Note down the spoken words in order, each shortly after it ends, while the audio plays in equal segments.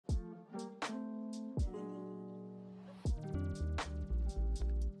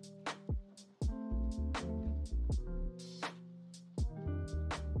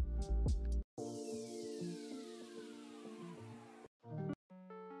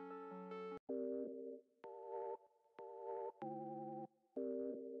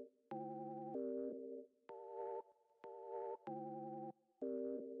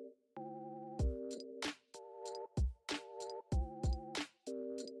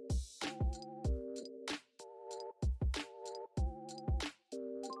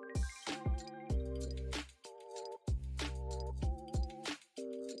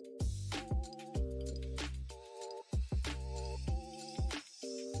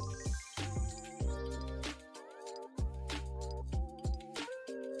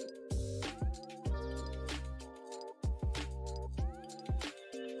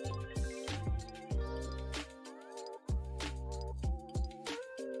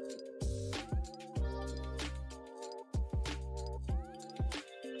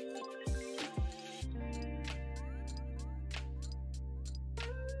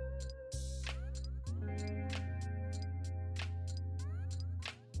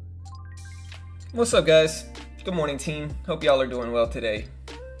What's up, guys? Good morning, team. Hope y'all are doing well today.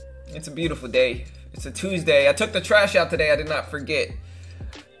 It's a beautiful day. It's a Tuesday. I took the trash out today. I did not forget.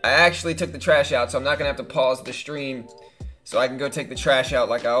 I actually took the trash out, so I'm not gonna have to pause the stream so I can go take the trash out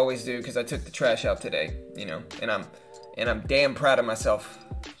like I always do, because I took the trash out today, you know, and I'm damn proud of myself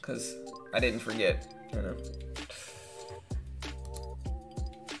because I didn't forget, you know.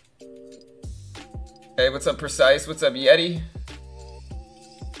 Hey, what's up, Precise? What's up, Yeti?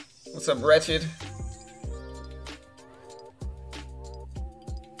 What's up, Wretched?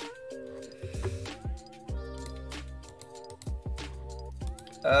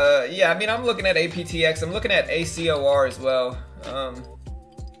 Yeah, I mean, I'm looking at APTX. I'm looking at ACOR as well.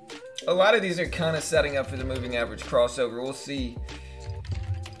 A lot of these are kind of setting up for the moving average crossover. We'll see.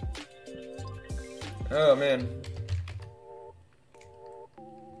 Oh, man.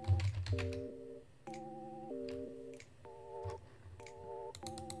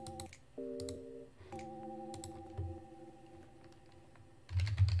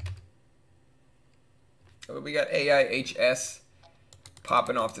 Oh, we got AIHS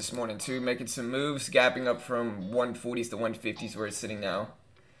popping off this morning too, making some moves, gapping up from 140s to 150s where it's sitting now.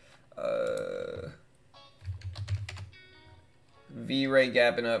 V-Ray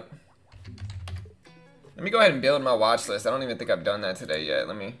gapping up. Let me go ahead and build my watch list. I don't even think I've done that today yet.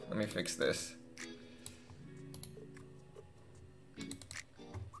 Let me fix this.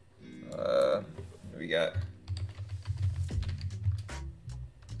 What do we got?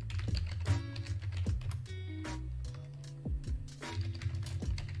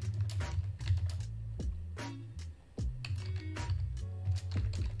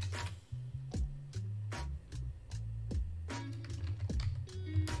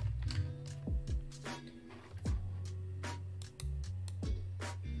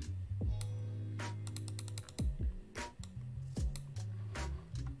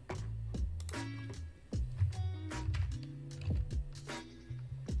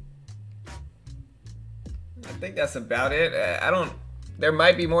 I think that's about it. There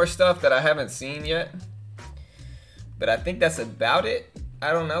might be more stuff that I haven't seen yet, but I think that's about it.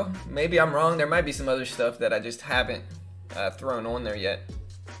 I don't know. Maybe I'm wrong. There might be some other stuff that I just haven't thrown on there yet.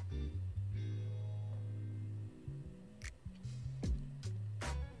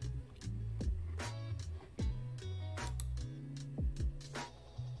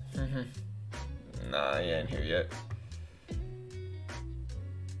 Nah, he ain't here yet.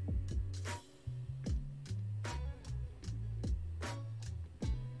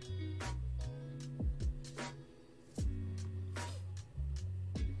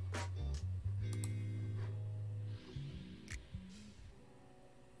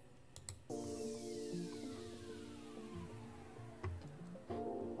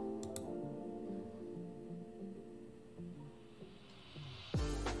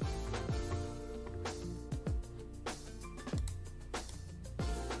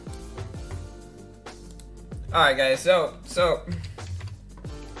 Alright, guys, so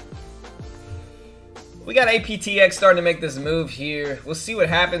we got APTX starting to make this move here. We'll see what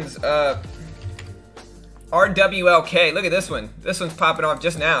happens. RWLK, look at this one. This one's popping off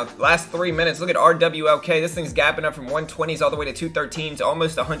just now. Last 3 minutes, look at RWLK. This thing's gapping up from 120s all the way to 213s,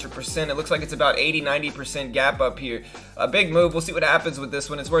 almost 100%. It looks like it's about 80-90% gap up here. A big move. We'll see what happens with this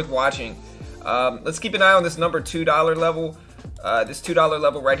one. It's worth watching. Let's keep an eye on this number $2 level. This $2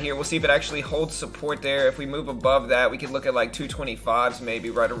 level right here. We'll see if it actually holds support there. If we move above that, we could look at like 225s maybe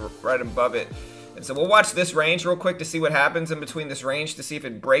right above it. And so we'll watch this range real quick to see what happens in between this range, to see if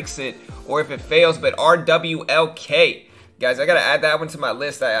it breaks it or if it fails. But RWLK, guys, I gotta add that one to my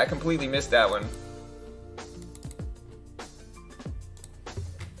list. I completely missed that one.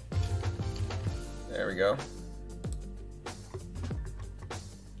 There we go.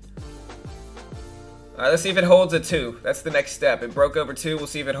 All right, let's see if it holds a 2. That's the next step. It broke over 2. We'll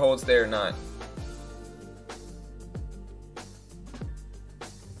see if it holds there or not.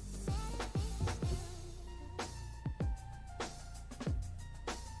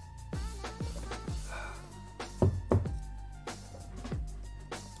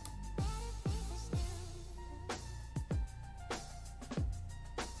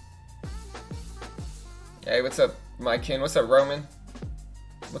 Hey, what's up, my kin? What's up, Roman?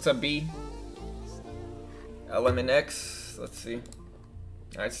 What's up, B? LMNX, let's see.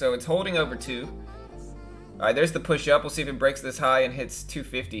 Alright, so it's holding over 2. Alright, there's the push up. We'll see if it breaks this high and hits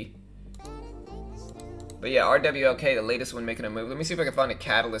 250. But yeah, RWLK, the latest one making a move. Let me see if I can find a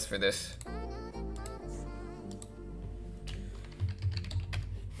catalyst for this.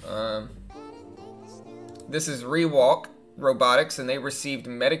 This is Rewalk Robotics, and they received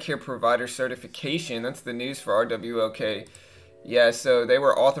Medicare provider certification. That's the news for RWLK. Yeah, so they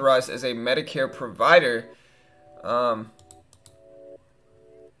were authorized as a Medicare provider.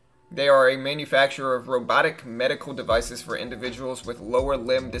 They are a manufacturer of robotic medical devices for individuals with lower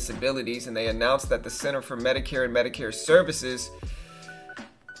limb disabilities, and they announced that the Center for Medicare and Medicaid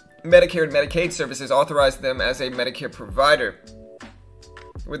Services authorized them as a Medicare provider.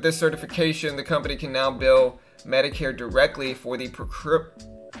 With this certification, the company can now bill Medicare directly for the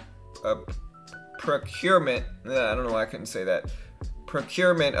procurement. I don't know why I couldn't say that.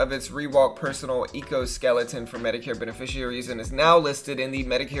 Procurement of its Rewalk personal exoskeleton for Medicare beneficiaries, and is now listed in the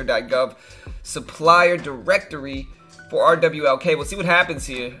Medicare.gov supplier directory for RWLK. We'll see what happens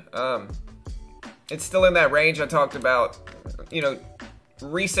here. It's still in that range I talked about.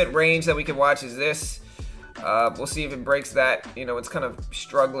 Recent range that we can watch is this. We'll see if it breaks that. It's kind of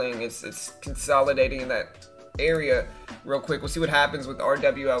struggling. It's consolidating in that area real quick. We'll see what happens with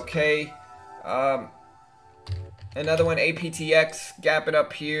RWLK. Another one, APTX, gapping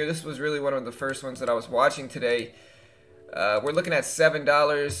up here. This was really one of the first ones that I was watching today. We're looking at $7,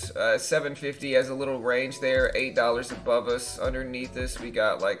 $7.50 as a little range there, $8 above us. Underneath this, we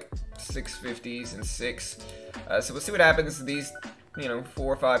got like $6.50s and $6. So we'll see what happens to these, 4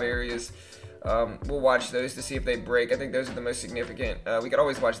 or 5 areas. We'll watch those to see if they break. I think those are the most significant. We could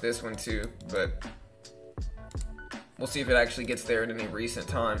always watch this one too, but we'll see if it actually gets there in any recent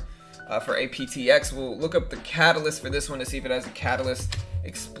time. For APTX, we'll look up the catalyst for this one to see if it has a catalyst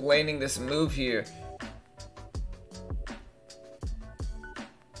explaining this move here.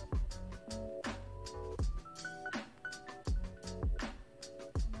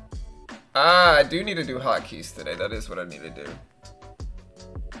 I do need to do hotkeys today. That is what I need to do.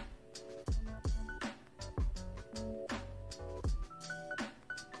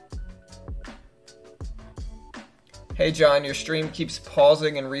 Hey John, your stream keeps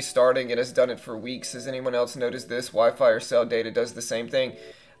pausing and restarting. It has done it for weeks. Has anyone else noticed this? Wi-Fi or cell data does the same thing.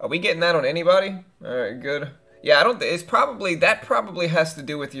 Are we getting that on anybody? All right, good. Yeah, I don't. It's probably that. Probably has to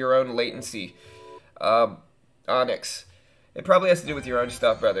do with your own latency, Onyx. It probably has to do with your own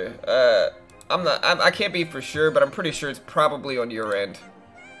stuff, brother. I can't be for sure, but I'm pretty sure it's probably on your end.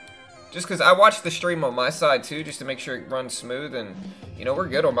 Just because I watched the stream on my side too, just to make sure it runs smooth, and we're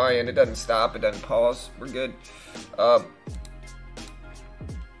good on my end. It doesn't stop, it doesn't pause. We're good. All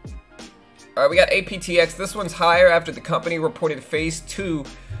right, we got APTX. This one's higher after the company reported phase 2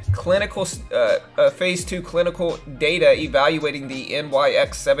 clinical data evaluating the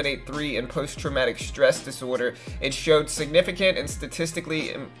NYX783 in post-traumatic stress disorder. It showed significant and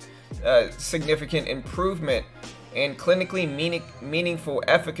statistically significant improvement and clinically meaningful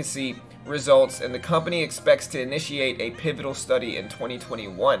efficacy results, and the company expects to initiate a pivotal study in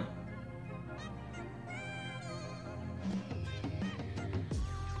 2021.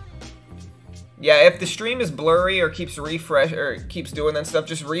 Yeah, if the stream is blurry or keeps doing that stuff,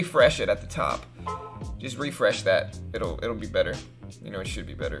 just refresh it at the top. Just refresh that. It'll be better. It should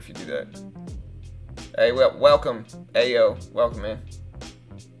be better if you do that. Hey, welcome. Ayo, welcome, man.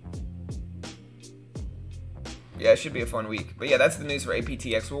 Yeah, it should be a fun week. But yeah, that's the news for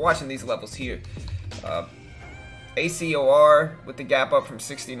APTX. We're watching these levels here. ACOR with the gap up from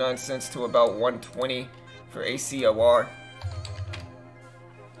 69 cents to about 120 for ACOR.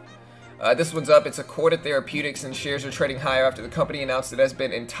 This one's up. It's Accorda Therapeutics, and shares are trading higher after the company announced it has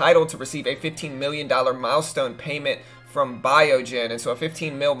been entitled to receive a $15 million milestone payment from Biogen. And so a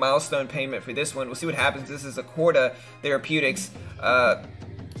 15 mil milestone payment for this one. We'll see what happens. This is Accorda Therapeutics.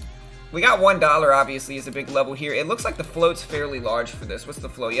 We got $1, obviously, is a big level here. It looks like the float's fairly large for this. What's the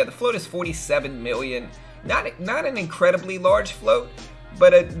float? Yeah, the float is 47 million. Not an incredibly large float,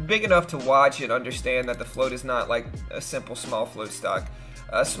 but big enough to watch and understand that the float is not like a simple small float stock.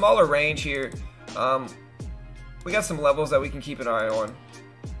 A smaller range here. We got some levels that we can keep an eye on.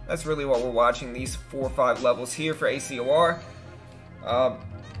 That's really what we're watching, these 4 or 5 levels here for ACOR.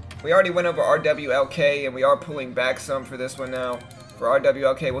 We already went over RWLK, and we are pulling back some for this one now. For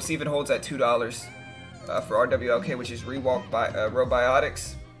RWLK, we'll see if it holds at $2 for RWLK, which is Rewalk by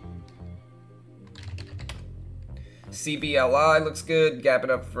Robotics. CBLI looks good, gapping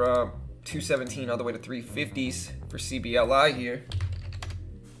up from 217 all the way to 350s for CBLI here.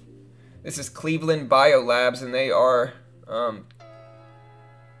 This is Cleveland Biolabs, and they are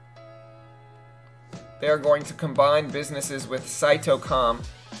going to combine businesses with Cytocom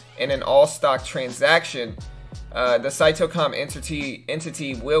in an all-stock transaction. The Cytocom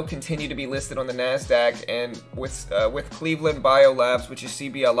entity will continue to be listed on the NASDAQ, and with Cleveland Biolabs, which is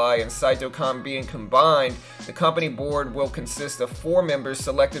CBLI, and Cytocom being combined, the company board will consist of 4 members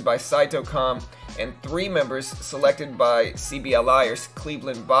selected by Cytocom and 3 members selected by CBLI or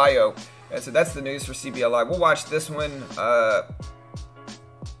Cleveland Bio. And so that's the news for CBLI. We'll watch this one.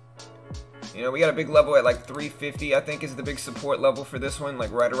 You know, we got a big level at like 350, I think is the big support level for this one,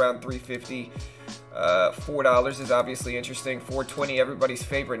 like right around 350. $4 is obviously interesting. 420, everybody's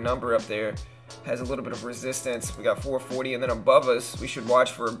favorite number up there, has a little bit of resistance. We got 440, and then above us, we should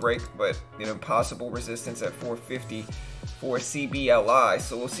watch for a break, but you know, possible resistance at 450 for CBLI.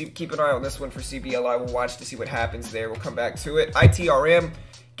 So we'll see. Keep an eye on this one for CBLI. We'll watch to see what happens there. We'll come back to it. ITRM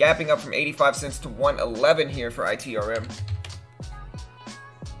gapping up from 85 cents to 111 here for ITRM.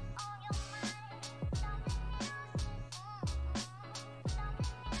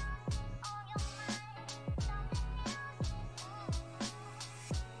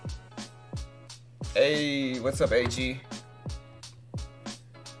 Hey, what's up, AG?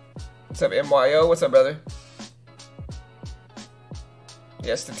 What's up, MYO? What's up, brother?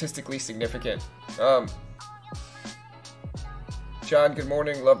 Yeah, statistically significant. John, good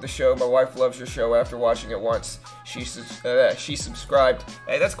morning. Love the show. My wife loves your show. After watching it once, she subscribed.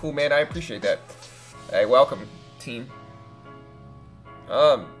 Hey, that's cool, man. I appreciate that. Hey, welcome, team.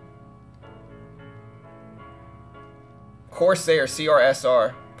 Corsair,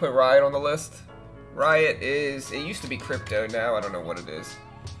 CRSR. Put Riot on the list. Riot is, it used to be crypto, now I don't know what it is.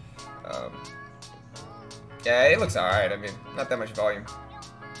 Yeah, it looks alright. I mean, not that much volume.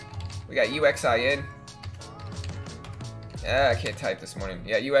 We got UXIN. I can't type this morning.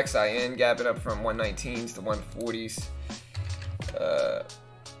 Yeah, UXIN gapping up from 119s to 140s.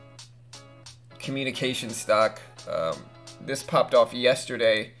 Communication stock. This popped off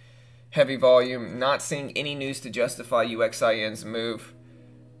yesterday. Heavy volume. Not seeing any news to justify UXIN's move.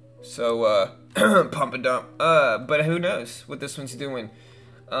 So, pump and dump. But who knows what this one's doing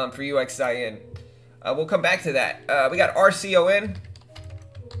for UXIN. We'll come back to that. We got RCON.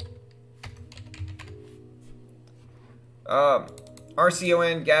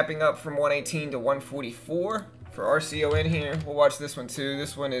 RCON gapping up from 118 to 144 for RCON here. We'll watch this one too.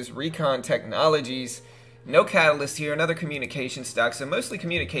 This one is Recon Technologies. No catalyst here. Another communication stock. So mostly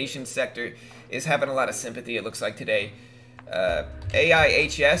communication sector is having a lot of sympathy, it looks like, today.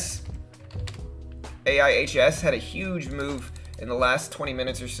 AIHS had a huge move in the last 20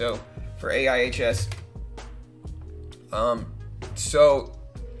 minutes or so for AIHS. So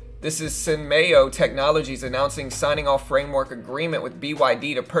this is Sinmeo Technologies announcing signing off framework agreement with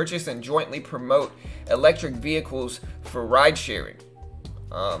BYD to purchase and jointly promote electric vehicles for ride sharing.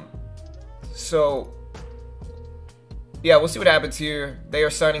 So yeah, we'll see what happens here. They are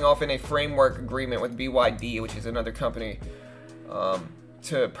signing off in a framework agreement with BYD, which is another company,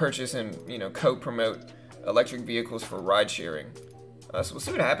 to purchase and, you know, co-promote electric vehicles for ride sharing. So we'll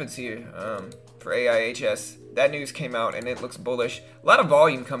see what happens here for AIHS. That news came out and it looks bullish. A lot of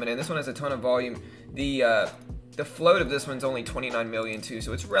volume coming in. This one has a ton of volume. The float of this one's only 29 million too,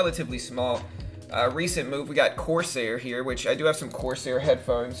 so it's relatively small. Recent move, we got Corsair here, which I do have some Corsair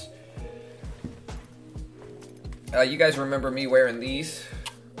headphones. You guys remember me wearing these?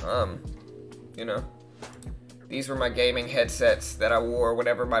 You know, these were my gaming headsets that I wore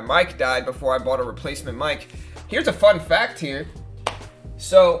whenever my mic died before I bought a replacement mic. Here's a fun fact here.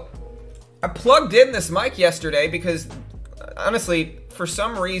 So, I plugged in this mic yesterday because, honestly, for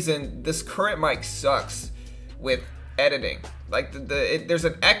some reason, this current mic sucks with editing. Like, there's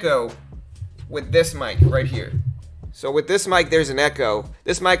an echo with this mic right here. So with this mic, there's an echo.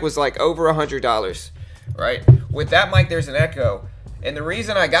 This mic was like over $100, right? With that mic, there's an echo. And the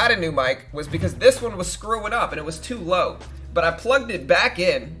reason I got a new mic was because this one was screwing up and it was too low. But I plugged it back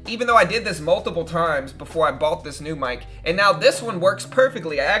in, even though I did this multiple times before I bought this new mic. And now this one works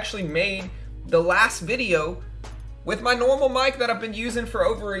perfectly. I actually made the last video with my normal mic that I've been using for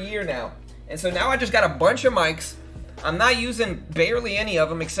over a year now. And so now I just got a bunch of mics. I'm not using barely any of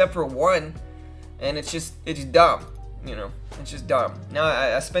them except for one. And it's dumb, you know, it's just dumb. Now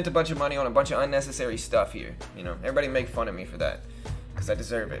I spent a bunch of money on a bunch of unnecessary stuff here, you know. Everybody make fun of me for that, because I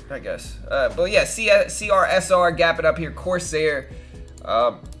deserve it, I guess. But yeah, CRSR, gap it up here, Corsair.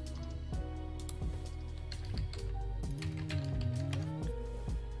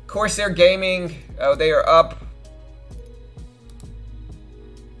 Corsair Gaming, they are up.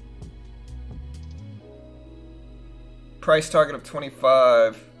 Price target of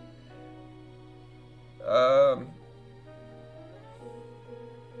 25.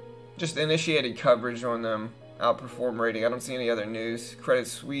 Just initiated coverage on them. Outperform rating. I don't see any other news. Credit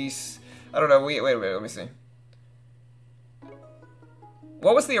Suisse. I don't know. Wait a minute. Let me see.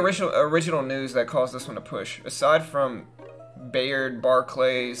 What was the original news that caused this one to push? Aside from Baird,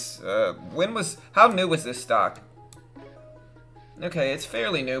 Barclays, how new was this stock? Okay, it's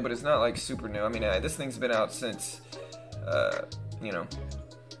fairly new, but it's not like super new. I mean, this thing's been out since, you know,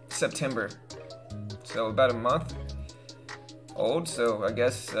 September. So about a month old. So I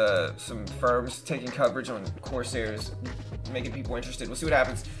guess some firms taking coverage on Corsairs, making people interested. We'll see what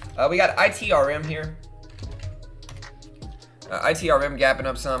happens. We got ITRM here. ITRM gapping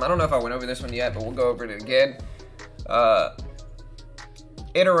up some. I don't know if I went over this one yet, but we'll go over it again.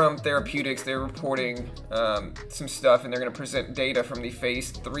 Interim Therapeutics, they're reporting some stuff, and they're going to present data from the phase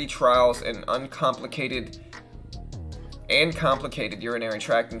 3 trials in uncomplicated and complicated urinary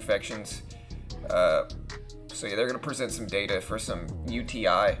tract infections. So yeah, they're going to present some data for some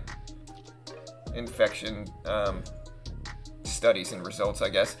UTI infection studies and results, I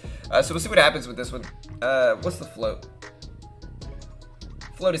guess. So we'll see what happens with this one. What's the float?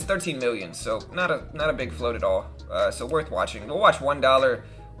 Float is 13 million, so not a big float at all. So worth watching. We'll watch $1,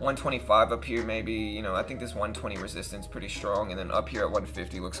 125 up here maybe. You know, I think this 120 resistance pretty strong, and then up here at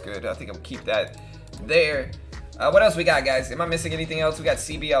 150 looks good. I think I'll keep that there. What else we got, guys? Am I missing anything else? We got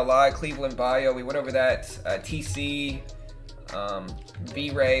CBLI, Cleveland Bio. We went over that. TC,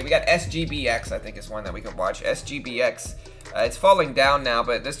 V-Ray. We got SGBX, I think is one that we can watch. SGBX. It's falling down now,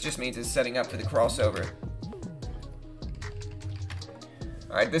 but this just means it's setting up for the crossover.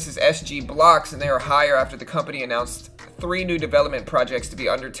 Alright, this is SG Blocks, and they are higher after the company announced 3 new development projects to be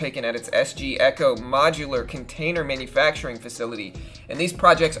undertaken at its SG Echo modular container manufacturing facility. And these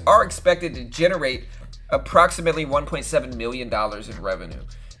projects are expected to generate approximately $1.7 million in revenue.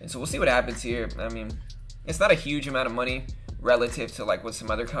 And so we'll see what happens here. I mean, it's not a huge amount of money relative to like what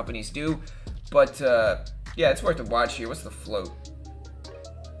some other companies do, but yeah, it's worth a watch here. What's the float?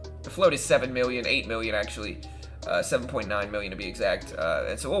 The float is 7 million, 8 million actually. 7.9 million to be exact,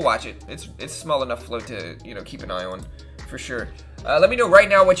 and so we'll watch it. It's small enough float to, you know, keep an eye on for sure. Let me know right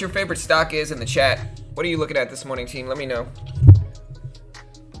now what your favorite stock is in the chat. What are you looking at this morning, team? Let me know.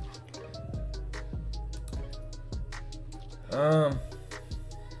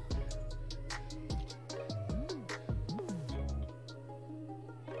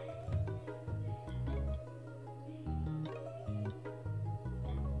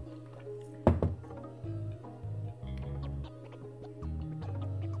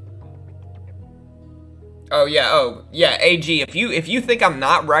 Oh yeah, AG. If you think I'm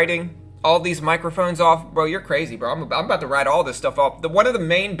not writing all these microphones off, bro, you're crazy, bro. I'm about to write all this stuff off. One of the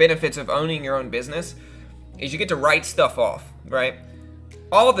main benefits of owning your own business is you get to write stuff off, right?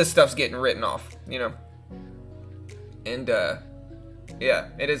 All of this stuff's getting written off, you know. And yeah,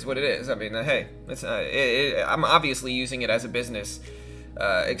 it is what it is. I mean, hey, it's I'm obviously using it as a business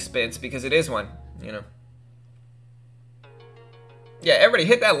expense because it is one, you know. Yeah, everybody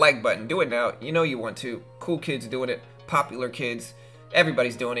hit that like button. Do it now. You know you want to. Cool kids doing it. Popular kids.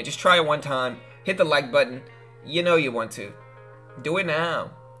 Everybody's doing it. Just try it one time. Hit the like button. You know you want to. Do it now.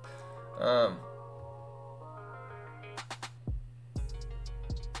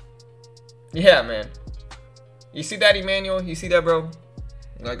 Yeah, man. You see that, Emmanuel? You see that, bro?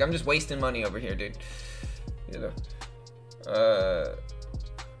 Like, I'm just wasting money over here, dude. You know.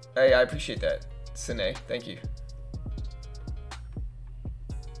 Hey, I appreciate that. Sine, thank you.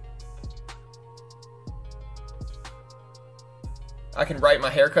 I can write my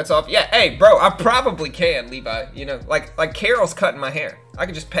haircuts off. Yeah, hey, bro, I probably can, Levi. You know, like Carol's cutting my hair. I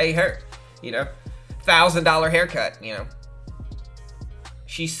could just pay her, you know. $1,000 haircut, you know.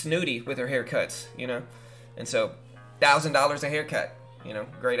 She's snooty with her haircuts, you know. And so, $1,000 a haircut, you know.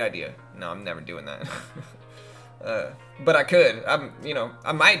 Great idea. No, I'm never doing that. But I could. You know,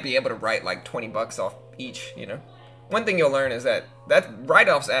 I might be able to write like 20 bucks off each, you know. One thing you'll learn is that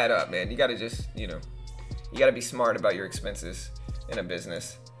write-offs add up, man. You gotta just, you know, you gotta be smart about your expenses in a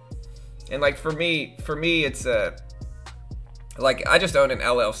business. And like for me it's like I just own an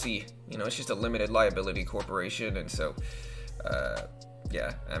LLC, you know. It's just a limited liability corporation, and so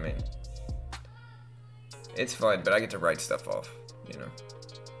yeah, I mean, it's fun, but I get to write stuff off, you know.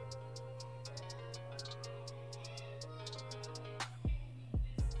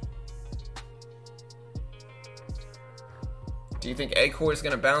 Do you think Acor is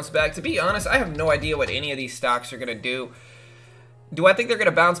going to bounce back? To be honest, I have no idea what any of these stocks are going to do. Do I think they're going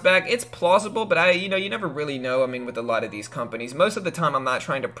to bounce back? It's plausible, but you know, you never really know. I mean, with a lot of these companies, most of the time I'm not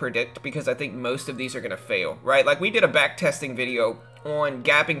trying to predict because I think most of these are going to fail, right? Like we did a back testing video on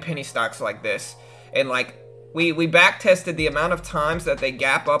gapping penny stocks like this, and like we back tested the amount of times that they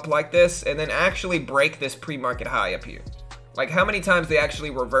gap up like this and then actually break this pre-market high up here. Like how many times they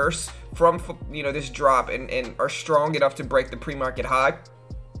actually reverse from, you know, this drop and are strong enough to break the pre-market high.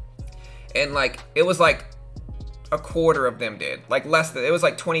 And like it was like a quarter of them did. Like less than, it was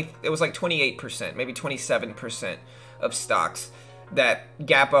like 28%, maybe 27% of stocks that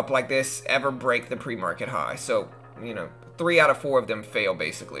gap up like this ever break the pre-market high. So, you know, 3 out of 4 of them fail,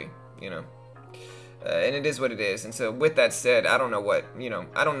 basically, you know. And it is what it is. And so with that said, I don't know what, you know,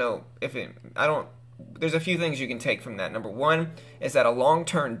 I don't know if it, I don't, there's a few things you can take from that. Number one is that a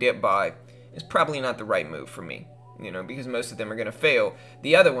long-term dip buy is probably not the right move for me, you know, because most of them are going to fail.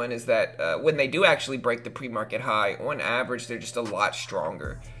 The other one is that when they do actually break the pre-market high, on average, they're just a lot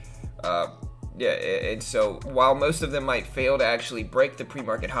stronger. Yeah, and so while most of them might fail to actually break the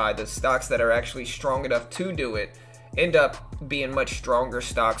pre-market high, the stocks that are actually strong enough to do it end up being much stronger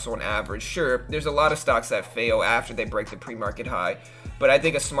stocks on average. Sure, there's a lot of stocks that fail after they break the pre-market high, but I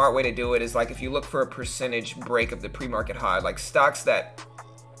think a smart way to do it is like if you look for a percentage break of the pre-market high, like stocks that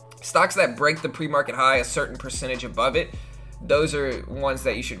break the pre-market high a certain percentage above it, those are ones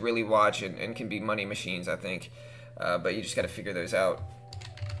that you should really watch and can be money machines, I think. But you just got to figure those out.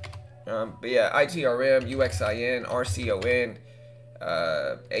 But yeah, ITRM, UXIN, RCON,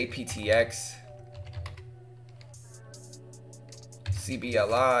 APTX,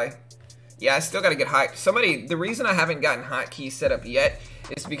 CBLI. Yeah, I still got to get high. The reason I haven't gotten hotkeys set up yet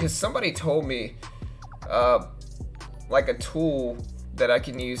is because somebody told me, like a tool that I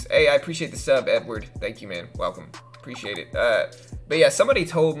can use. Hey, I appreciate the sub, Edward. Thank you, man. Welcome. Appreciate it. But yeah, somebody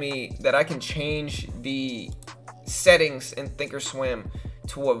told me that I can change the settings in Thinkorswim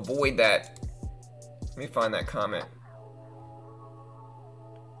to avoid that. Let me find that comment.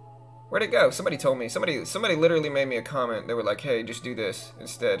 Where'd it go? Somebody told me. Somebody literally made me a comment. They were like, hey, just do this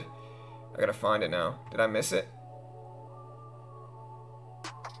instead. I gotta find it now. Did I miss it?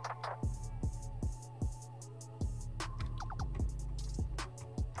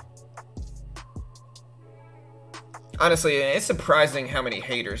 Honestly, it's surprising how many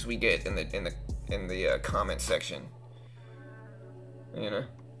haters we get in the comment section. You know,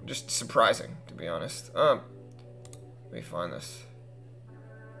 just surprising, to be honest. Let me find this.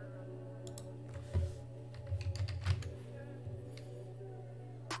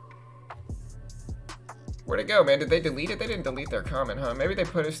 Where'd it go, man? Did they delete it? They didn't delete their comment, huh? Maybe they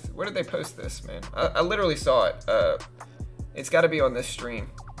post. Where did they post this, man? I literally saw it. It's got to be on this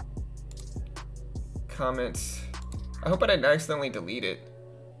stream. Comments. I hope I didn't accidentally delete it.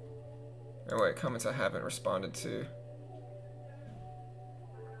 Oh wait, comments I haven't responded to.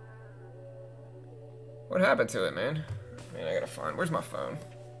 What happened to it, man? Man, I gotta find. Where's my phone?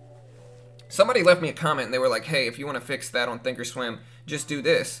 Somebody left me a comment and they were like, hey, if you want to fix that on Thinkorswim, just do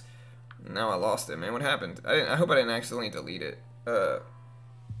this. Now I lost it, man. What happened? I hope I didn't accidentally delete it.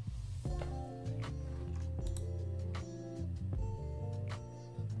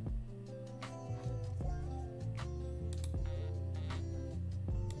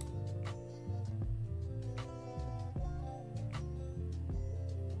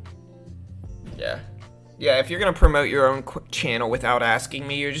 Yeah, if you're gonna promote your own channel without asking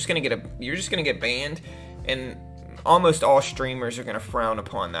me, you're just gonna get banned, and almost all streamers are gonna frown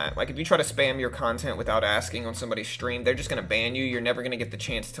upon that. Like if you try to spam your content without asking on somebody's stream, they're just gonna ban you. You're never gonna get the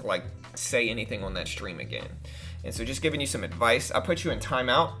chance to like say anything on that stream again. And so just giving you some advice. I put you in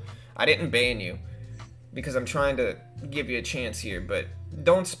timeout. I didn't ban you because I'm trying to give you a chance here, but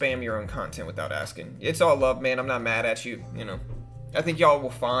don't spam your own content without asking. It's all love, man. I'm not mad at you, you know. I think y'all will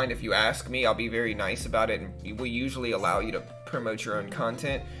find if you ask me, I'll be very nice about it, and we usually allow you to promote your own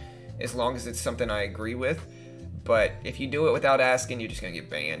content as long as it's something I agree with. But if you do it without asking, you're just gonna get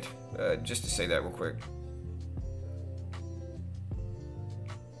banned. Just to say that real quick.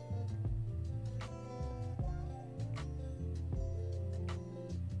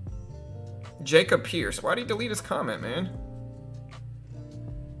 Jacob Pierce, why'd he delete his comment, man?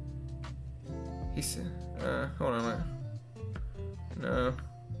 He said, hold on a minute.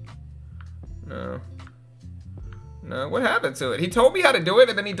 No, what happened to it? He told me how to do it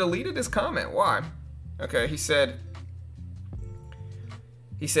and then he deleted his comment. Why? Okay, he said,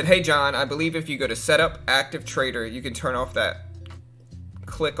 hey John, I believe if you go to setup active trader, you can turn off that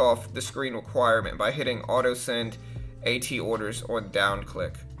click off the screen requirement by hitting auto send AT orders on down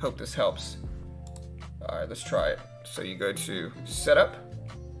click. Hope this helps. All right, let's try it. So you go to setup.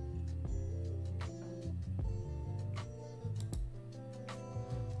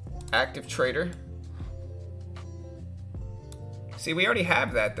 Active trader. See, we already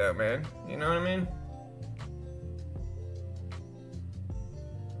have that though, man. You know what I mean?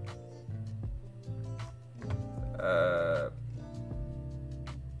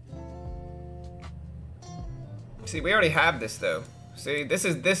 See, we already have this though. See,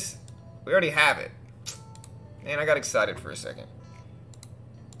 this. We already have it. Man, I got excited for a second.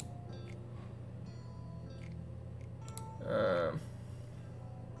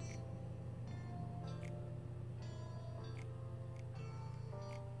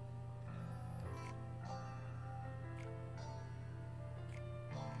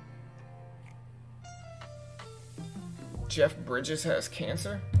 Jeff Bridges has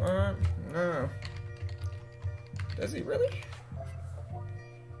cancer? What? No. Does he really?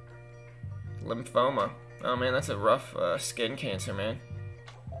 Lymphoma. Oh man, that's a rough skin cancer, man.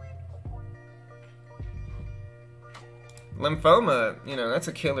 Lymphoma, you know, that's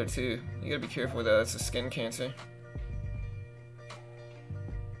a killer too. You gotta be careful with that. That's a skin cancer.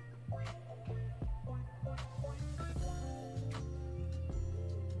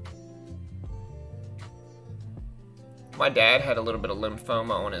 My dad had a little bit of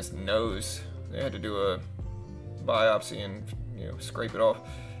lymphoma on his nose. They had to do a biopsy and, you know, scrape it off.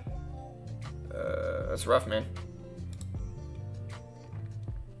 That's rough, man.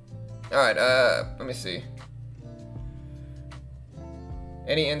 Alright, let me see.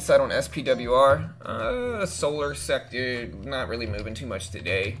 Any insight on SPWR? Solar sector, not really moving too much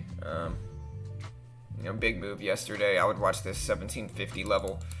today. You know, big move yesterday. I would watch this 1750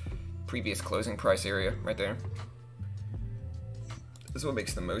 level, previous closing price area right there. This is what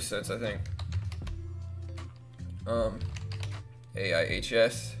makes the most sense, I think.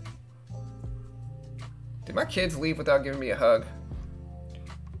 AIHS. Did my kids leave without giving me a hug?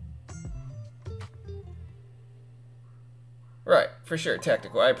 Right, for sure,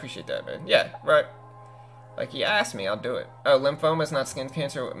 tactical. I appreciate that, man. Yeah, right. Like, you asked me, I'll do it. Oh, lymphoma is not skin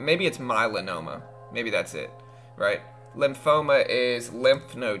cancer. Maybe it's melanoma. Maybe that's it, right? Lymphoma is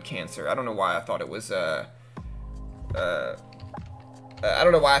lymph node cancer. I don't know why I thought it was, I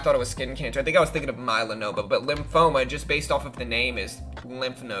don't know why I thought it was skin cancer. I think I was thinking of melanoma, but lymphoma, just based off of the name, is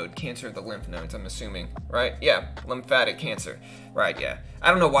lymph node, cancer of the lymph nodes, I'm assuming, right? Yeah, lymphatic cancer. Right, yeah.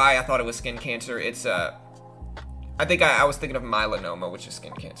 I don't know why I thought it was skin cancer. It's, I think I was thinking of melanoma, which is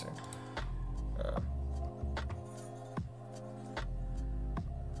skin cancer.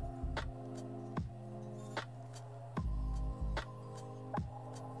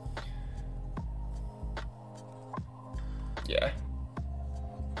 Yeah.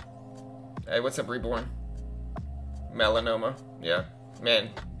 Hey, what's up, Reborn? Melanoma. Yeah.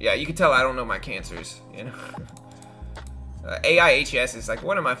 Man, yeah, you can tell I don't know my cancers, you know? AIHS is like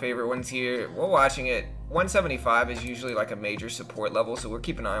one of my favorite ones here. We're watching it. 175 is usually like a major support level, so we're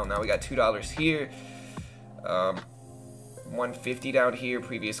keeping an eye on that. We got $2 here. 150 down here,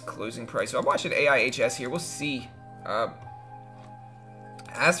 previous closing price. So I'm watching AIHS here. We'll see.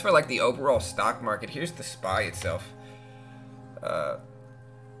 As for like the overall stock market, here's the SPY itself.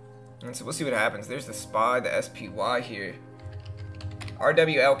 And so we'll see what happens. There's the SPY, the SPY here.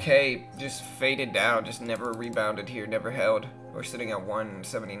 RWLK just faded down, just never rebounded here, never held. We're sitting at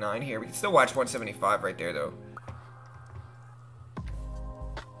 179 here. We can still watch 175 right there, though.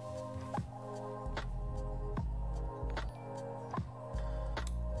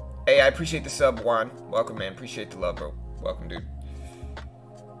 Hey, I appreciate the sub, Juan. Welcome, man. Appreciate the love, bro. Welcome, dude.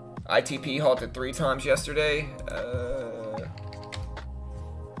 ITP halted 3 times yesterday.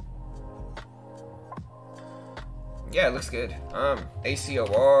 Yeah, it looks good.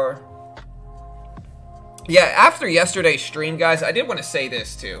 ACOR. Yeah, after yesterday's stream, guys, I did want to say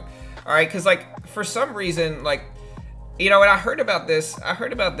this too. All right, because like for some reason, like, you know, and I heard about this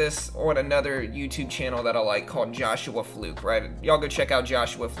on another YouTube channel that I like called Joshua Fluke, right? Y'all go check out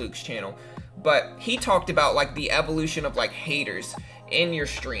Joshua Fluke's channel. But he talked about like the evolution of like haters in your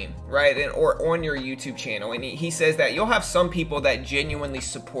stream, right? And or on your YouTube channel. And he says that you'll have some people that genuinely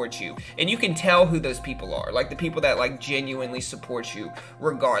support you. And you can tell who those people are. Like the people that like genuinely support you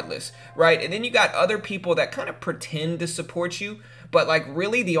regardless, right? And then you got other people that kind of pretend to support you, but like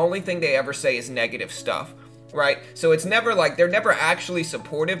really the only thing they ever say is negative stuff, right? So it's never like, they're never actually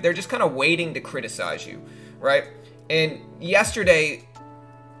supportive. They're just kind of waiting to criticize you, right? And yesterday,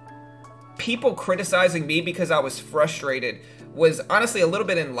 people criticizing me because I was frustrated was honestly a little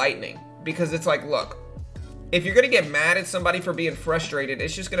bit enlightening, because it's like, look, if you're gonna get mad at somebody for being frustrated,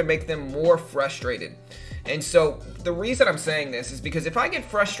 it's just gonna make them more frustrated. And so the reason I'm saying this is because if I get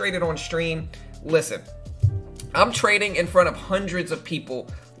frustrated on stream, listen, I'm trading in front of hundreds of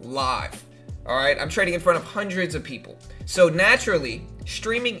people live. All right, I'm trading in front of hundreds of people. So naturally,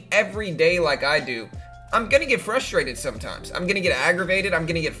 streaming every day like I do, I'm gonna get frustrated sometimes. I'm gonna get aggravated. I'm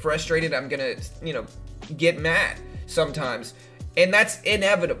gonna get frustrated. I'm gonna, you know, get mad sometimes. And that's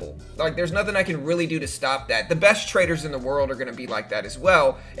inevitable. Like, there's nothing I can really do to stop that. The best traders in the world are gonna be like that as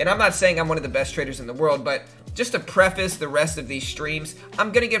well. And I'm not saying I'm one of the best traders in the world, but just to preface the rest of these streams,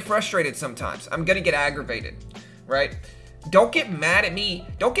 I'm gonna get frustrated sometimes. I'm gonna get aggravated, right? Don't get mad at me.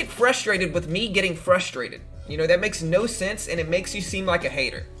 Don't get frustrated with me getting frustrated. You know, that makes no sense, and it makes you seem like a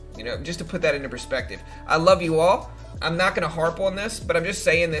hater. You know, just to put that into perspective. I love you all. I'm not going to harp on this, but I'm just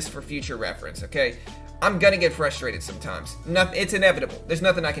saying this for future reference, okay? I'm going to get frustrated sometimes. It's inevitable. There's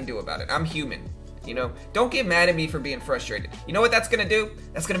nothing I can do about it. I'm human. You know, don't get mad at me for being frustrated. You know what that's gonna do?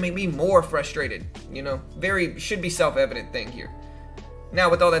 That's gonna make me more frustrated. You know, should be self-evident thing here. Now,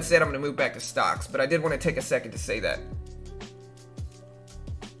 with all that said, I'm gonna move back to stocks, but I did want to take a second to say that.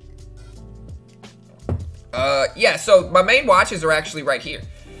 Yeah, so my main watches are actually right here.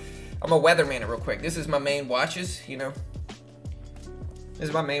 I'm a weatherman it real quick. This is my main watches, you know. This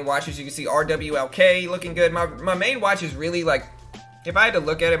is my main watches. You can see RWLK looking good. My main watch is really like, if I had to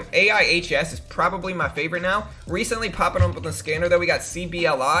look at him, AIHS is probably my favorite now. Recently popping up on the scanner though, we got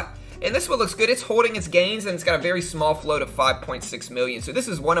CBLI. And this one looks good. It's holding its gains and it's got a very small float of 5.6 million. So this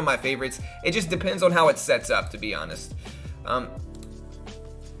is one of my favorites. It just depends on how it sets up, to be honest.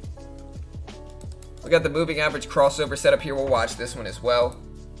 We got the moving average crossover set up here. We'll watch this one as well.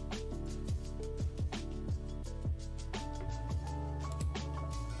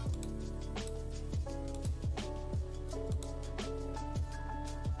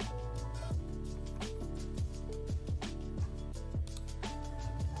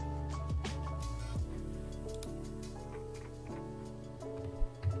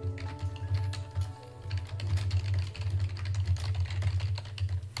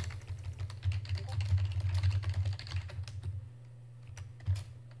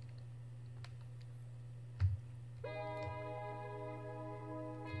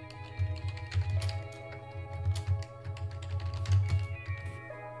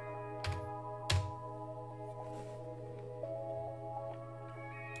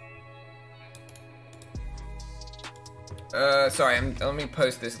 Sorry, let me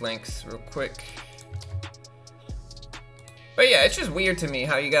post this links real quick. But yeah, it's just weird to me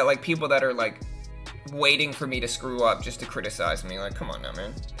how you got like people that are like waiting for me to screw up just to criticize me. Like, come on now,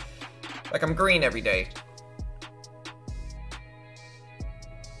 man. Like, I'm green every day.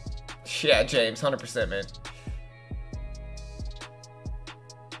 Yeah, James, 100%, man.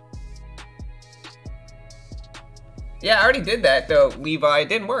 Yeah, I already did that, though, Levi. It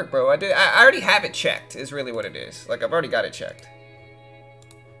didn't work, bro. I already have it checked, is really what it is. Like, I've already got it checked.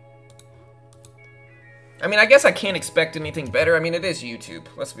 I mean, I guess I can't expect anything better. I mean, it is YouTube.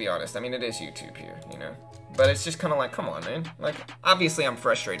 Let's be honest. I mean, it is YouTube here, you know? But it's just kind of like, come on, man. Like, obviously I'm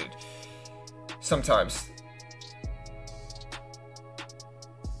frustrated. Sometimes.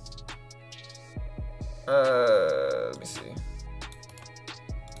 Let me see.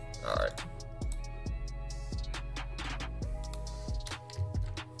 Alright.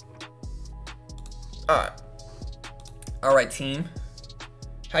 Alright, team.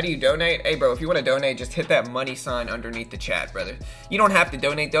 How do you donate? Hey, bro, if you want to donate, just hit that money sign underneath the chat, brother. You don't have to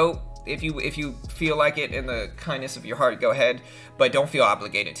donate, though. If you feel like it in the kindness of your heart, go ahead. But don't feel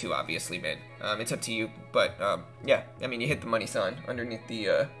obligated to, obviously, man. It's up to you. But, yeah. I mean, you hit the money sign underneath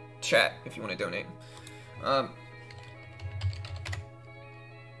the chat if you want to donate.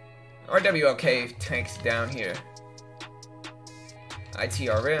 RWLK tanks down here.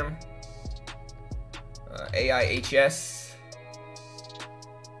 ITRM. AIHS.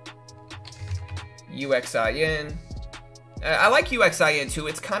 UXIN. I like UXIN too.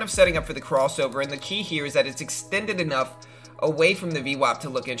 It's kind of setting up for the crossover, and the key here is that it's extended enough away from the VWAP to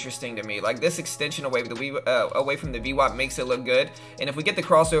look interesting to me. Like, this extension away from the VWAP makes it look good, and if we get the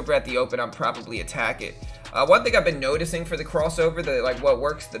crossover at the open, I'll probably attack it. One thing I've been noticing for the crossover, what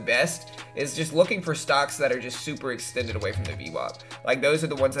works the best, is just looking for stocks that are just super extended away from the VWAP. Like, those are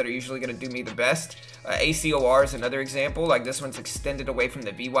the ones that are usually going to do me the best. ACOR is another example. Like, this one's extended away from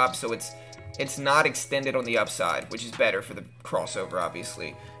the VWAP, so it's not extended on the upside, which is better for the crossover,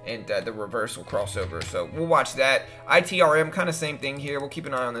 obviously, and the reversal crossover. So we'll watch that. ITRM, kind of same thing here. We'll keep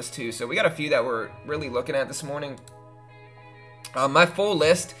an eye on this too. So we got a few that we're really looking at this morning. My full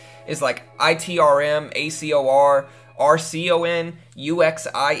list is like ITRM, ACOR, RCON,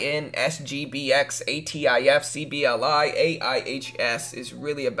 UXIN, SGBX, ATIF, CBLI, AIHS is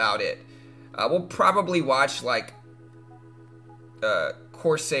really about it. We'll probably watch like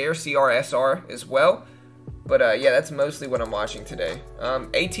Corsair, CRSR as well. But yeah, that's mostly what I'm watching today.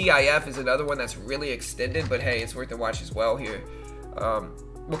 ATIF is another one that's really extended, but hey, it's worth the watch as well here.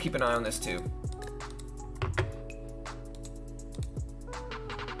 We'll keep an eye on this too.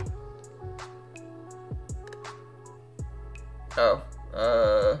 Oh,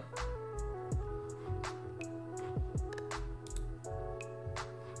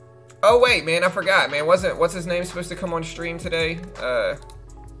 oh wait, man, I forgot, man. What's his name supposed to come on stream today?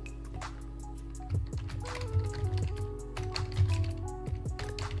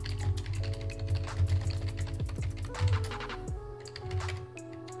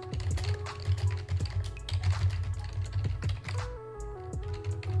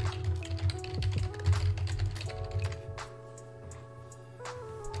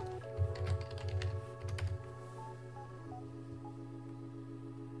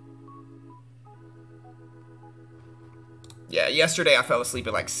 Yeah, yesterday I fell asleep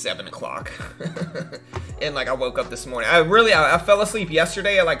at like 7 o'clock. And like I woke up this morning. I fell asleep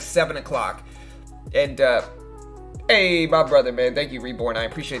yesterday at like 7 o'clock. And hey, my brother, man. Thank you, Reborn. I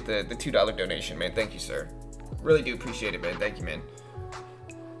appreciate the $2 donation, man. Thank you, sir. Really do appreciate it, man. Thank you, man.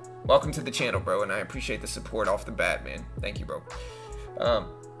 Welcome to the channel, bro, and I appreciate the support off the bat, man. Thank you, bro.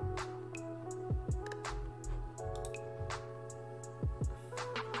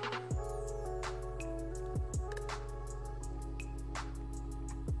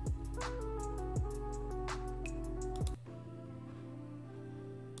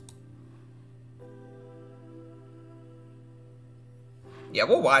 Yeah,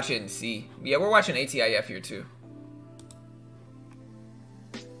 we'll watch it and see. Yeah, we're watching ATIF here, too.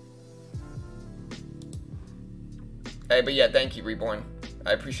 Hey, but yeah, thank you, Reborn.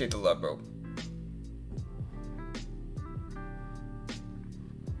 I appreciate the love, bro.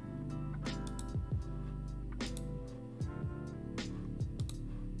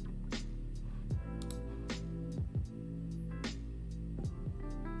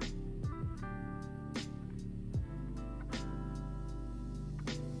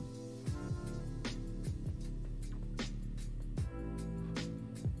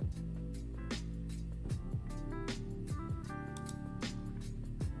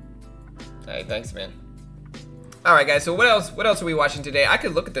 Hey, thanks, man. All right, guys. So what else are we watching today? I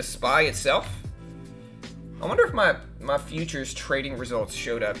could look at the SPY itself. I wonder if my futures trading results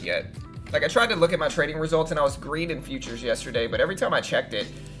showed up yet. Like I tried to look at my trading results and I was green in futures yesterday, but every time I checked it,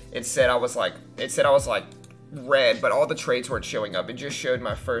 it said I was like red, but all the trades weren't showing up. It just showed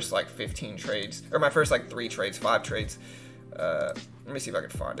my first like 15 trades, or my first like 5 trades. Let me see if I can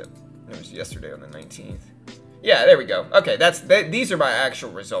find it. It was yesterday on the 19th. Yeah, there we go. Okay, these are my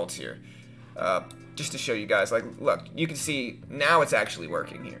actual results here. Just to show you guys, like, look, you can see now it's actually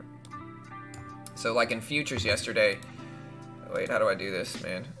working here. So, like in futures yesterday, wait, how do I do this,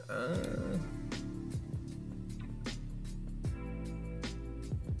 man?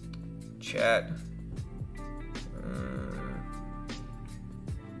 Chat.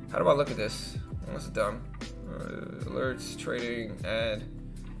 How do I look at this? Oh, this is dumb. Alerts, trading, add,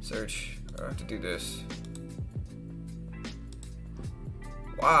 search. I have to do this.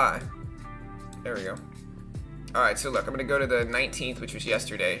 Why? There we go. Alright, so look, I'm going to go to the 19th, which was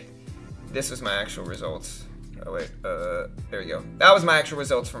yesterday. This was my actual results. Oh, wait. There we go. That was my actual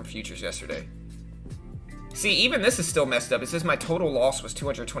results from futures yesterday. See, even this is still messed up. It says my total loss was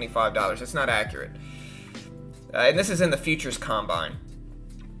 $225. That's not accurate. And this is in the futures combine.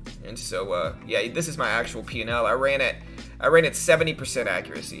 And so, yeah, this is my actual P&L. I ran at 70%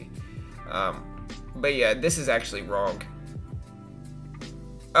 accuracy. But yeah, this is actually wrong.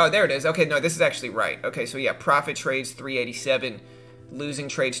 Oh, there it is. Okay, no, this is actually right. Okay, so yeah, profit trades 387, losing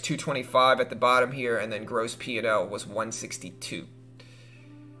trades 225 at the bottom here, and then gross P&L was 162.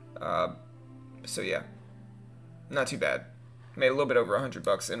 So yeah, not too bad. Made a little bit over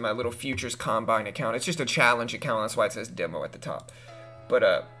 $100 in my little futures combine account. It's just a challenge account. That's why it says demo at the top.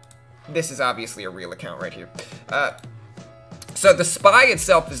 But this is obviously a real account right here. So the SPY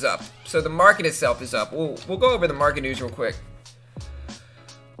itself is up. So the market itself is up. We'll go over the market news real quick.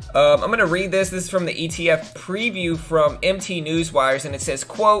 I'm going to read this. This is from the ETF preview from MT Newswires, and it says,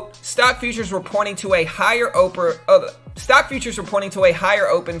 quote, stock futures were pointing to a higher open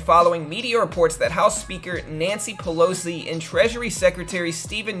following media reports that House Speaker Nancy Pelosi and Treasury Secretary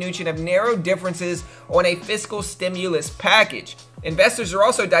Steven Mnuchin have narrowed differences on a fiscal stimulus package. Investors are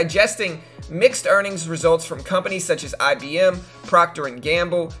also digesting mixed earnings results from companies such as IBM, Procter &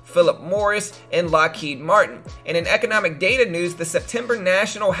 Gamble, Philip Morris, and Lockheed Martin. And in economic data news, the September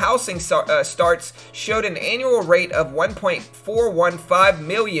national housing starts showed an annual rate of 1.415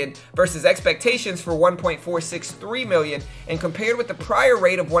 million versus expectations for 1.463 million, and compared with the prior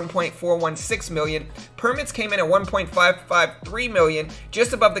rate of 1.416 million, permits came in at 1.553 million,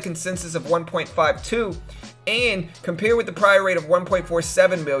 just above the consensus of 1.52. And compared with the prior rate of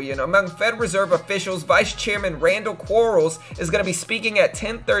 1.47 million. Among Fed Reserve officials, Vice Chairman Randall Quarles is going to be speaking at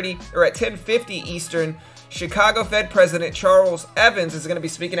 10:30 or at 10:50 Eastern. Chicago Fed President Charles Evans is going to be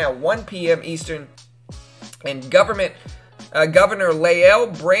speaking at 1 p.m. Eastern. And Governor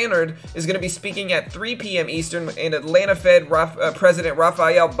Lael Brainerd is going to be speaking at 3 p.m. Eastern. And Atlanta Fed President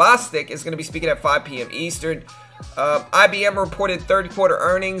Raphael Bostic is going to be speaking at 5 p.m. Eastern. IBM reported third quarter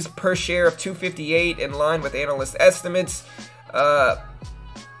earnings per share of $2.58 in line with analyst estimates.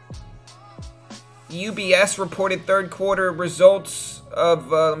 UBS reported third quarter results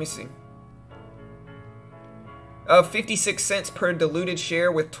of, let me see, of 56 cents per diluted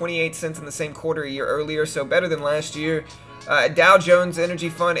share with 28 cents in the same quarter a year earlier, so better than last year. Dow Jones Energy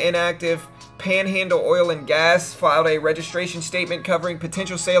Fund inactive Panhandle Oil and Gas filed a registration statement covering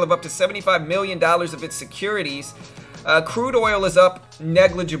potential sale of up to $75 million of its securities. Crude oil is up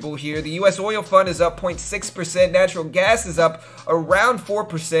negligible here. The U.S. oil fund is up 0.6%. Natural gas is up around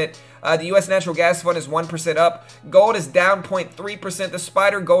 4%. The U.S. natural gas fund is 1% up. Gold is down 0.3%. The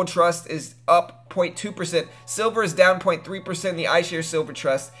Spider Gold Trust is up 0.2%. Silver is down 0.3%. The iShares Silver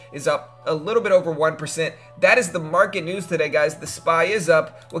Trust is up a little bit over 1%. That is the market news today, guys. The SPY is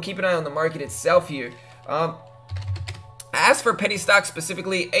up. We'll keep an eye on the market itself here. As for penny stocks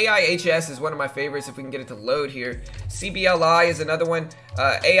specifically, AIHS is one of my favorites if we can get it to load here. CBLI is another one.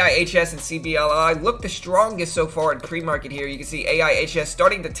 AIHS and CBLI look the strongest so far in pre-market here. You can see AIHS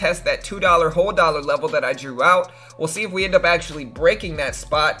starting to test that $2 whole dollar level that I drew out. We'll see if we end up actually breaking that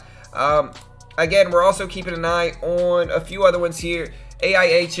spot. Again, we're also keeping an eye on a few other ones here.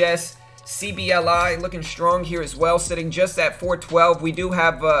 AIHS, CBLI looking strong here as well, sitting just at 412. We do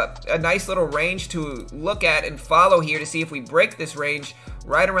have a nice little range to look at and follow here to see if we break this range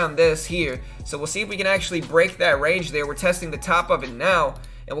right around this here. So we'll see if we can actually break that range there. We're testing the top of it now,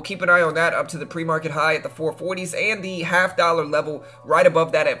 and we'll keep an eye on that up to the pre-market high at the 440s and the half-dollar level right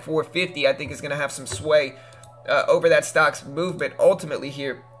above that at 450. I think is going to have some sway over that stock's movement ultimately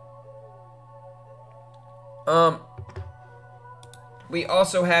here. We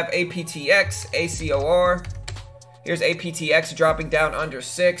also have APTX, ACOR. Here's APTX dropping down under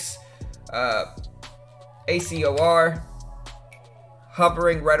 6. ACOR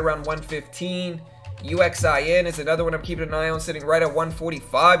hovering right around 115. UXIN is another one I'm keeping an eye on, sitting right at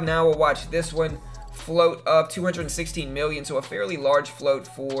 145. Now we'll watch this one float of 216 million, so a fairly large float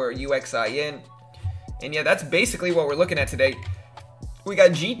for UXIN. And yeah, that's basically what we're looking at today. We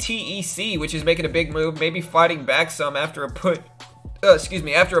got GTEC, which is making a big move, maybe fighting back some after a push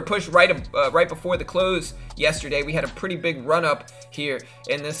right before the close yesterday. We had a pretty big run up here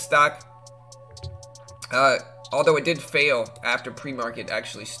in this stock, although it did fail after pre-market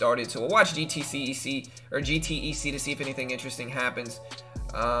actually started. So we'll watch GTEC to see if anything interesting happens.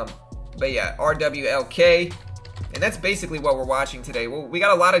 But yeah, RWLK, and that's basically what we're watching today. Well, we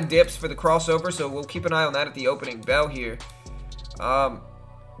got a lot of dips for the crossover, so we'll keep an eye on that at the opening bell here.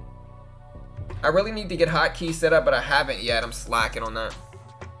 I really need to get hotkeys set up, but I haven't yet. I'm slacking on that.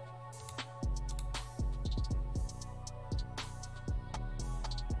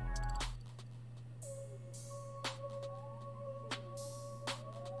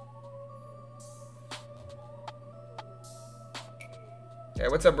 Hey,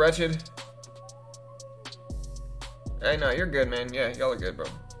 what's up, Wretched? Hey, no, you're good, man. Yeah, y'all are good, bro.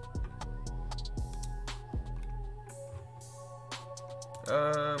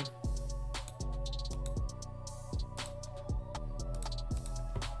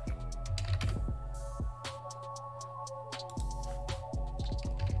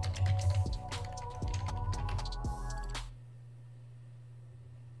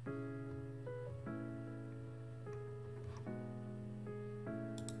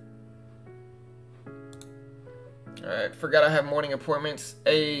 Alright, forgot I have morning appointments.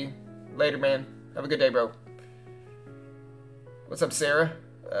 Hey, later, man. Have a good day, bro. What's up, Sarah?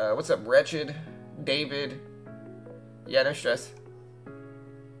 What's up, Wretched? David? Yeah, no stress.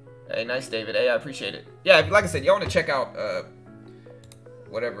 Hey, nice, David. Hey, I appreciate it. Yeah, like I said, y'all want to check out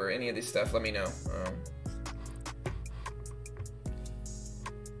whatever, any of this stuff, let me know.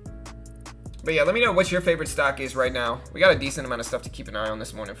 But yeah, let me know what your favorite stock is right now. We got a decent amount of stuff to keep an eye on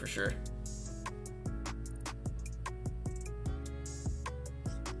this morning for sure.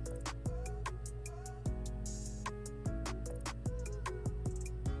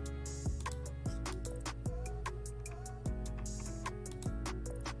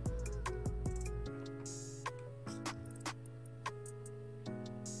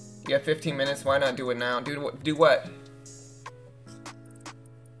 You have 15 minutes, why not do it now? Do what?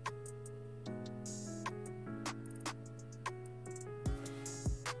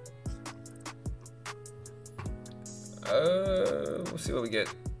 We'll see what we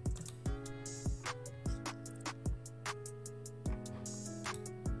get.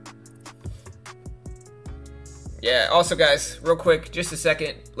 Yeah, also guys, real quick, just a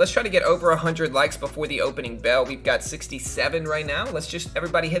second. Let's try to get over 100 likes before the opening bell. We've got 67 right now. Let's just,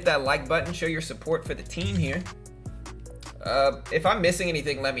 everybody hit that like button, show your support for the team here. If I'm missing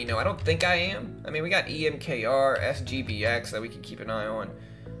anything, let me know. I don't think I am. I mean, we got EMKR, SGBX that we can keep an eye on.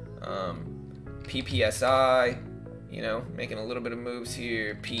 PPSI, you know, making a little bit of moves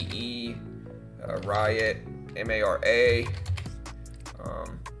here. PE, Riot, MARA.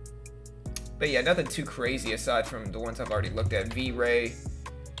 But yeah, nothing too crazy aside from the ones I've already looked at. V-Ray,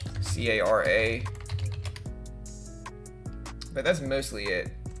 CARA. But that's mostly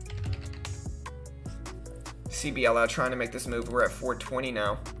it. CBLI trying to make this move. We're at 420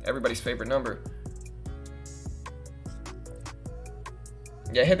 now. Everybody's favorite number.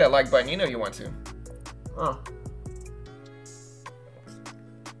 Yeah, hit that like button. You know you want to.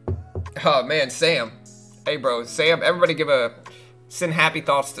 Oh, man, Sam. Hey, bro. Sam, everybody send happy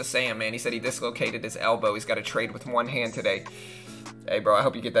thoughts to Sam, man. He said he dislocated his elbow. He's got to trade with one hand today. Hey, bro, I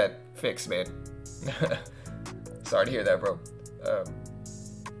hope you get that fixed, man. Sorry to hear that, bro.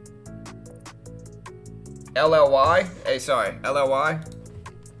 LLY? Hey, sorry. LLY?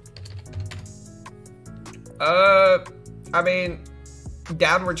 I mean,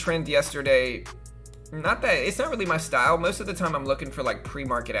 downward trend yesterday. It's not really my style. Most of the time I'm looking for like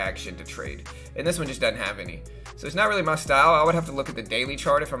pre-market action to trade. And this one just doesn't have any. So it's not really my style. I would have to look at the daily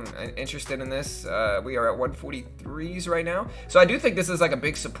chart if I'm interested in this. We are at 143s right now. So I do think this is like a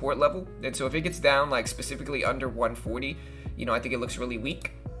big support level. And so if it gets down like specifically under 140, you know, I think it looks really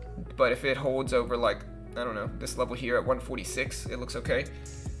weak. But if it holds over like, I don't know, this level here at 146, it looks okay.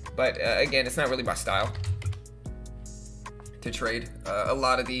 But again, it's not really my style to trade. A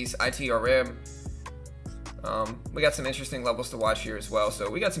lot of these ITRM, we got some interesting levels to watch here as well, so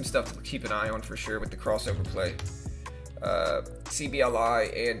we got some stuff to keep an eye on for sure with the crossover play.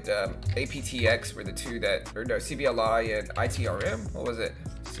 CBLI and APTX were the two that, or no, CBLI and ITRM. What was it?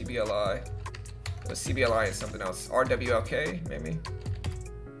 CBLI. It was CBLI and something else. RWLK maybe.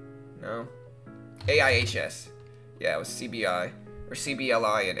 No. AIHS. Yeah, it was CBI or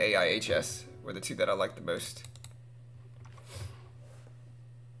CBLI and AIHS were the two that I liked the most.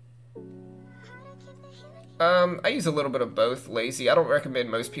 I use a little bit of both. Lazy. I don't recommend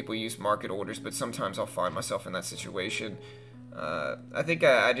most people use market orders, but sometimes I'll find myself in that situation. I think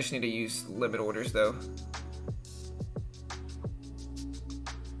I just need to use limit orders though.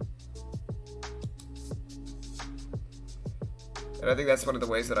 And I think that's one of the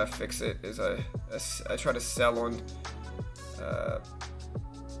ways that I fix it is I try to sell on.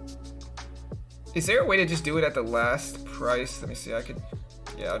 Is there a way to just do it at the last price? Let me see.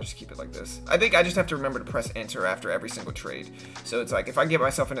 Yeah, I'll just keep it like this. I think I just have to remember to press enter after every single trade. So it's like if I get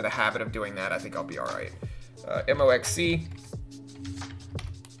myself into the habit of doing that, I think I'll be all right. MOXC.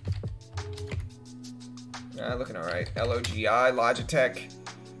 Looking all right. LOGI, Logitech.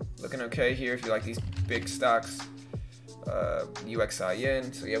 Looking okay here if you like these big stocks.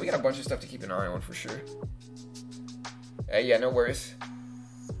 UXIN. So yeah, we got a bunch of stuff to keep an eye on for sure. Hey, yeah, no worries.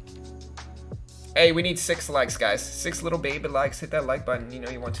 Hey, we need 6 likes, guys. 6 little baby likes. Hit that like button. You know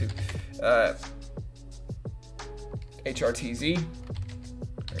you want to. HRTZ.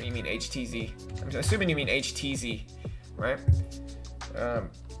 Or you mean HTZ? I'm assuming you mean HTZ, right?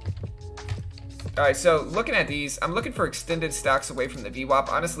 Alright, so looking at these, I'm looking for extended stocks away from the VWAP.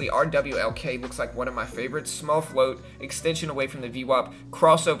 Honestly, RWLK looks like one of my favorites. Small float, extension away from the VWAP,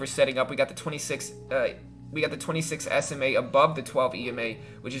 crossover setting up. We got the 26 SMA above the 12 EMA,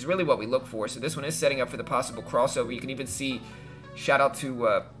 which is really what we look for. So this one is setting up for the possible crossover. You can even see, shout out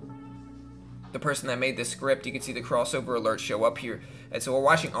to the person that made this script, you can see the crossover alert show up here. And so we're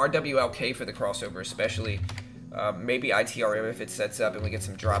watching RWLK for the crossover especially. Maybe ITRM if it sets up and we get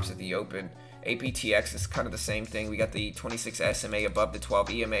some drops at the open. APTX is kind of the same thing. We got the 26 SMA above the 12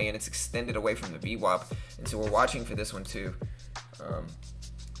 EMA and it's extended away from the VWAP. And so we're watching for this one too.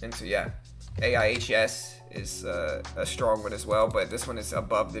 And so yeah, AIHS is a strong one as well, but this one is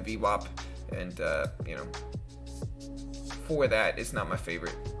above the VWAP. And you know, for that, it's not my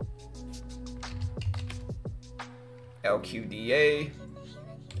favorite. LQDA.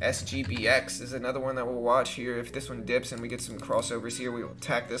 SGBX is another one that we'll watch here. If this one dips and we get some crossovers here, we will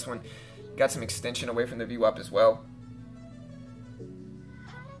attack this one. Got some extension away from the VWAP as well.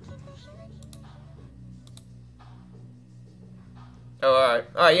 Oh, alright.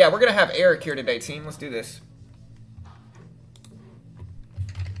 Alright, yeah, we're going to have Eric here today, team. Let's do this.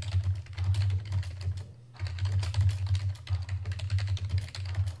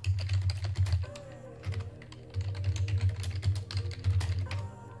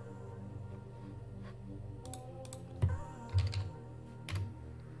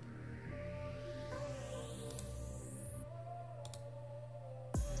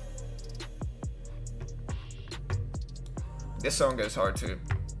 This song goes hard too.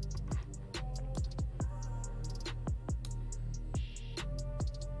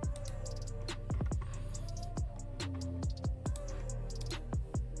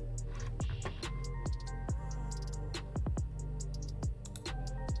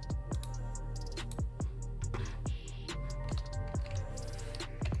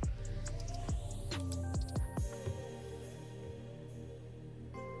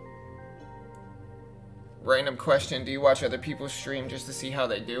 Random question, do you watch other people's stream just to see how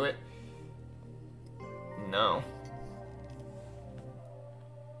they do it? No.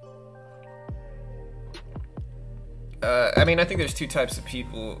 I mean, I think there's two types of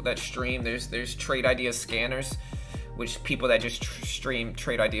people that stream. There's trade idea scanners, which people that just stream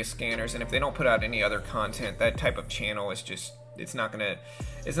trade idea scanners, and if they don't put out any other content, that type of channel is just, it's not gonna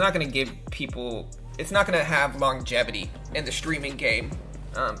give people, it's not gonna have longevity in the streaming game,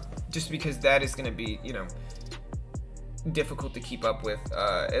 just because that is gonna be, you know, difficult to keep up with.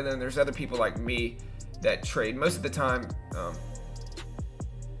 And then there's other people like me that trade most of the time.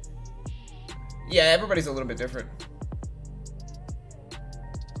 Yeah, everybody's a little bit different.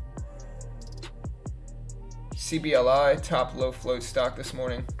 CBLI, top low float stock this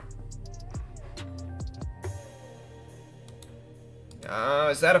morning.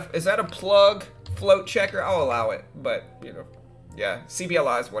 Is that a plug float checker? I'll allow it, but you know, yeah,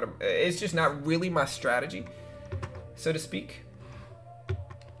 CBLI is it's just not really my strategy, so to speak.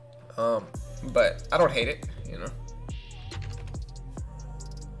 But I don't hate it, you know.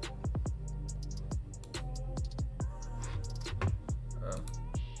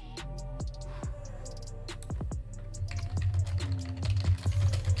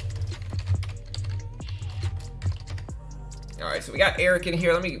 Alright, so we got Eric in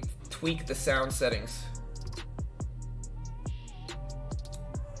here. Let me tweak the sound settings.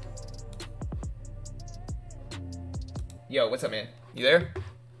 Yo, what's up, man? You there?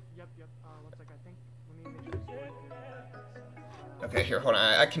 Yep. One sec, I think. Let me make sure it's Okay, here, hold on.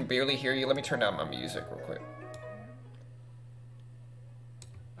 I can barely hear you. Let me turn down my music real quick.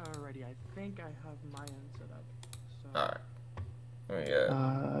 Alrighty, I think I have my end set up. So, Alright.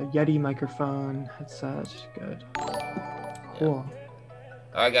 Yeti microphone, headset, good. Cool.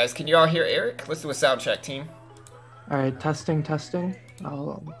 Alright, guys, can you all hear Eric? Let's do a sound check, team. Alright, testing.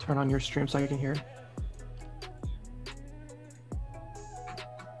 I'll turn on your stream so I can hear.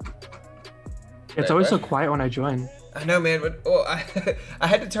 It's always so quiet when I join. I know, man, but I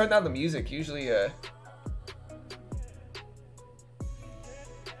had to turn down the music. Usually,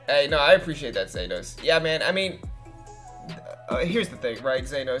 Hey, no, I appreciate that, Zanos. Yeah, man, I mean, here's the thing, right,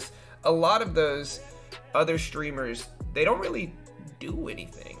 Zanos? A lot of those other streamers, they don't really do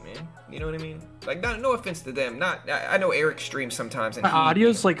anything, man. You know what I mean? Like, no offense to them. I know Eric streams sometimes, and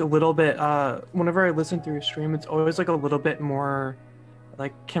audio's like a little bit. Whenever I listen through a stream, it's always like a little bit more,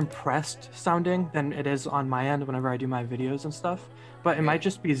 like compressed sounding than it is on my end whenever I do my videos and stuff. But it might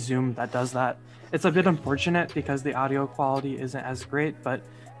just be Zoom that does that. It's a bit unfortunate because the audio quality isn't as great, but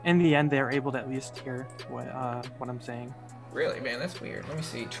in the end, they're able to at least hear what I'm saying. Really, man, that's weird. Let me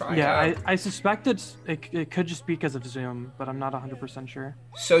see. Try yeah, it out. I suspect it could just be because of Zoom, but I'm not 100% sure.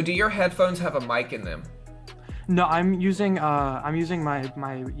 So, do your headphones have a mic in them? No, I'm using my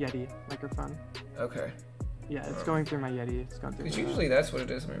Yeti microphone. Okay. Yeah, it's going through my Yeti. It's going through. Because usually that's what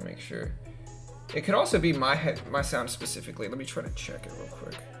it is. Let me make sure. It could also be my sound specifically. Let me try to check it real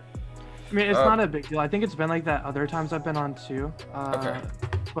quick. I mean, it's not a big deal. I think it's been like that other times I've been on too. Okay.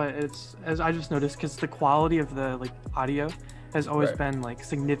 But it's, as I just noticed, because the quality of the like audio has always been like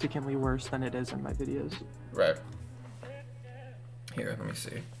significantly worse than it is in my videos. Right. Here, let me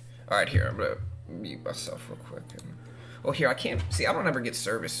see. All right, here, I'm gonna mute myself real quick. Well, here, I can't see. I don't ever get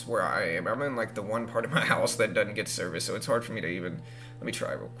service where I am. I'm in like the one part of my house that doesn't get service, so it's hard for me to even. Let me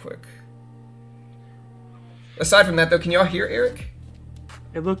try real quick. Aside from that, though, can y'all hear Eric?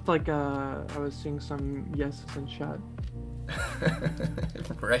 It looked like I was seeing some yeses in chat.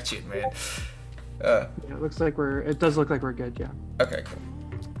 Wretched, man. Yeah, it looks like it does look like we're good, yeah. Okay, cool.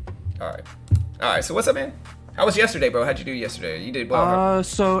 All right, so what's up, man? How was yesterday, bro? How'd you do yesterday? You did well.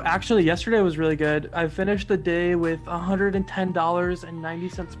 So actually yesterday was really good. I finished the day with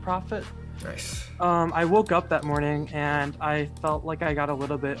 $110.90 profit. Nice. I woke up that morning and I felt like I got a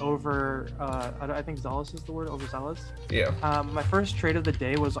little bit I think zealous is the word, overzealous. Yeah. My first trade of the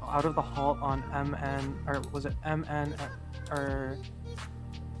day was out of the halt on MN, or was it MN, or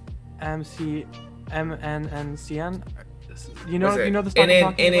MNNCN? You know the stock I'm talking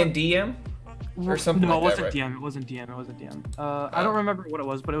about? NNDM? Or something no, like it wasn't DM. It wasn't DM. It wasn't DM. I don't remember what it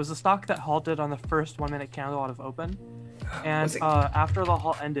was, but it was a stock that halted on the first 1 minute candle out of open, and after the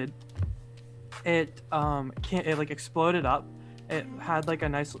halt ended, it like exploded up. It had like a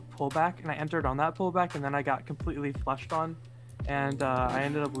nice pullback, and I entered on that pullback, and then I got completely flushed on, and I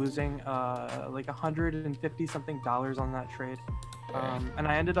ended up losing like $150 something on that trade. And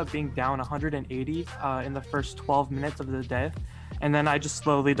I ended up being down 180 in the first 12 minutes of the day. And then I just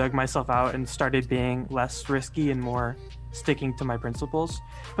slowly dug myself out and started being less risky and more sticking to my principles.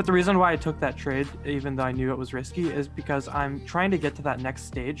 But the reason why I took that trade, even though I knew it was risky, is because I'm trying to get to that next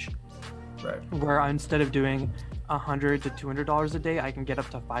stage, where instead of doing $100 to $200 a day, I can get up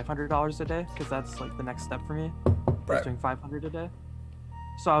to $500 a day, because that's like the next step for me. Right. Doing 500 a day.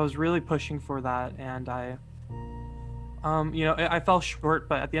 So I was really pushing for that, and I, I fell short.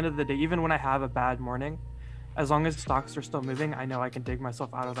 But at the end of the day, even when I have a bad morning, as long as stocks are still moving, I know I can dig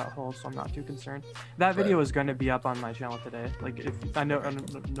myself out of that hole, so I'm not too concerned. That video is going to be up on my channel today. Like, if I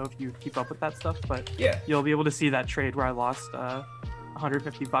don't know if you keep up with that stuff, but yeah, you'll be able to see that trade where I lost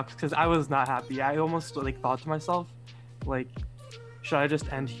 $150 because I was not happy. I almost like thought to myself, like, should I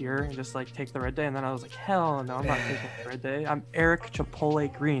just end here and just like take the red day? And then I was like, hell no, I'm not taking the red day. I'm Eric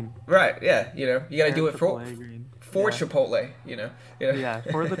Chipotle Green. Right. Yeah. You know, you got to do it for Chipotle. You know. Yeah,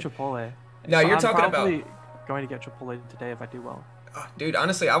 for the Chipotle. Now so you're I'm talking probably about going to get Chipotle today if I do well. Dude,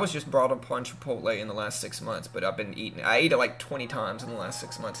 honestly, I was just brought up on Chipotle in the last 6 months, but I've been eating. I ate it like 20 times in the last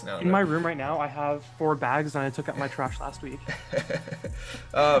 6 months now. In my room right now, I have 4 bags, and I took out my trash last week.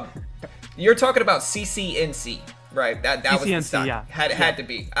 You're talking about CCNC, right? That was the stock. Yeah. Had to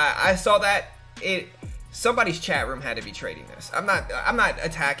be. I saw that. Somebody's chat room had to be trading this. I'm not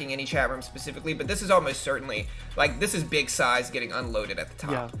attacking any chat room specifically, but this is almost certainly like this is big size getting unloaded at the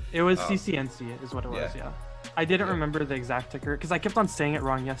top. Yeah, it was CCNC is what it was. Yeah. I didn't remember the exact ticker because I kept on saying it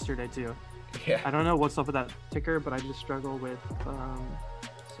wrong yesterday too. Yeah. I don't know what's up with that ticker, but I just struggle with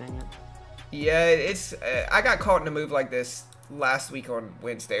saying it. Yeah, it's. I got caught in a move like this last week on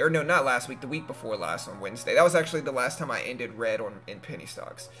Wednesday, or no, not last week. The week before last on Wednesday. That was actually the last time I ended red in penny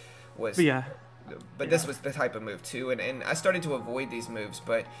stocks. But this was the type of move too, and I started to avoid these moves.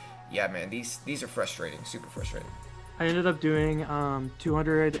 But yeah, man, these are frustrating, super frustrating. I ended up doing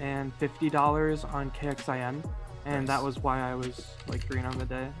 $250 on KXIN, and that was why I was like green on the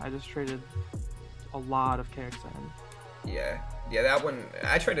day. I just traded a lot of KXIN. Yeah, that one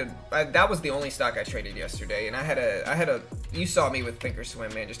I traded. That was the only stock I traded yesterday, and I had a. You saw me with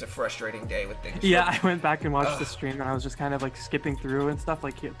Thinkorswim, man. Just a frustrating day with Thinkorswim. Yeah, I went back and watched the stream, and I was just kind of like skipping through and stuff,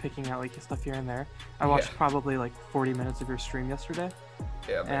 like picking out like stuff here and there. I watched probably like 40 minutes of your stream yesterday.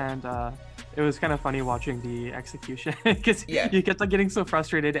 Yeah, man. And it was kind of funny watching the execution because you kept like getting so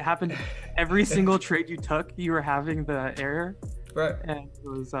frustrated. It happened every single trade you took, you were having the error. Right. And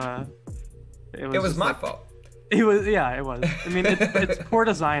it was my fault. It was, yeah, it was. I mean, it's poor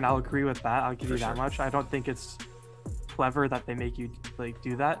design. I'll agree with that. I'll give you that much. I don't think it's clever that they make you like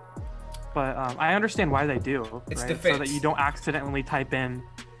do that, but I understand why they do. It's right? defense. So that you don't accidentally type in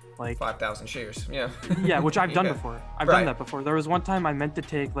like 5,000 shares. Yeah. Yeah, which I've done before. I've done that before. There was one time I meant to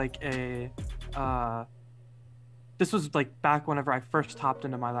take like a. This was like back whenever I first hopped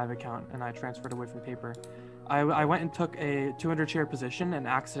into my live account and I transferred away from paper. I went and took a 200 share position and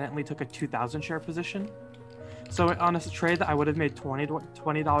accidentally took a 2,000 share position. So on a trade that I would have made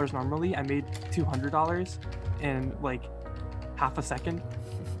 $20 normally, I made $200 in like half a second.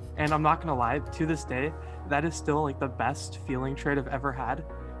 And I'm not gonna lie, to this day, that is still like the best feeling trade I've ever had,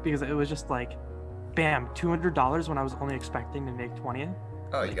 because it was just like, bam, $200 when I was only expecting to make 20.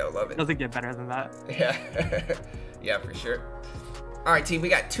 Oh, you gotta love it. Doesn't get better than that. Yeah, yeah, for sure. All right, team, we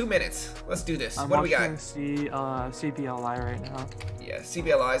got 2 minutes. Let's do this. What do we got? I'm watching CBLI right now. Yeah,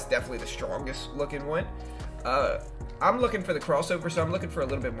 CBLI is definitely the strongest looking one. I'm looking for the crossover, so I'm looking for a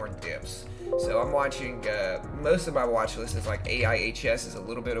little bit more dips. So I'm watching, most of my watch list is like AIHS is a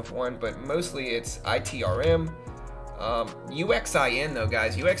little bit of one, but mostly it's ITRM. UXIN though,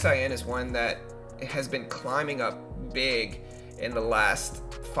 guys, UXIN is one that has been climbing up big in the last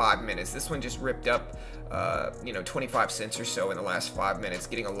 5 minutes. This one just ripped up, 25 cents or so in the last 5 minutes,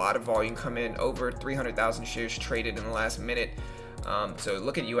 getting a lot of volume come in, over 300,000 shares traded in the last minute. So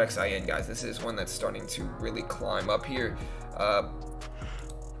look at UXIN, guys. This is one that's starting to really climb up here. I'm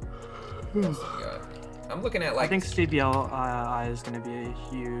looking at like. I think CBLI is going to be a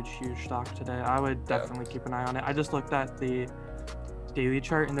huge stock today. I would definitely keep an eye on it. I just looked at the daily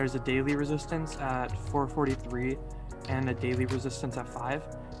chart, and there's a daily resistance at 443 and a daily resistance at 5.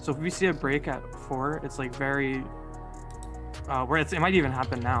 So if we see a break at 4, it's like very where it might even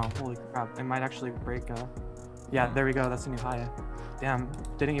happen now. Holy crap! It might actually break. Yeah, there we go. That's a new high. Damn,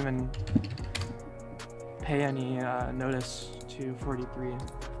 didn't even pay any notice to 43.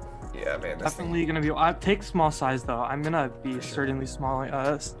 Yeah, man. Definitely gonna be. Take small size though. I'm gonna be certainly small,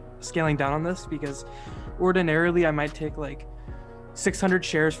 scaling down on this, because ordinarily I might take like 600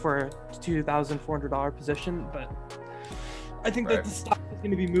 shares for a $2,400 position, but I think that the stock is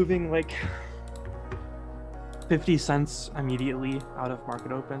gonna be moving like 50 cents immediately out of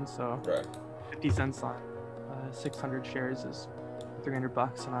market open. So 50 cents on 600 shares is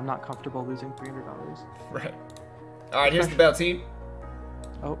 $300, and I'm not comfortable losing $300. Right. All right, here's the bell, team.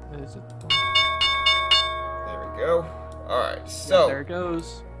 Oh, is it? There we go. All right, so there it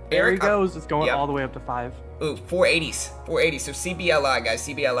goes. There he Eric, goes. It's going yep. all the way up to 5. Ooh, 480s. 480. So CBLI, guys.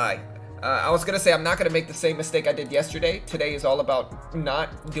 CBLI. I was going to say I'm not going to make the same mistake I did yesterday. Today is all about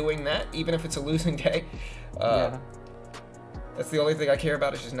not doing that, even if it's a losing day. Yeah. That's the only thing I care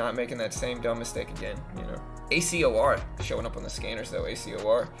about is just not making that same dumb mistake again, you know. ACOR showing up on the scanners, though.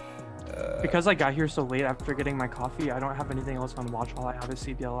 ACOR. Because I got here so late after getting my coffee, I don't have anything else on watch. All I have is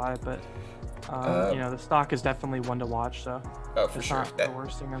CBLI, but you know, the stock is definitely one to watch. So oh, for it's sure. not the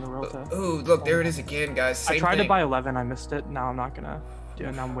worst thing in the world to. Ooh, look, there it is again, guys. Same I tried thing. to buy 11, I missed it. Now I'm not gonna do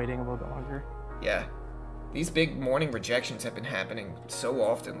it. Now I'm waiting a little bit longer. Yeah. These big morning rejections have been happening so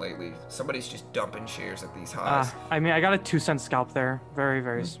often lately. Somebody's just dumping shares at these highs. I mean, I got a 2-cent scalp there, very,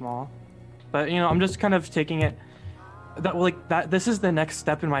 very small. But you know, I'm just kind of taking it. This is the next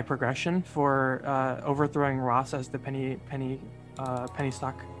step in my progression for overthrowing Ross as the penny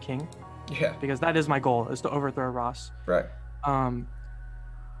stock king. Yeah. Because that is my goal, is to overthrow Ross. Right.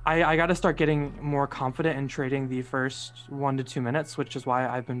 I got to start getting more confident in trading the first 1 to 2 minutes, which is why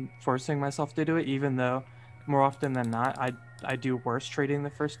I've been forcing myself to do it, even though more often than not I do worse trading the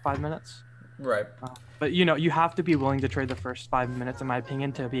first 5 minutes. Right. But you know, you have to be willing to trade the first 5 minutes, in my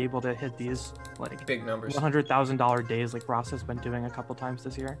opinion, to be able to hit these like big numbers, $100,000 days like Ross has been doing a couple times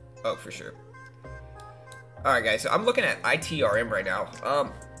this year. Oh, for sure. All right, guys. So I'm looking at ITRM right now.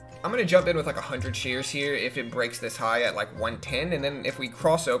 I'm gonna jump in with like 100 shares here if it breaks this high at like 110, and then if we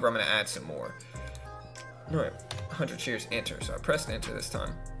cross over, I'm gonna add some more. All right, 100 shares. Enter. So I pressed enter this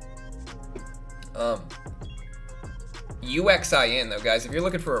time. UXIN though, guys, if you're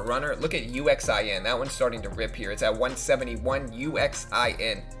looking for a runner, look at UXIN. That one's starting to rip here. It's at 171.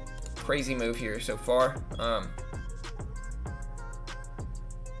 UXIN. Crazy move here so far.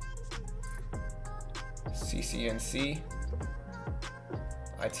 CCNC.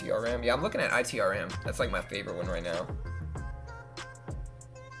 ITRM. Yeah, I'm looking at ITRM. That's like my favorite one right now.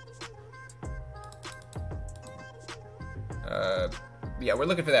 Yeah, we're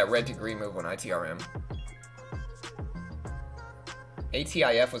looking for that red to green move on ITRM.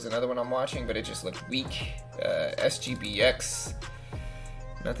 ATIF was another one I'm watching, but it just looked weak. SGBX,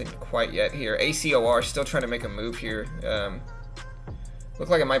 nothing quite yet here. ACOR, still trying to make a move here. Look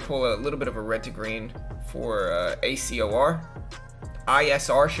like I might pull a little bit of a red to green for ACOR.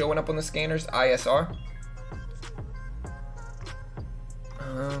 ISR showing up on the scanners. ISR.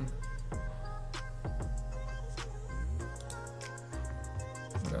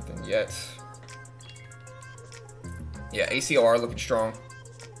 Nothing yet. Yeah, ACOR looking strong.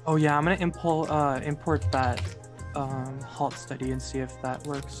 Oh yeah, I'm gonna import that halt study and see if that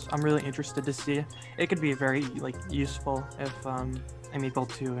works. I'm really interested to see. It could be very like useful if I'm able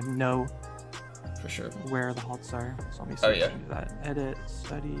to know for sure where the halts are. So let me see if I can do that. Edit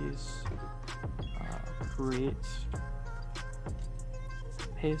studies, create,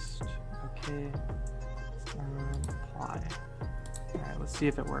 paste. Okay, apply. All right, let's see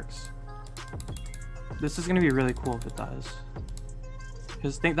if it works. This is gonna be really cool if it does.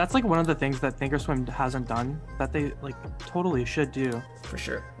 Because that's like one of the things that Thinkorswim hasn't done that they like totally should do. For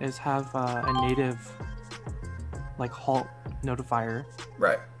sure. Is have a native like halt notifier.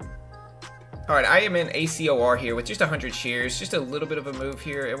 Right. All right, I am in ACOR here with just 100 shares, just a little bit of a move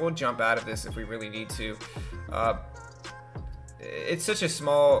here, and we'll jump out of this if we really need to. It's such a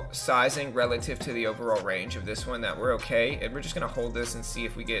small sizing relative to the overall range of this one that we're okay, and we're just gonna hold this and see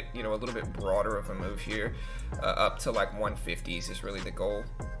if we get, you know, a little bit broader of a move here, up to like 150s is really the goal,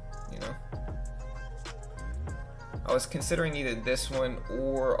 you know. I was considering either this one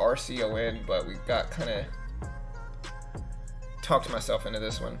or RCON, but we got kind of talked myself into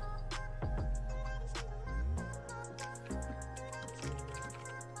this one.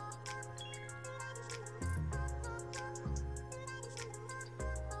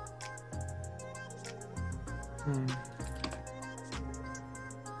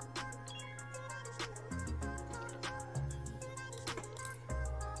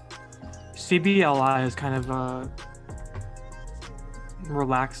 CBLI is kind of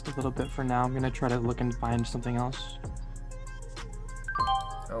relaxed a little bit for now. I'm gonna try to look and find something else.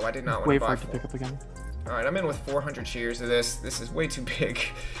 Oh, I did not want wait to for it to pick up again. All right, I'm in with 400 shares of this. This is way too big,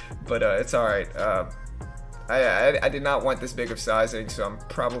 but it's all right. I did not want this big of sizing, so I'm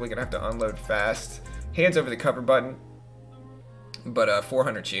probably gonna have to unload fast. Hands over the cover button. But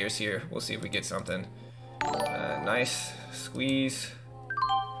 400 shares here. We'll see if we get something. Nice squeeze.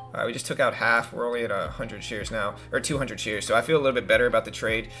 All right, we just took out half. We're only at 100 shares now, or 200 shares. So I feel a little bit better about the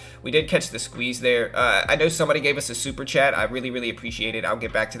trade. We did catch the squeeze there. I know somebody gave us a super chat. I really, really appreciate it. I'll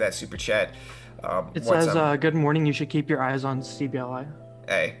get back to that super chat. It says, "Good morning. You should keep your eyes on CBLI."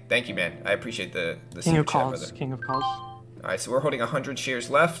 Hey, thank you, man. I appreciate the King super of chat, calls. brother. King of calls. All right, so we're holding 100 shares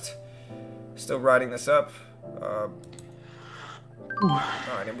left. Still riding this up. All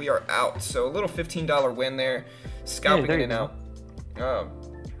right, and we are out. So a little $15 win there. Scalping in and out.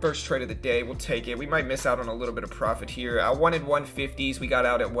 First trade of the day, we'll take it. We might miss out on a little bit of profit here. I wanted 150s. We got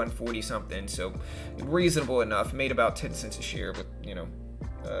out at 140 something, so reasonable enough. Made about 10 cents a share, but you know,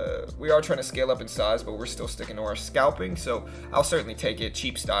 we are trying to scale up in size, but we're still sticking to our scalping. So I'll certainly take it.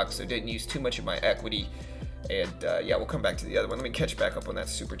 Cheap stock, so didn't use too much of my equity. And yeah, we'll come back to the other one. Let me catch back up on that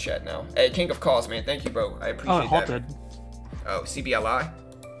super chat now. Hey, King of Calls, man. Thank you, bro. I appreciate that. Oh, it halted. Oh, CBLI?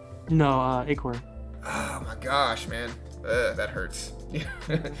 No, Acorn. Oh my gosh, man. That hurts.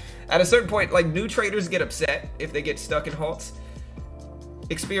 At a certain point, like, new traders get upset if they get stuck in halts.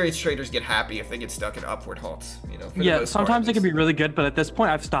 Experienced traders get happy if they get stuck in upward halts. You know. Yeah, sometimes it can be really good, but at this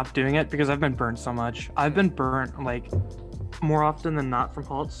point, I've stopped doing it because I've been burnt so much. I've been burnt like more often than not from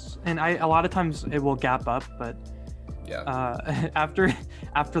halts, and a lot of times it will gap up, but yeah.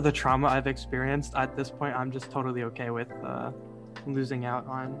 After the trauma I've experienced, at this point, I'm just totally okay with losing out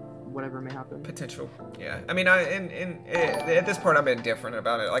on whatever may happen. Potential, yeah. I mean, at this point, I'm indifferent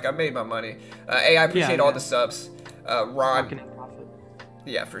about it. Like, I made my money. Hey, I appreciate all the subs. Ron.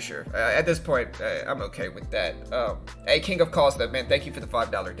 Yeah, for sure. At this point, I'm okay with that. Hey, King of Calls, though, man, thank you for the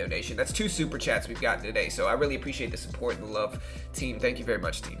 $5 donation. That's 2 super chats we've gotten today, so I really appreciate the support and the love, team. Thank you very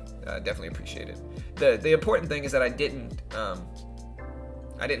much, team. Definitely appreciate it. The important thing is that I didn't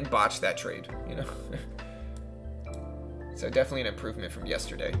botch that trade, you know. So definitely an improvement from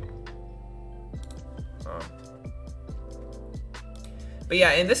yesterday. But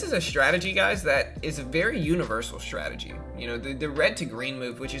yeah, and this is a strategy, guys, that is a very universal strategy. You know, the red to green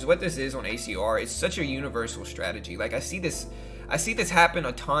move, which is what this is on ACR, is such a universal strategy. Like, I see this happen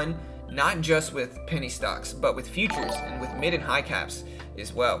a ton, not just with penny stocks, but with futures and with mid and high caps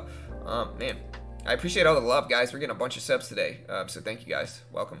as well. Man, I appreciate all the love, guys. We're getting a bunch of subs today, so thank you guys.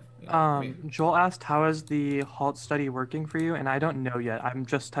 Welcome. You know, Joel asked, how is the halt study working for you? And I don't know yet. I'm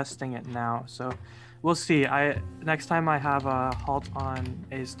just testing it now, so we'll see. Next time I have a halt on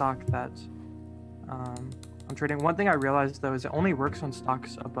a stock that I'm trading. One thing I realized though is it only works on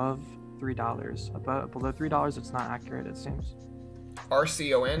stocks above $3. Below $3, it's not accurate, it seems.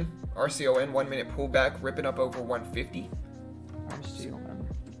 RCON 1 minute pullback, ripping up over 150. RCON.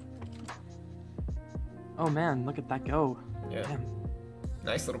 Oh man, look at that go. Yeah. Damn.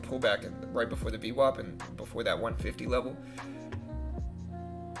 Nice little pullback right before the VWAP and before that 150 level.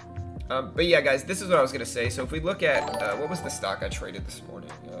 But yeah, guys, this is what I was gonna say. So if we look at what was the stock I traded this morning?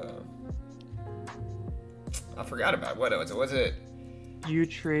 I forgot about what was it. Was it? You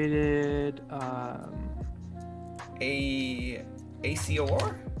traded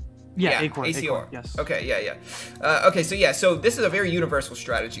ACOR? Yeah, ACOR. Yes. Okay, yeah. So this is a very universal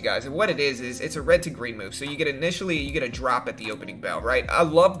strategy, guys. And what it is it's a red to green move. So you get a drop at the opening bell, right? I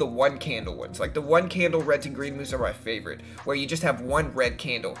love the one candle ones. Like the one candle red to green moves are my favorite, where you just have one red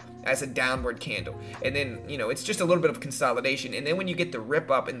candle as a downward candle. And then, you know, it's just a little bit of consolidation. And then when you get the rip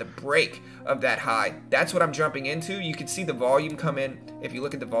up and the break of that high, that's what I'm jumping into. You can see the volume come in. If you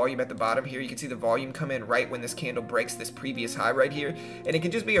look at the volume at the bottom here, you can see the volume come in right when this candle breaks this previous high right here. And it can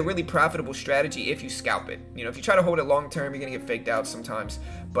just be a really profitable strategy if you scalp it. You know, if you try to hold it long term, you're gonna get faked out sometimes.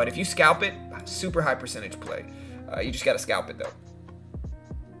 But if you scalp it, super high percentage play. You just gotta scalp it though.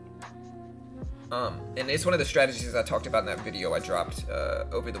 And it's one of the strategies I talked about in that video I dropped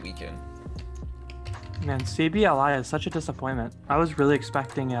over the weekend. Man, CBLI is such a disappointment. I was really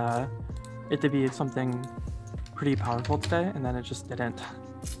expecting it to be something pretty powerful today, and then it just didn't.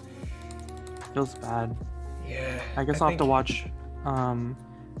 Feels bad. Yeah. I guess I'll have to watch.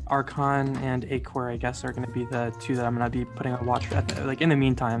 Archon and Acor, I guess, are going to be the 2 that I'm going to be putting on watch like in the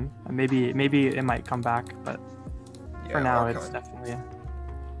meantime. Maybe it might come back, but yeah, for now Archon. It's definitely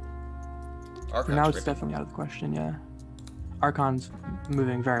Archon's for now it's definitely out of the question. Yeah, Archon's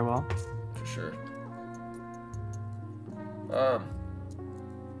moving very well. For sure.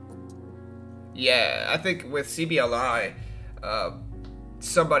 Yeah, I think with CBLI,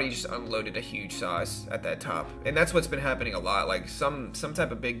 somebody just unloaded a huge size at that top, and that's what's been happening a lot. Like some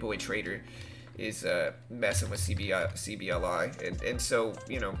type of big boy trader is messing with CBLI, and so,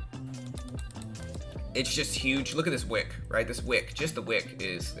 you know, it's just huge. Look at this wick, right? This wick, just the wick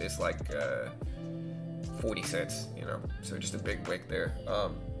is like 40 cents, you know, so just a big wick there.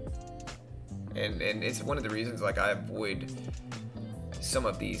 And it's one of the reasons like I avoid some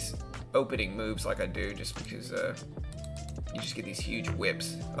of these opening moves like I do, just because you just get these huge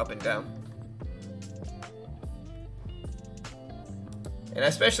whips up and down. And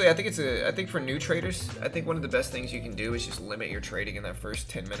especially, I think for new traders, I think one of the best things you can do is just limit your trading in that first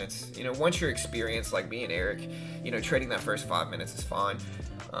 10 minutes. You know, once you're experienced, like me and Eric, you know, trading that first 5 minutes is fine.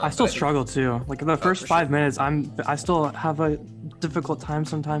 I still struggle too. Like the first 5 minutes, I still have a difficult time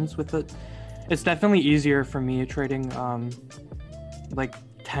sometimes with it. It's definitely easier for me trading like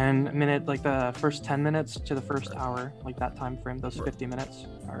 10-minute, like the first 10 minutes to the first hour, like that time frame, those 50 minutes.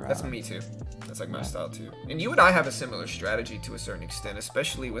 That's me too. That's like my style too. And you and I have a similar strategy to a certain extent,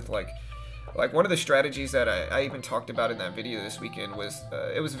 especially with like one of the strategies that I even talked about in that video this weekend was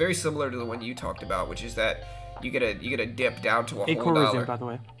it was very similar to the one you talked about, which is that you get a dip down to a whole dollar. Resumed, by the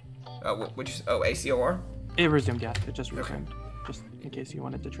way. Which is ACOR? It resumed, yeah. It just resumed, just in case you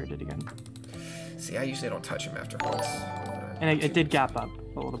wanted to trade it again. See, I usually don't touch them after halts. And it did gap up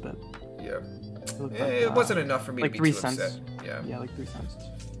a little bit. Yeah. It wasn't enough for me like to be 3 too cents. upset. Yeah. Yeah, like 3 cents.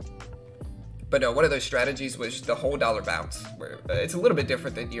 But no, one of those strategies was the whole dollar bounce. Where it's a little bit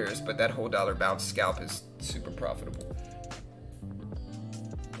different than yours, but that whole dollar bounce scalp is super profitable.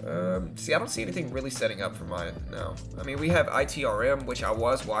 See, I don't see anything really setting up for mine, no. I mean, we have ITRM, which I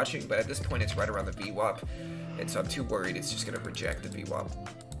was watching, but at this point it's right around the VWAP, and so I'm too worried it's just going to reject the VWAP.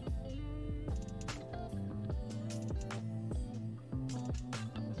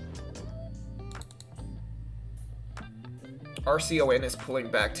 RCON is pulling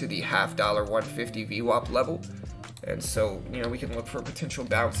back to the $0.5 150 VWAP level, and so, you know, we can look for a potential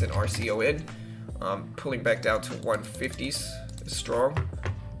bounce in RCON. Pulling back down to 150s is strong.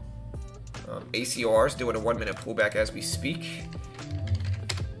 ACOR is doing a 1 minute pullback as we speak.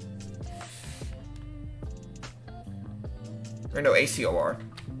 Or no, ACOR.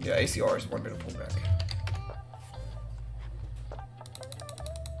 Yeah, ACOR is 1 minute pullback.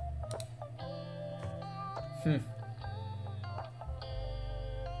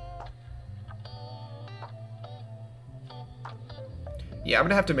 Yeah, I'm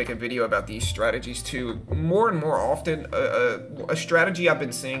gonna have to make a video about these strategies too. More and more often, a strategy I've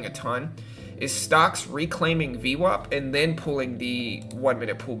been seeing a ton is stocks reclaiming VWAP and then pulling the 1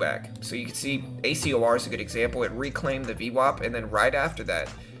 minute pullback. So you can see ACOR is a good example. It reclaimed the VWAP, and then right after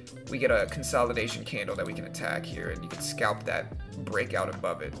that, we get a consolidation candle that we can attack here, and you can scalp that breakout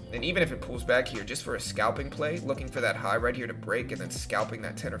above it. And even if it pulls back here, just for a scalping play, looking for that high right here to break and then scalping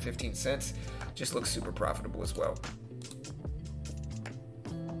that 10 or 15 cents, just looks super profitable as well.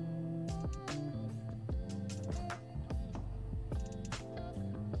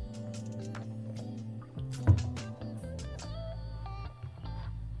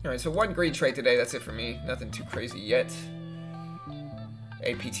 Alright, so one green trade today, that's it for me. Nothing too crazy yet.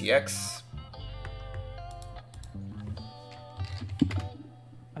 APTX.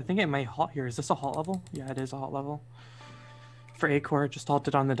 I think it may halt here. Is this a halt level? Yeah, it is a halt level. For ACOR, just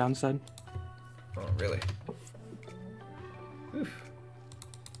halted on the downside. Oh, really? Oof.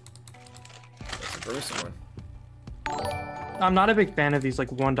 That's a gruesome one. I'm not a big fan of these like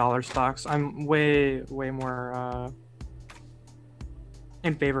 $1 stocks. I'm way more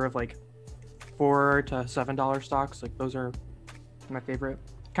in favor of like $4 to $7 stocks. Like those are my favorite.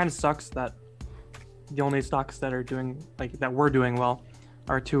 Kind of sucks that the only stocks that are doing like that we're doing well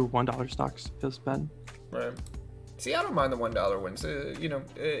are 2 $1 stocks. Feels bad. Right. See, I don't mind the $1 ones. You know,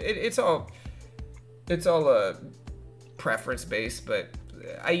 it's all preference based. But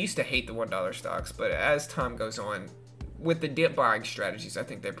I used to hate the $1 stocks. But as time goes on, with the dip buying strategies, I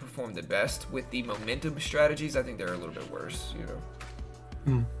think they perform the best. With the momentum strategies, I think they're a little bit worse. You know.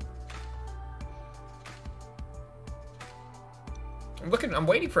 I'm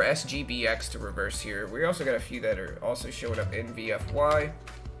waiting for SGBX to reverse here. We also got a few that are also showing up in VFY.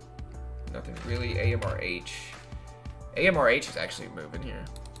 Nothing really. AMRH. AMRH is actually moving here.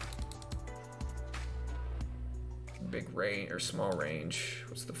 Big range or small range.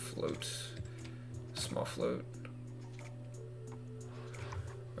 What's the float? Small float.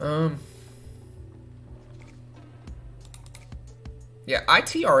 Yeah,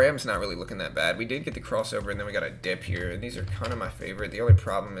 ITRM's not really looking that bad. We did get the crossover, and then we got a dip here, and these are kind of my favorite. The only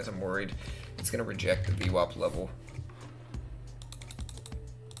problem is I'm worried it's going to reject the VWAP level.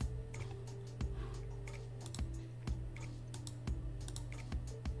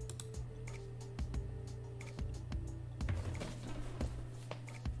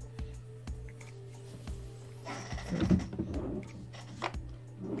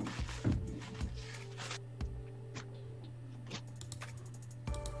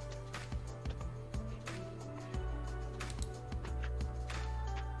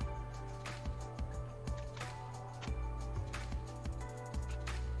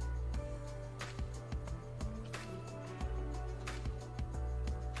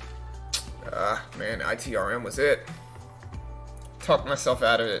 Man, ITRM was it. talked myself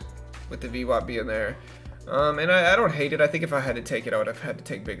out of it with the VWAP being there. And I don't hate it. I think if I had to take it, I would have had to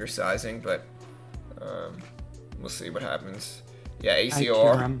take bigger sizing, but we'll see what happens. Yeah,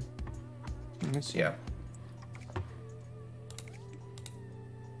 ACOR. Yeah.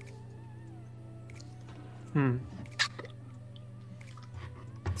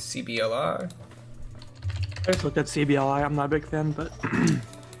 CBLI. I just looked at CBLI. I'm not a big fan, but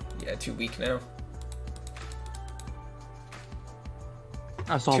yeah, too weak now.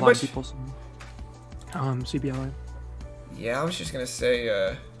 I saw a lot of people saying CBLI. Yeah, I was just gonna say.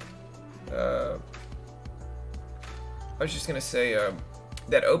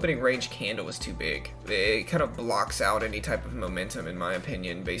 That opening range candle was too big. It kind of blocks out any type of momentum, in my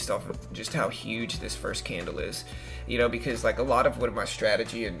opinion, based off of just how huge this first candle is. You know, because like a lot of what my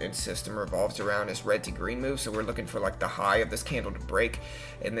strategy and system revolves around is red to green move, so we're looking for like the high of this candle to break,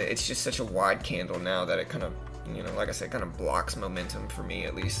 and it's just such a wide candle now that it kind of, you know, like I said, kind of blocks momentum for me,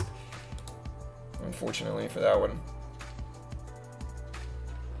 at least. Unfortunately for that one.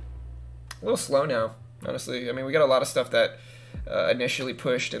 A little slow now, honestly. I mean, we got a lot of stuff that initially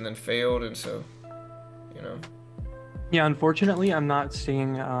pushed and then failed, and so, you know. Yeah, unfortunately, I'm not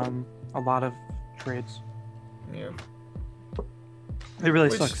seeing a lot of trades. Yeah. It really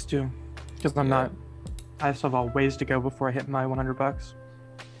sucks too, because I'm not. I still have a ways to go before I hit my $100.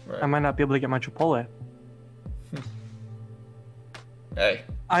 Right. I might not be able to get my Chipotle. Hey.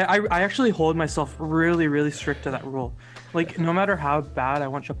 I actually hold myself really, really strict to that rule. Like, no matter how bad I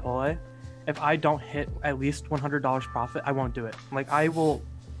want Chipotle, if I don't hit at least $100 profit, I won't do it. Like, I will,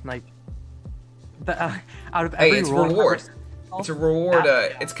 like, out of every it's rule, reward. It's a reward.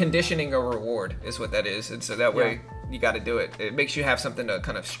 It's conditioning a reward is what that is, and so that way you got to do it. It makes you have something to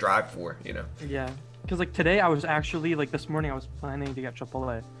kind of strive for, you know. Yeah, because like today I was actually like this morning I was planning to get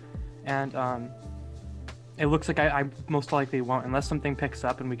Chipotle, and it looks like I most likely won't unless something picks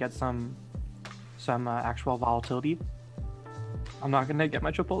up and we get some actual volatility. I'm not gonna get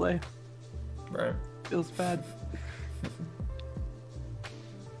my Chipotle. Right. Feels bad.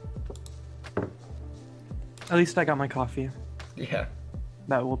 At least I got my coffee. Yeah.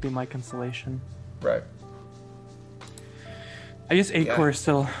 That will be my consolation. Right. I guess 8 core is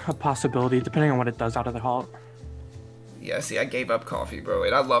still a possibility, depending on what it does out of the halt. Yeah, see, I gave up coffee, bro,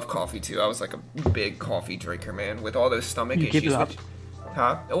 and I love coffee too. I was like a big coffee drinker, man, with all those stomach issues. You gave it up?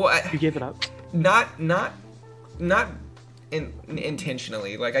 Huh? Well, you gave it up? Not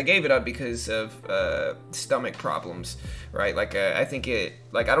intentionally. Like, I gave it up because of stomach problems, right? Like, I think I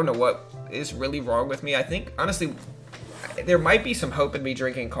don't know what is really wrong with me. I think, honestly, there might be some hope in me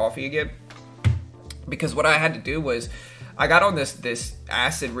drinking coffee again, because what I had to do was I got on this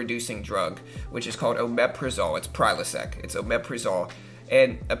acid reducing drug, which is called omeprazole. It's Prilosec. It's omeprazole.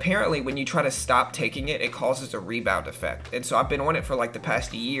 And apparently when you try to stop taking it, it causes a rebound effect. And so I've been on it for like the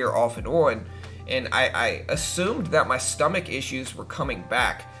past year off and on. And I assumed that my stomach issues were coming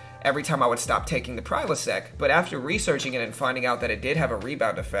back every time I would stop taking the Prilosec. But after researching it and finding out that it did have a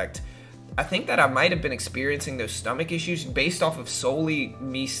rebound effect, I think that I might have been experiencing those stomach issues based off of solely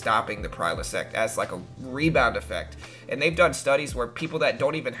me stopping the Prilosec as like a rebound effect. And they've done studies where people that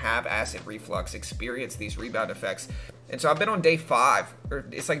don't even have acid reflux experience these rebound effects. And so I've been on day 5, or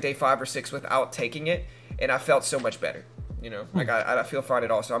it's like day 5 or 6 without taking it, and I felt so much better. You know, like I feel fine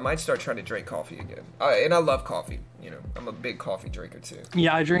at all. So I might start trying to drink coffee again. And I love coffee. You know, I'm a big coffee drinker too.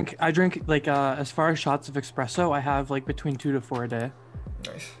 Yeah, I drink like as far as shots of espresso, I have like between 2 to 4 a day.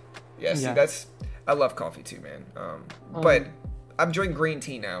 Nice. Yeah, see, I love coffee too, man. But I'm drinking green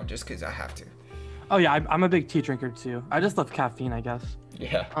tea now just because I have to. Oh yeah, I'm a big tea drinker too. I just love caffeine, I guess.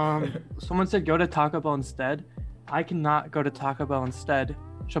 Yeah. Someone said go to Taco Bell instead. I cannot go to Taco Bell instead.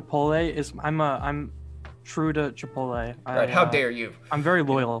 Chipotle is I'm true to Chipotle. Right? How dare you? I'm very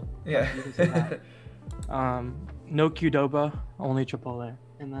loyal. Yeah. No Qdoba, only Chipotle.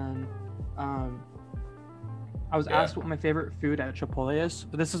 And then I was asked what my favorite food at Chipotle is,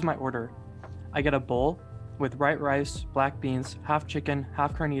 but this is my order. I get a bowl with white rice, black beans, half chicken,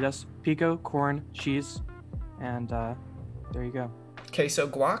 half carnitas, pico, corn, cheese, and there you go. Queso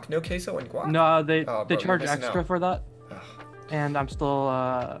guac? No queso and guac? No, they charge extra for that. Ugh. And I'm still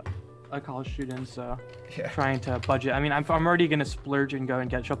a college student, so trying to budget. I mean, I'm already gonna splurge and go and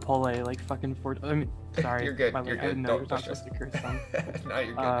get Chipotle like fucking for. I mean, sorry. You're good. You're good. No, you're not supposed to curse on. No,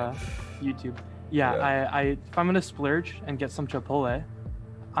 you're good. YouTube. Yeah, I if I'm gonna splurge and get some Chipotle,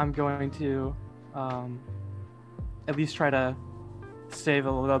 I'm going to at least try to save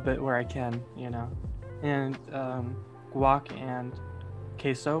a little bit where I can, you know. And guac and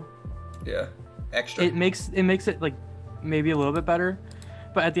queso. Yeah. Extra. It makes it like maybe a little bit better,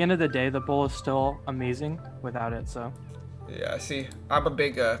 but at the end of the day, the bowl is still amazing without it. So. Yeah, see, I'm a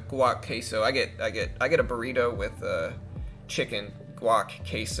big guac queso. I get a burrito with chicken, guac,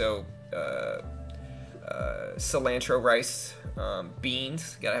 queso, cilantro rice,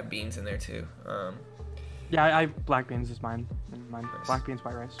 beans. Gotta have beans in there too. Yeah, I black beans is mine. Nice. Black beans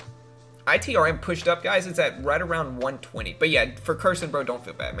white rice. ITRM pushed up, guys. It's at right around 120. But yeah, for cursing, bro, don't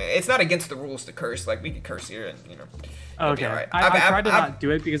feel bad, man. It's not against the rules to curse. Like, we could curse here, and Okay. Right. I tried to not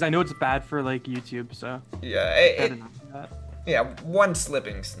do it because I know it's bad for like YouTube. So yeah, yeah, one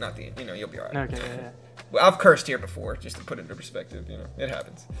slipping's not the you'll be alright. Okay. Yeah. Well, I've cursed here before, just to put it into perspective. It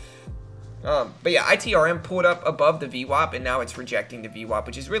happens. But yeah, ITRM pulled up above the VWAP, and now it's rejecting the VWAP,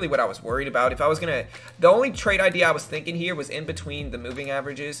 which is really what I was worried about. If I was the only trade idea I was thinking here was in between the moving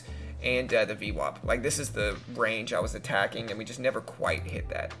averages and the VWAP. Like, this is the range I was attacking, and we just never quite hit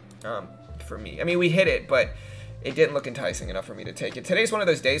that. For me, I mean, we hit it, but it didn't look enticing enough for me to take it. Today's one of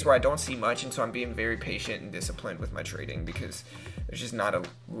those days where I don't see much, and so I'm being very patient and disciplined with my trading because there's just not a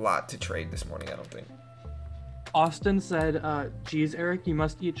lot to trade this morning, I don't think. Austin said, geez, Eric, you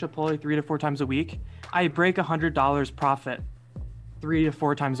must eat Chipotle 3 to 4 times a week. I break $100 profit 3 to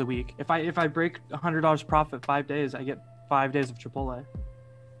 4 times a week. If I break $100 profit 5 days, I get 5 days of Chipotle.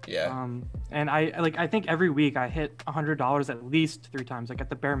 Yeah. And I think every week I hit $100 at least 3 times, like at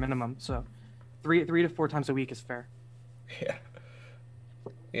the bare minimum. So 3 to 4 times a week is fair. Yeah.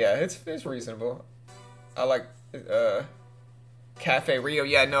 Yeah, it's reasonable. I like Cafe Rio.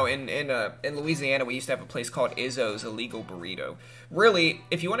 Yeah, no, in Louisiana we used to have a place called Izzo's Illegal Burrito. Really,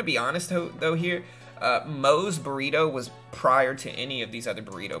 if you want to be honest though here, Moe's Burrito was prior to any of these other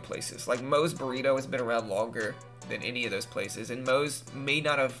burrito places. Like, Moe's Burrito has been around longer than any of those places, and Moe's may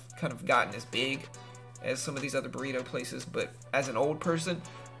not have kind of gotten as big as some of these other burrito places, but as an old person,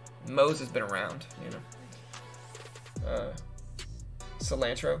 Moe's has been around,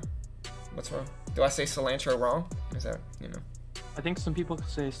 Cilantro? What's wrong? Do I say cilantro wrong? Is that, I think some people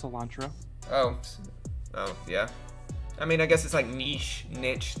say cilantro. Oh, yeah. I mean, I guess it's like niche.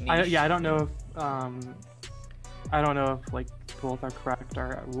 I don't know if like both are correct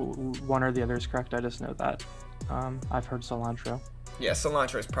or one or the other is correct. I just know that I've heard cilantro. Yeah,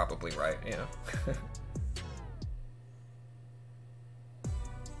 cilantro is probably right.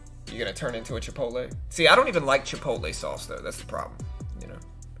 You gonna turn into a Chipotle? See, I don't even like Chipotle sauce though. That's the problem.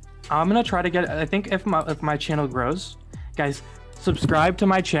 I'm gonna try to get. I think if my channel grows, guys, subscribe to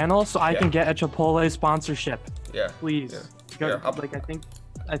my channel so I can get a Chipotle sponsorship. Yeah. Please. Yeah. I think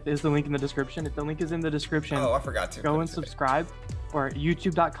is the link in the description. If the link is in the description, I forgot to go and subscribe, or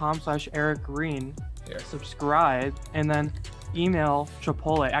youtube.com/EricGreen. Yeah. Subscribe and then email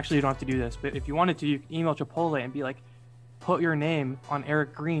Chipotle. Actually, you don't have to do this, but if you wanted to, you can email Chipotle and be like, put your name on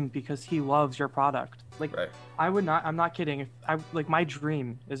Eric Green because he loves your product. Like, right. I'm not kidding. If my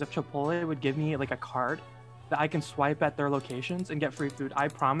dream is if Chipotle would give me like a card that I can swipe at their locations and get free food. I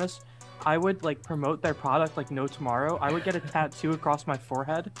promise I would like promote their product like no tomorrow. I would get a tattoo across my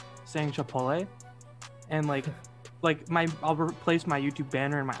forehead saying Chipotle, and I'll replace my YouTube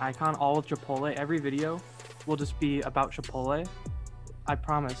banner and my icon all with Chipotle. Every video will just be about Chipotle. I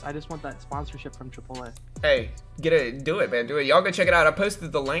promise. I just want that sponsorship from Chipotle. Hey, do it, man. Do it. Y'all go check it out. I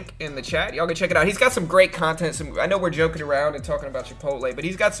posted the link in the chat. Y'all go check it out. He's got some great content. I know we're joking around and talking about Chipotle, but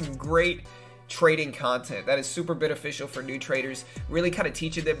he's got some great trading content that is super beneficial for new traders. Really kind of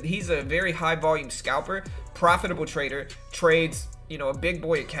teaching them. He's a very high volume scalper, profitable trader, trades, a big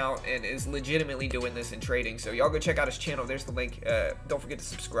boy account, and is legitimately doing this in trading. So y'all go check out his channel. There's the link. Don't forget to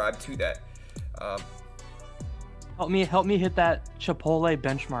subscribe to that. Help me hit that Chipotle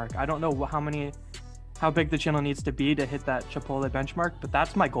benchmark. I don't know how big the channel needs to be to hit that Chipotle benchmark, but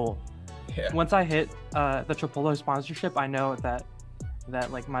that's my goal. Yeah. Once I hit the Chipotle sponsorship, I know that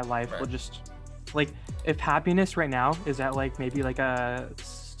like my life will just like, if happiness right now is at like maybe like a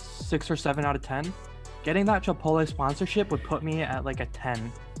 6 or 7 out of 10, getting that Chipotle sponsorship would put me at like a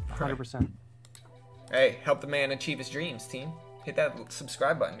 10, 100%. Hey, help the man achieve his dreams, team. Hit that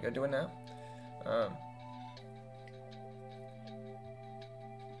subscribe button. Go do it now.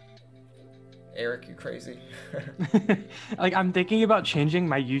 Eric, you crazy. Like, I'm thinking about changing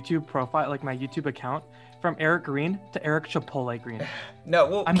my YouTube profile, like my YouTube account, from Eric Green to Eric Chipotle Green. No,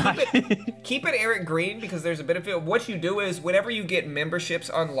 well, keep it Eric Green, because there's a benefit. What you do is, whenever you get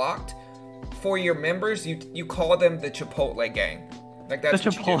memberships unlocked for your members, you call them the Chipotle Gang. Like, that's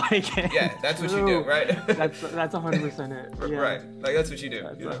the Chipotle Gang. Yeah, that's what you do, right? That's 100% it. Yeah. Right, like that's what you do.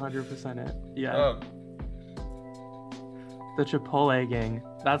 That's 100% it. Yeah. The Chipotle Gang.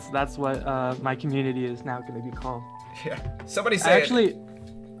 That's what my community is now going to be called. Yeah. Somebody say sorry.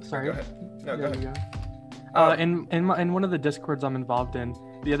 Go ahead. No, go ahead. In one of the Discords I'm involved in,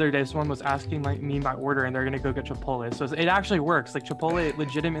 the other day someone was asking me my order, and they're gonna go get Chipotle. So it actually works. Like Chipotle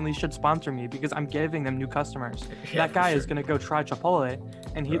legitimately should sponsor me because I'm giving them new customers. Yeah, that guy sure. is gonna go try Chipotle,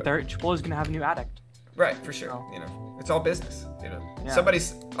 and Chipotle's gonna have a new addict. Right, for sure. So, you know, it's all business. You know, Yeah.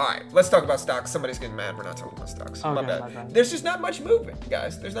 somebody's all right. Let's talk about stocks. Somebody's getting mad. We're not talking about stocks. Okay, my my bad. bad. There's just not much movement,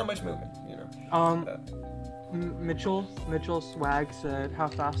 guys. There's not much movement. You know. Mitchell Swag said, "How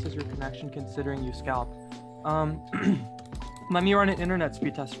fast is your connection considering you scalp?" Let me run an internet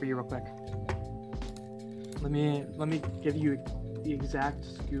speed test for you real quick. Let me give you the exact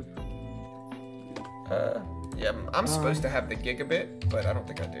scoop. Yeah, I'm supposed to have the gigabit, but I don't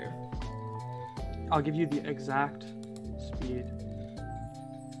think I do. I'll give you the exact speed.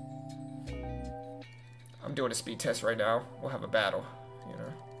 I'm doing a speed test right now. We'll have a battle. You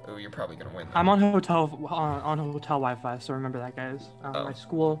know. Oh, you're probably gonna win. I'm on hotel Wi-Fi, so remember that, guys. Oh.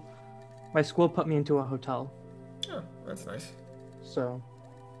 My school put me into a hotel, Oh, that's nice. so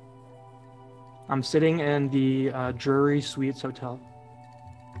I'm sitting in the Drury Suites Hotel.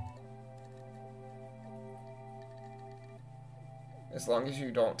 As long as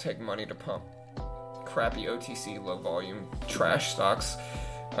you don't take money to pump crappy OTC, low volume, trash stocks,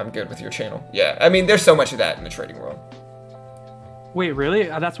 I'm good with your channel. Yeah, I mean, there's so much of that in the trading world. Wait, really?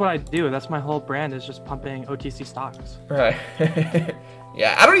 That's what I do. That's my whole brand, is just pumping OTC stocks. Right.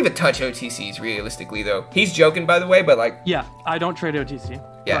 Yeah, I don't even touch OTCs realistically, though. He's joking, by the way, but like, Yeah, I don't trade OTC.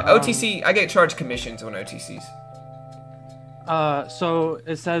 yeah, but, OTC, I get charged commissions on OTCs. So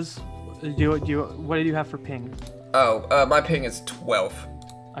it says, what do you have for ping? Oh, my ping is 12.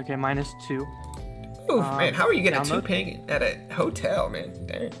 Okay, -2. Ooh, man, how are you getting a 2 download? ping at a hotel, man?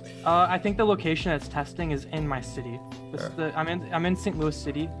 Dang. I think the location it's testing is in my city. I'm in St. Louis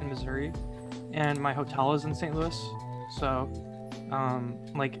City in Missouri, and my hotel is in St. Louis. So,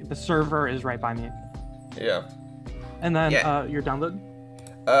 like the server is right by me. Yeah. And then Yeah. your download?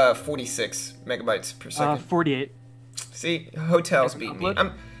 46 megabytes per second. 48. See, hotels And beat upload?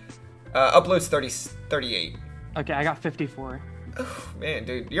 me. Uploads 38. Okay, I got 54. Oh, man,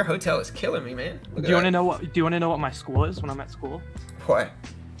 dude, your hotel is killing me, man. Look Do you at want to that. know what my school is when I'm at school? What?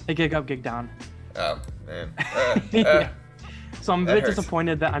 A gig up, gig down. Oh, man. Yeah. So I'm a that bit hurts.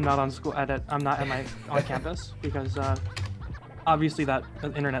 disappointed that I'm not on on campus because obviously the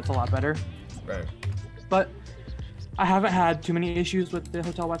internet's a lot better. Right. But I haven't had too many issues with the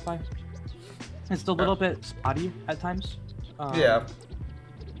hotel Wi-Fi. It's a little bit spotty at times. Yeah.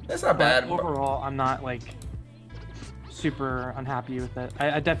 That's not But bad. overall, I'm not like super unhappy with it.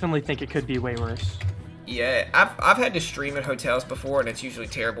 I definitely think it could be way worse. Yeah, I've had to stream at hotels before, and it's usually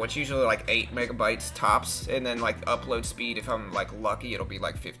terrible. It's usually like 8 megabytes tops, and then like upload speed, if I'm like lucky, it'll be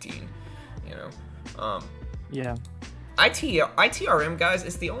like 15. You know. Yeah. ITRM, guys,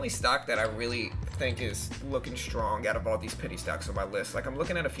 is the only stock that I really think is looking strong out of all these penny stocks on my list. Like, I'm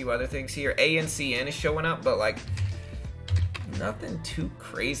looking at a few other things here. ANCN is showing up, but like nothing too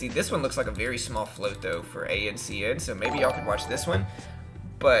crazy. This one looks like a very small float though for ANCN, so maybe y'all could watch this one.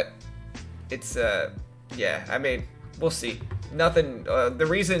 But it's yeah, I mean, we'll see. Nothing. The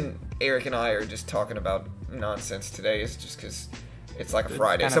reason Eric and I are just talking about nonsense today is just because it's like a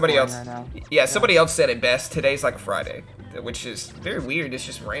Friday. kinda Somebody boring else, right now. yeah, somebody else said it best. Today's like a Friday, which is very weird. It's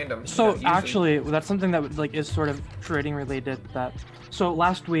just random. So You know, usually- actually, that's something that like is sort of trading related. So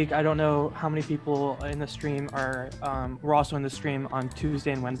last week, I don't know how many people in the stream were also in the stream on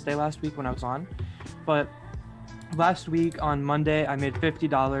Tuesday and Wednesday last week when I was on, but last week on Monday I made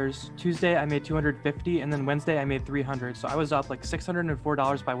 $50, Tuesday I made $250, and then Wednesday I made $300. So I was up like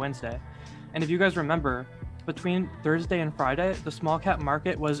 $604 by Wednesday. And if you guys remember, between Thursday and Friday, the small cap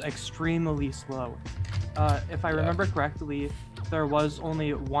market was extremely slow. If I remember correctly, there was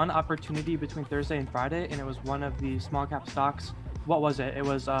only one opportunity between Thursday and Friday, and it was one of the small cap stocks. What was it? It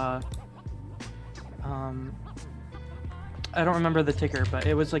was I don't remember the ticker, but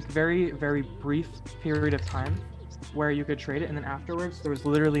it was like very, very brief period of time where you could trade it, and then afterwards there was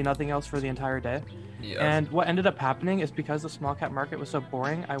literally nothing else for the entire day. Yeah. And what ended up happening is because the small cap market was so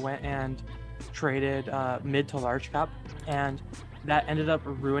boring, I went and traded mid to large cap, and that ended up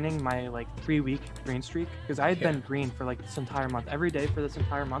ruining my like 3-week green streak because I had been green for like this entire month. Every day for this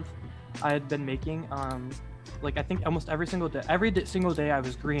entire month, I had been making like I think almost every single day, single day I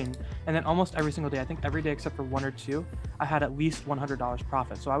was green, and then almost every single day, I think every day except for 1 or 2, I had at least $100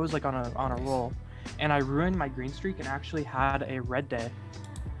 profit. So I was like on a roll, and I ruined my green streak and actually had a red day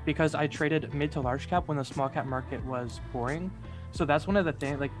because I traded mid to large cap when the small cap market was boring. So that's one of the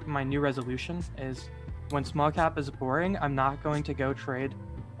things, like my new resolution is when small cap is boring, I'm not going to go trade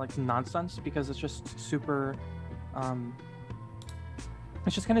like nonsense because it's just super,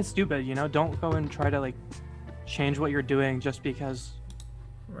 it's just kind of stupid, you know? Don't go and try to like change what you're doing just because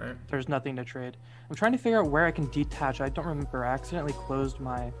Right. There's nothing to trade. I'm trying to figure out where I can detach. I don't remember. I accidentally closed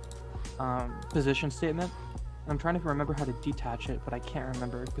my position statement. I'm trying to remember how to detach it, but I can't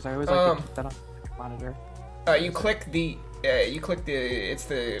remember because I always like to keep that on the monitor. You click the it's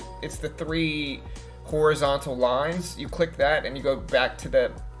the 3 horizontal lines. You click that and you go back to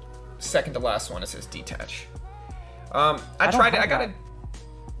the second to last one. It says detach. I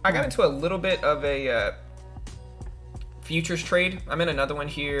got into a little bit of a futures trade. I'm in another one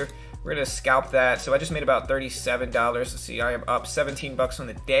here. We're gonna scalp that. So I just made about $37. Let's see, I am up 17 bucks on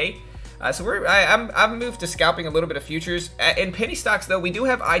the day. So I've moved to scalping a little bit of futures. In penny stocks though, we do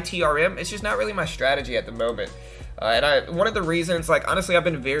have ITRM. It's just not really my strategy at the moment. One of the reasons, like honestly, I've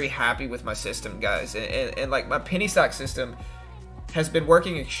been very happy with my system, guys, and like my penny stock system has been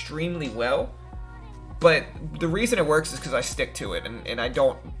working extremely well. But the reason it works is because I stick to it, and I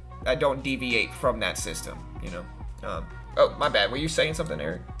don't deviate from that system, you know. Oh, my bad. Were you saying something,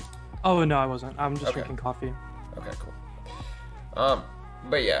 Eric? Oh no, I wasn't. I'm just drinking coffee. Okay, cool.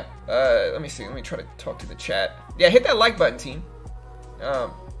 But yeah, let me see. Let me try to talk to the chat. Yeah, hit that like button, team.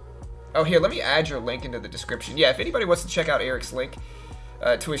 Oh, here, let me add your link into the description. Yeah, if anybody wants to check out Eric's link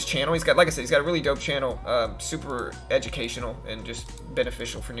to his channel, he's got, like I said, he's got a really dope channel, super educational and just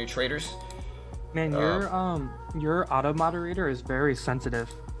beneficial for new traders. Man, your auto moderator is very sensitive.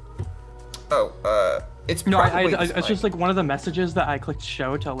 Oh, it's no, probably it's just like one of the messages that I clicked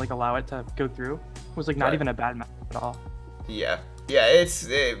show to like allow it to go through was like not even a bad message at all. Yeah, it's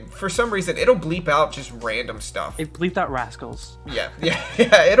for some reason it'll bleep out just random stuff. It bleeped out rascals. Yeah,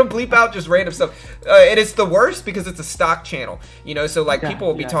 it'll bleep out just random stuff, and it's the worst because it's a stock channel, you know. So like people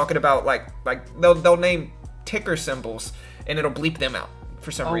will be talking about like they'll name ticker symbols and it'll bleep them out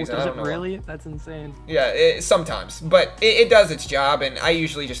for some reason. Does I don't know really? why. That's insane. Yeah, sometimes, but it does its job, and I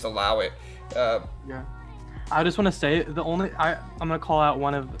usually just allow it. Yeah, I just want to say I'm gonna call out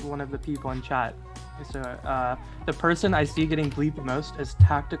one of the people in chat. So the person I see getting bleeped most is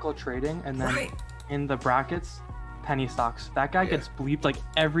tactical trading, and then in the brackets, penny stocks. That guy gets bleeped like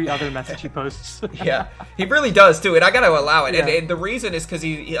every other message he posts. Yeah, he really does too, and I gotta allow it. And the reason is because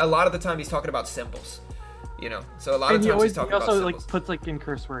he a lot of the time he's talking about symbols. You know, so a lot of times he's talking about symbols. He also like puts like in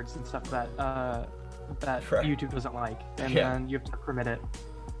curse words and stuff that YouTube doesn't like, and then you have to permit it.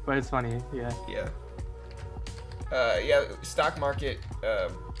 But it's funny, yeah. Yeah, stock market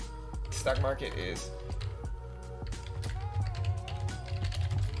is.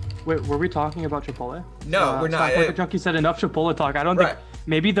 Wait, were we talking about Chipotle? No, we're not. Stock Market Junkie said enough Chipotle talk. I don't think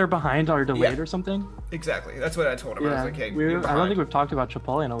maybe they're behind or delayed or something. Exactly, that's what I told him. I was like, hey, I don't think we've talked about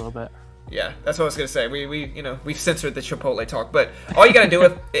Chipotle in a little bit. Yeah, that's what I was gonna say. We've censored the Chipotle talk, but all you gotta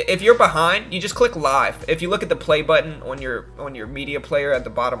do if you're behind, you just click live. If you look at the play button on your media player at the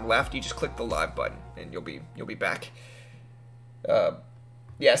bottom left, you just click the live button, and you'll be back.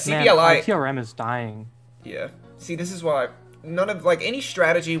 Yeah, CBLI. Man, ITRM is dying. Yeah. See, this is why none of like any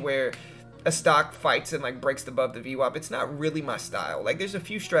strategy where a stock fights and like breaks above the VWAP, it's not really my style. Like, there's a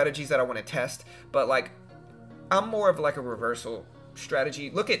few strategies that I want to test, but like I'm more of like a reversal strategy.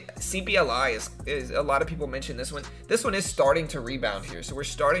 Look at CBLI is a lot of people mention this one. This one is starting to rebound here, so we're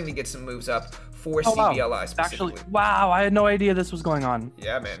starting to get some moves up for CBLI specifically. Actually, wow, I had no idea this was going on.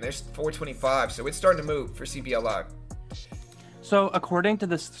 Yeah, man, there's 425, so it's starting to move for CBLI. So according to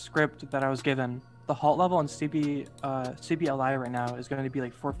this script that I was given, the halt level on CBLI right now is going to be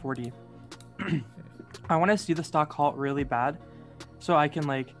like 440. I want to see the stock halt really bad so I can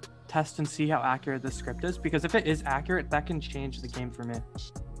like test and see how accurate this script is, because if it is accurate, that can change the game for me.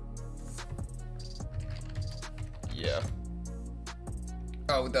 Yeah.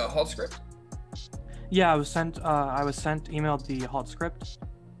 Oh, the halt script? Yeah, I was emailed the halt script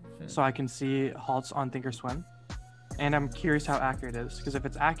so I can see halts on Thinkorswim, and I'm curious how accurate it is, because if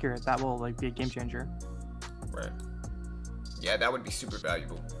it's accurate, that will like be a game changer. Right. Yeah, that would be super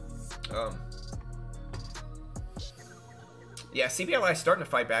valuable. Yeah, CBLI is starting to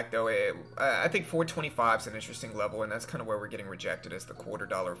fight back, though. I think 425 is an interesting level, and that's kind of where we're getting rejected, as the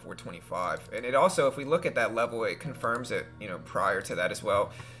 $0.25 425. And it also, if we look at that level, it confirms it, you know, prior to that as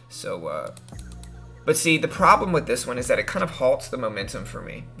well. So, but see, the problem with this one is that it kind of halts the momentum for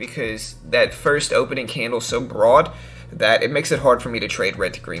me, because that first opening candle is so broad that it makes it hard for me to trade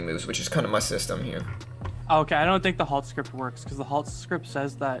red to green moves, which is kind of my system here. Okay, I don't think the halt script works, because the halt script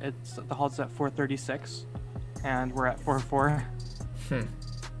says that the halt's at 436. And we're at 4.4.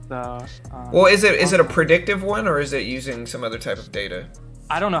 So, well, is it a predictive one, or is it using some other type of data?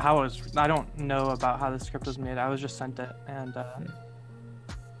 I don't know how it was. I don't know about how the script was made. I was just sent it, and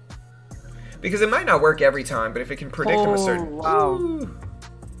because it might not work every time, but if it can predict from a certain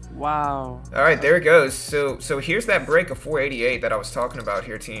Wow. All right, there it goes. So here's that break of 488 that I was talking about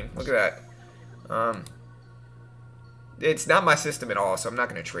here, team. Look at that. It's not my system at all, so I'm not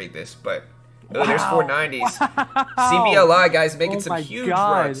going to trade this. But oh, there's 490s. Wow. CBLI guys making some huge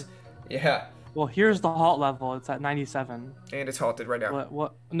runs. Yeah. Well, here's the halt level. It's at 97. And it's halted right now.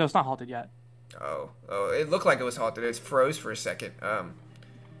 What? No, it's not halted yet. Oh, it looked like it was halted. It froze for a second.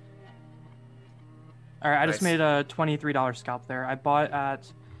 All right, I just made a $23 scalp there. I bought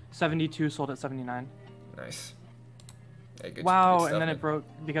at 72, sold at 79. Nice. Hey, good, wow, good stuff, and then man. it broke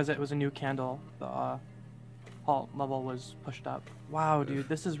because it was a new candle. The halt level was pushed up. Wow, dude,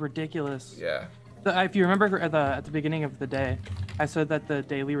 this is ridiculous. Yeah. If you remember at the beginning of the day, I said that the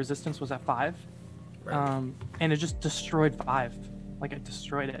daily resistance was at 5, Right. and it just destroyed 5. Like, it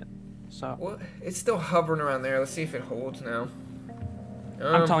destroyed it. So. Well, it's still hovering around there. Let's see if it holds now.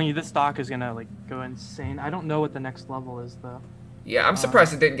 I'm telling you, this stock is gonna like go insane. I don't know what the next level is though. Yeah, I'm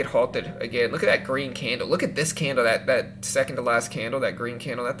surprised it didn't get halted again. Look at that green candle. Look at this candle. That second to last candle. That green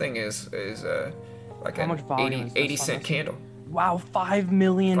candle. That thing is like How an much volume is 80 this cent candle. Wow, 5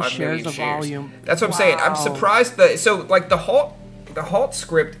 million 5 shares million of shares. volume. That's what I'm saying. I'm surprised that like the halt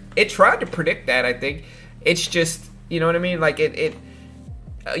script. It tried to predict that. I think it's just, you know what I mean. Like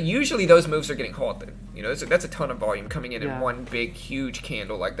usually those moves are getting halted. You know, that's a ton of volume coming in one big, huge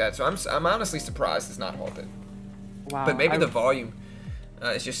candle like that. So I'm honestly surprised it's not halted. Wow. But maybe the volume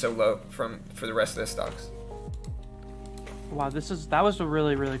is just so low for the rest of the stocks. Wow, that was a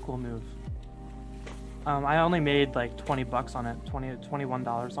really, really cool move. I only made like 20 bucks on it,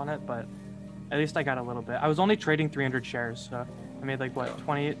 $21 on it, but at least I got a little bit. I was only trading 300 shares, so I made like what,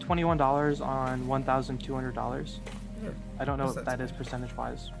 $21 on $1,200. I don't know what that is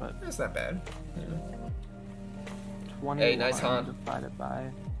percentage-wise, but that's not bad. Yeah. 21 hey, nice Han. Divided by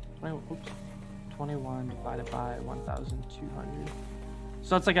 21 divided by 1,200.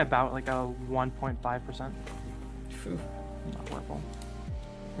 So it's like about like a 1.5%. Not horrible.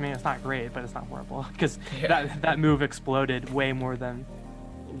 I mean, it's not great, but it's not horrible because that move exploded way more than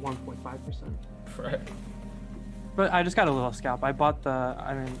 1.5%. Right. But I just got a little scalp. I bought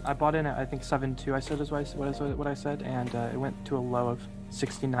in at I think 7.2. I said is what I said, and it went to a low of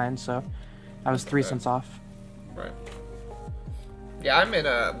 69. So I was 3 cents off. Right. Yeah, I'm in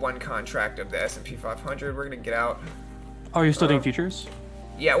one contract of the S&P 500. We're gonna get out. Oh, you're still doing futures?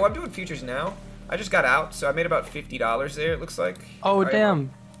 Yeah, well, I'm doing futures now. I just got out, so I made about $50 there. It looks like. Oh damn!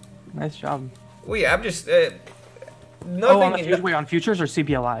 Nice job. Well, yeah, I'm just nothing. Wait, on futures or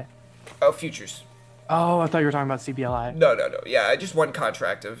CBLI? Oh, futures. Oh, I thought you were talking about CBLI. No. Yeah, I just one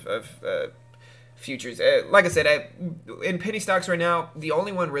contract of futures. Like I said, in penny stocks right now, the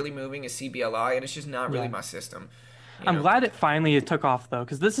only one really moving is CBLI, and it's just not really my system. I'm glad it finally took off though,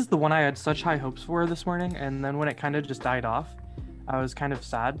 because this is the one I had such high hopes for this morning, and then when it kind of just died off, I was kind of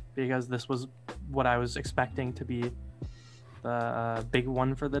sad because this was what I was expecting to be the big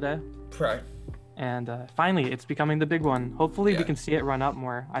one for the day. Right. And finally, it's becoming the big one. Hopefully, we can see it run up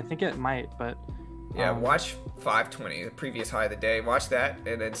more. I think it might, but. Yeah, watch 520, the previous high of the day. Watch that,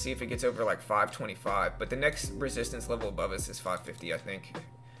 and then see if it gets over like 525. But the next resistance level above us is 550, I think.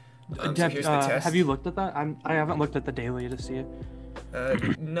 So here's the test. Have you looked at that? I haven't looked at the daily to see it.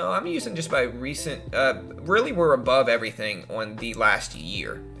 No, I'm using just by recent. Really, we're above everything on the last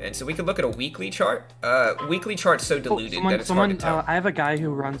year, and so we could look at a weekly chart. Weekly chart's so diluted that it's hard to tell. I have a guy who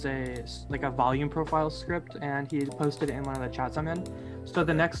runs a volume profile script, and he posted it in one of the chats I'm in. So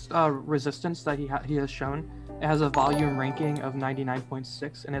the next resistance that he has shown, it has a volume ranking of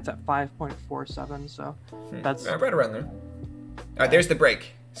 99.6, and it's at 5.47. So that's right around there. All right, there's the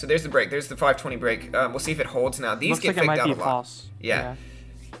break. So there's the break. There's the 520 break. We'll see if it holds now. These Looks get like faked out a lot. False. Yeah.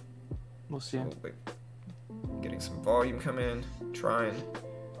 We'll see. Getting some volume come in. Trying.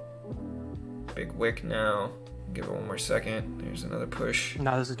 Big wick now. Give it one more second. There's another push.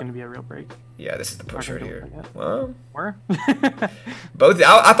 No, this is going to be a real break. Yeah, this is the push right here. Well, where? Both.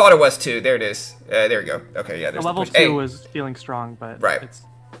 I thought it was too. There it is. There we go. Okay, yeah. There's the level push. 2 was feeling strong, but it's.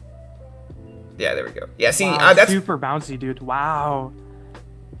 Yeah, there we go. Yeah, see, wow, that's super bouncy, dude. Wow.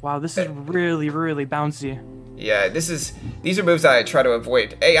 Wow, this is really, really bouncy. Yeah, these are moves I try to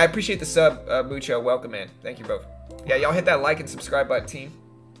avoid. Hey, I appreciate the sub, Mucho. Welcome in. Thank you both. Yeah, y'all hit that like and subscribe button, team.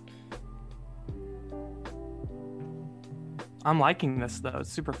 I'm liking this though.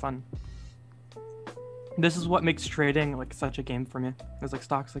 It's super fun. This is what makes trading like such a game for me. There's like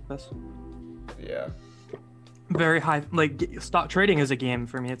stocks like this. Yeah. Very high. Like stock trading is a game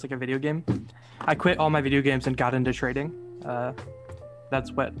for me. It's like a video game. I quit all my video games and got into trading.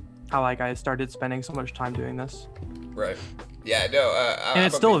 That's how I started spending so much time doing this. Right. Yeah. No. And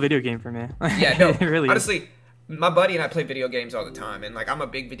it's still a video game for me. Yeah. No. It really honestly, my buddy and I play video games all the time, and like I'm a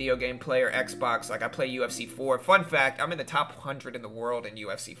big video game player. Xbox, like I play UFC 4. Fun fact: I'm in the top 100 in the world in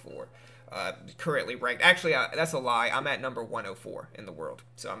UFC 4. Currently ranked. Actually, that's a lie. I'm at number 104 in the world,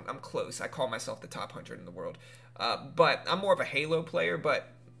 so I'm close. I call myself the top 100 in the world. But I'm more of a Halo player. But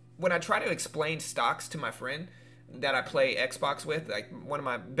when I try to explain stocks to my friend that I play Xbox with, like one of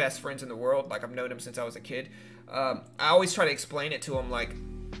my best friends in the world, like I've known him since I was a kid, I always try to explain it to him like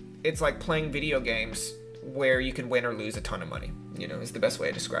it's like playing video games where you can win or lose a ton of money, you know, is the best way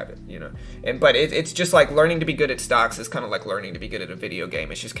to describe it, you know. But it's just like learning to be good at stocks is kind of like learning to be good at a video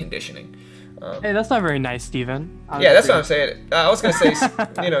game. It's just conditioning. Hey, that's not very nice, Steven. Yeah, that's what I'm saying. I was going to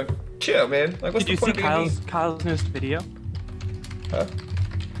say, you know, chill, man. Like, what's Did the you point see Kyle's newest video? Huh?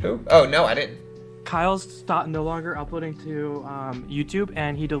 Who? Oh, no, I didn't. Kyle's stopped no longer uploading to YouTube,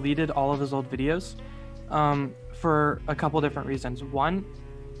 and he deleted all of his old videos for a couple different reasons. One,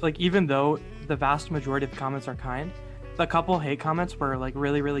 like even though the vast majority of the comments are kind, the couple hate comments were like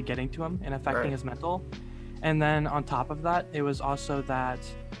really, really getting to him and affecting his mental. And then on top of that, it was also that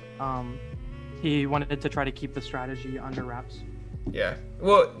he wanted to try to keep the strategy under wraps. Yeah.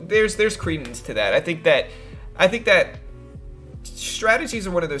 Well, there's credence to that. I think that strategies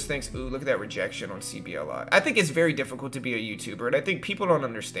are one of those things. Ooh, look at that rejection on CBLI. I think it's very difficult to be a YouTuber, and I think people don't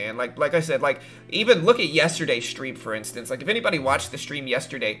understand. Like I said, like even look at yesterday's stream, for instance. Like if anybody watched the stream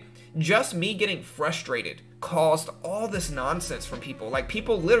yesterday, just me getting frustrated caused all this nonsense from people. Like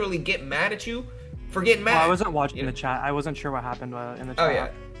people literally get mad at you for getting mad. I wasn't watching the chat. I wasn't sure what happened in the chat. Oh yeah.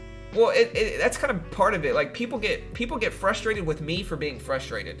 Well, that's kind of part of it. Like people get frustrated with me for being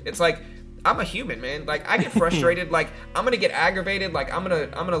frustrated. It's like I'm a human, man. Like I get frustrated. Like I'm gonna get aggravated. Like I'm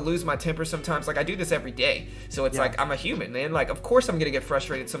gonna lose my temper sometimes. Like I do this every day. So it's like I'm a human, man. Like of course I'm gonna get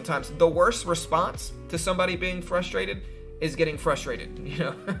frustrated sometimes. The worst response to somebody being frustrated is getting frustrated. You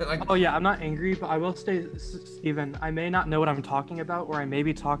know? Like, oh yeah, I'm not angry, but I will say, Steven, I may not know what I'm talking about, or I may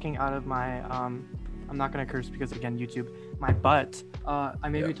be talking out of my I'm not gonna curse because again YouTube, my butt. I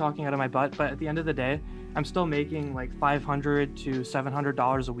may be talking out of my butt, but at the end of the day, I'm still making like $500 to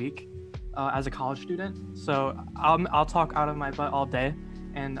 $700 a week. As a college student, so I'll talk out of my butt all day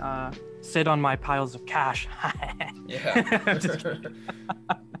and sit on my piles of cash.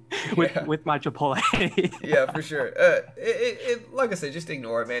 with my Chipotle. Yeah, for sure. Like I said, just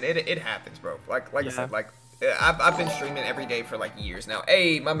ignore it, man. It happens, bro. Like I said, like I've been streaming every day for like years now.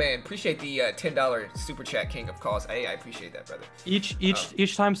 Hey, my man, appreciate the $10 super chat, King of Calls. Hey, I appreciate that, brother.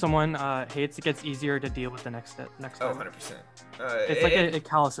 Each time someone hates, it gets easier to deal with the next time. Oh, 100%. It's like it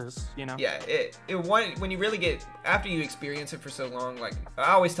calluses, you know. Yeah, when you really get after you experience it for so long, like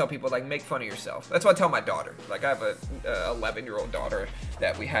I always tell people, like make fun of yourself. That's what I tell my daughter. Like I have a 11-year-old daughter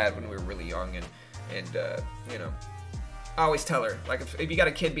that we had when we were really young, and you know. I always tell her, like, if you got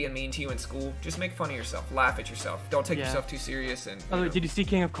a kid being mean to you in school, just make fun of yourself. Laugh at yourself. Don't take yourself too serious. And by the way, did you see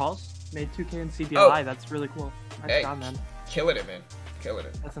King of Calls? Made 2K in CBLI. That's really cool. Nice job, man. Killing it, man. Killing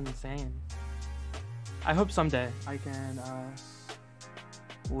it. That's insane. I hope someday I can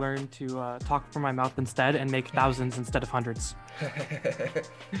learn to talk from my mouth instead and make thousands instead of hundreds.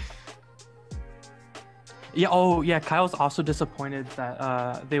 Yeah. Oh, yeah. Kyle's also disappointed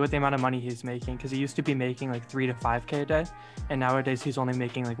that with the amount of money he's making, because he used to be making like 3 to 5K a day, and nowadays he's only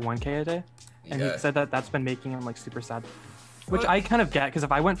making like 1K a day. And he said that that's been making him like super sad, which I kind of get, because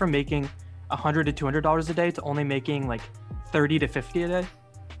if I went from making $100 to $200 a day to only making like 30 to 50 a day,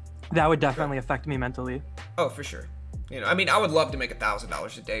 that would definitely affect me mentally. Oh, for sure. You know, I mean, I would love to make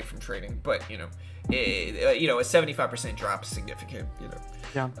 $1,000 a day from trading, but you know, a 75% drop is significant. You know.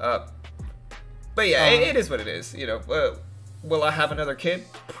 Yeah. But yeah, it is what it is. You know, will I have another kid?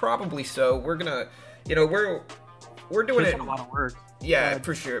 Probably so. We're gonna, you know, we're doing it. A lot of work. Yeah,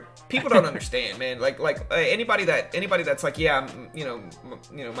 for sure. People don't understand, man. Like anybody that's like, yeah, you know,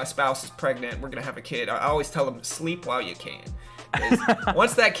 my spouse is pregnant. We're gonna have a kid. I always tell them, sleep while you can.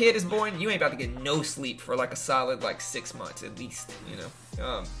 Once that kid is born, you ain't about to get no sleep for like a solid like 6 months at least. You know.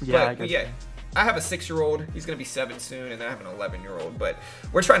 Yeah. I have a 6-year-old. He's gonna be 7 soon, and I have an 11-year-old. But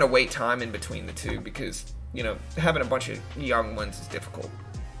we're trying to wait time in between the two because, you know, having a bunch of young ones is difficult.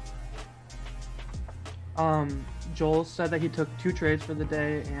 Joel said that he took 2 trades for the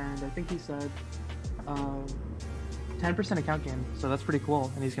day, and I think he said 10% account gain. So that's pretty cool,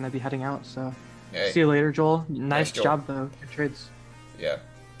 and he's gonna be heading out. So see you later, Joel. Nice job though. Good trades. Yeah,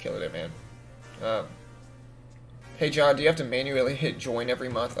 killing it, man. Hey John, do you have to manually hit join every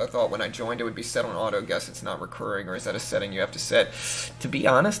month? I thought when I joined it would be set on auto. Guess it's not recurring, or is that a setting you have to set? To be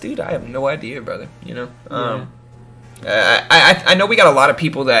honest, dude, I have no idea, brother. You know, I know we got a lot of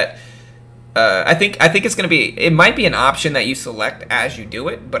people that I think it's gonna be. It might be an option that you select as you do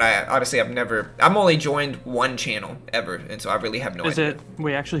it, but I'm only joined one channel ever, and so I really have no idea.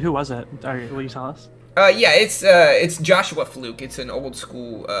 Wait, actually, who was it? Will you tell us? Yeah, it's Joshua Fluke. It's an old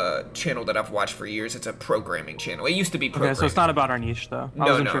school channel that I've watched for years. It's a programming channel. It used to be programming. Okay, so it's not about our niche though. I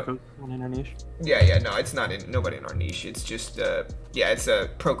wasn't sure if it was in our niche. Yeah, no, it's not nobody in our niche. It's just it's a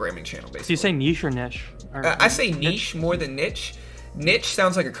programming channel basically. Do you say niche or niche? I say niche more than niche. Niche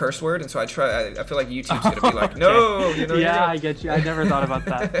sounds like a curse word, and so I feel like YouTube's gonna be like, no, Yeah, I get you. I never thought about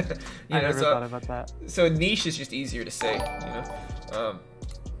that. I never thought about that. So niche is just easier to say,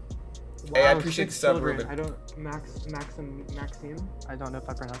 Wow, hey, I appreciate the sub, Ruben. I don't Maxime. I don't know if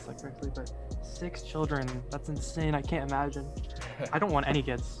I pronounced that correctly, but 6 children. That's insane. I can't imagine. I don't want any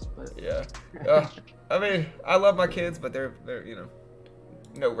kids, but yeah. I mean, I love my kids, but they're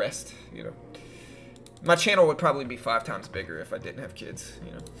no rest. My channel would probably be 5 times bigger if I didn't have kids.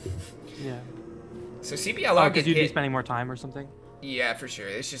 Yeah. So CPLI because you'd be spending more time or something. Yeah, for sure.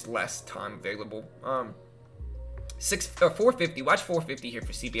 It's just less time available. 450. Watch 450 here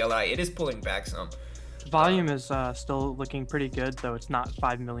for CPLI. It is pulling back some. Volume is still looking pretty good, though it's not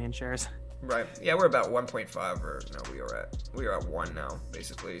 5 million shares. Right. Yeah, we're about 1.5, or no, we are at 1 now,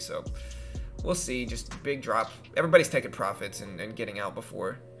 basically. So we'll see. Just big drop. Everybody's taking profits and getting out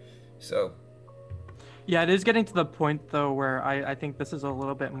before. So. Yeah, it is getting to the point though where I think this is a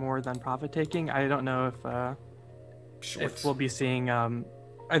little bit more than profit taking. I don't know if we'll be seeing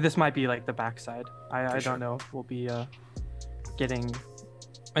this might be like the backside. I don't know if we'll be getting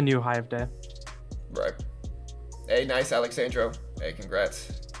a new high of day. Right. Hey, nice, Alexandro. Hey,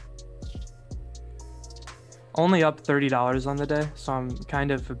 congrats. Only up $30 on the day, so I'm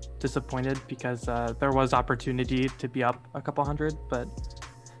kind of disappointed because there was opportunity to be up a couple hundred, but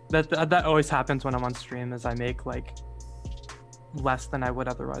that always happens when I'm on stream, as I make like less than I would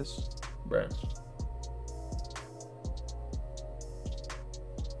otherwise. Right.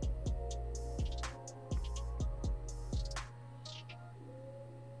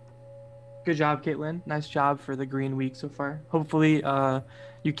 Good job, Caitlin. Nice job for the green week so far. Hopefully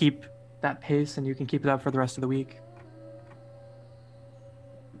you keep that pace and you can keep it up for the rest of the week.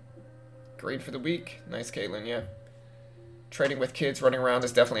 Green for the week. Nice, Caitlin. Yeah. Trading with kids running around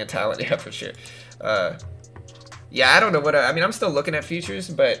is definitely a talent. Yeah, for sure. Yeah, I don't know what I mean. I'm still looking at futures,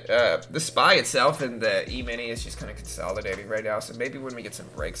 but the SPY itself and the E-mini is just kind of consolidating right now. So maybe when we get some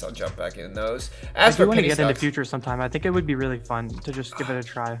breaks, I'll jump back in those. As for want to get into futures sometime, I think it would be really fun to just give it a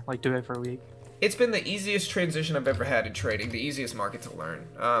try, like do it for a week. It's been the easiest transition I've ever had in trading, the easiest market to learn.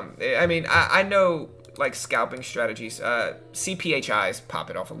 I mean, I know like scalping strategies. CPHI is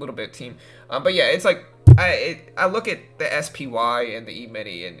popping off a little bit, team. But yeah, it's like I look at the SPY and the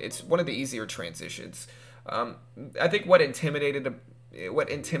E-mini, and it's one of the easier transitions. I think what intimidated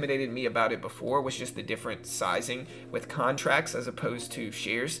me about it before was just the different sizing with contracts as opposed to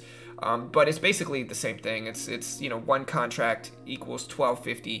shares. But it's basically the same thing. It's one contract equals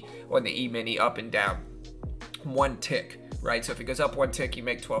 1250 on the E-mini up and down, 1 tick, right? So if it goes up 1 tick, you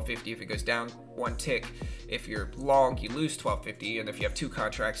make 1250. If it goes down 1 tick, if you're long, you lose 1250. And if you have 2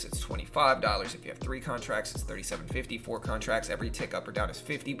 contracts, it's $25. If you have 3 contracts, it's $37.50. 4 contracts, every tick up or down is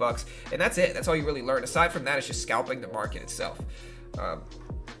 $50. And that's it. That's all you really learn. Aside from that, it's just scalping the market itself.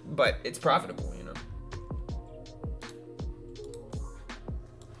 But it's profitable,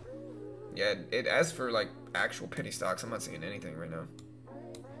 Yeah, as for like actual penny stocks, I'm not seeing anything right now.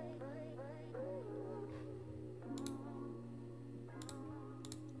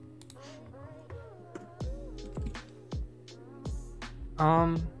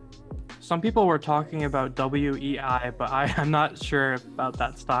 Some people were talking about WEI, but I'm not sure about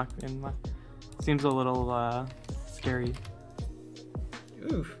that stock. Seems a little scary.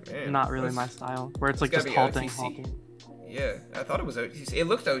 Ooh, man. Not really my style. Where it's like just halting. Yeah, I thought it was OTC. It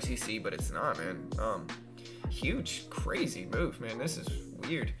looked OTC, but it's not, man. Huge, crazy move, man. This is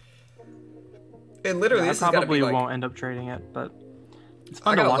weird. It literally, this I probably probably won't end up trading it, but it's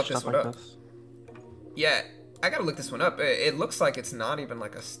fun to watch stuff like this. Yeah, I gotta look this one up. It looks like it's not even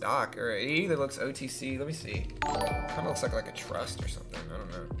like a stock, or it either looks OTC. Let me see. Kind of looks like a trust or something. I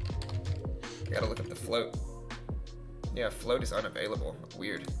don't know. I gotta look up the float. Yeah, float is unavailable.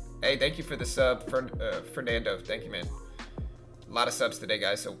 Weird. Hey, thank you for the sub, Fernando. Thank you, man. A lot of subs today,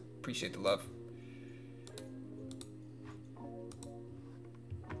 guys, so appreciate the love.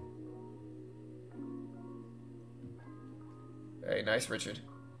 Hey, nice, Richard.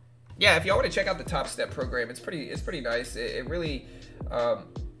 Yeah, if y'all want to check out the Top Step program, it's pretty nice. It really,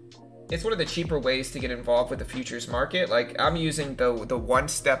 it's one of the cheaper ways to get involved with the futures market. Like, I'm using the one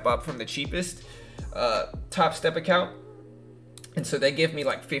step up from the cheapest Top Step account. And so they give me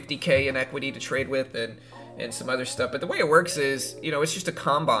like 50K in equity to trade with and some other stuff. But the way it works is, you know, it's just a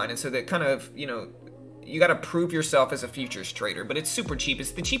combine. And so that kind of, you know, you got to prove yourself as a futures trader, but it's super cheap.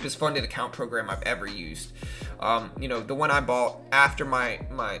 It's the cheapest funded account program I've ever used. You know, the one I bought after my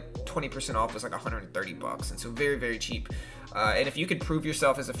 20% off was like 130 bucks. And so very, very cheap. And if you could prove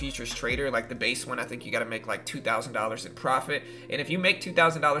yourself as a futures trader, like the base one, I think you got to make like $2,000 in profit. And if you make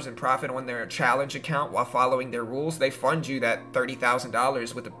 $2,000 in profit on their challenge account while following their rules, they fund you that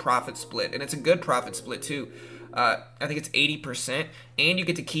 $30,000 with a profit split. And it's a good profit split too. I think it's 80%, and you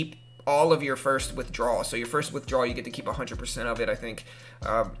get to keep all of your first withdrawal. So your first withdrawal, you get to keep 100% of it, I think.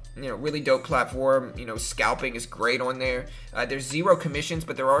 You know, really dope platform. You know, scalping is great on there. There's 0 commissions,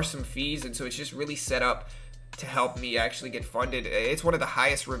 but there are some fees, and so it's just really set up to help me actually get funded. It's one of the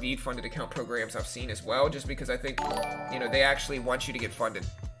highest reviewed funded account programs I've seen as well, just because I think, you know, they actually want you to get funded.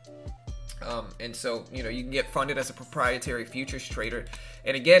 And so, you know, you can get funded as a proprietary futures trader.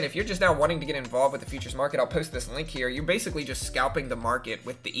 And again, if you're just now wanting to get involved with the futures market, I'll post this link here. You're basically just scalping the market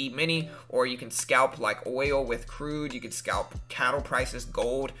with the Emini, or you can scalp like oil with crude. You can scalp cattle prices,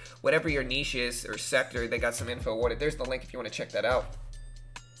 gold, whatever your niche is or sector. They got some info on it. There's the link if you want to check that out.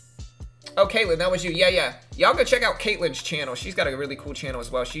 Oh, Caitlin, that was you. Yeah. Y'all go check out Caitlin's channel. She's got a really cool channel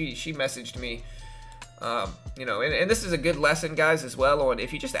as well. She messaged me. You know, and this is a good lesson, guys, as well. On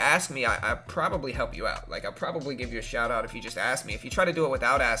if you just ask me, I probably help you out. Like, I'll probably give you a shout out if you just ask me. If you try to do it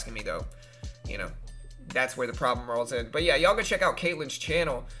without asking me, though, you know, that's where the problem rolls in. But yeah, y'all go check out Caitlin's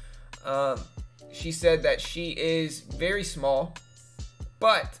channel. She said that she is very small,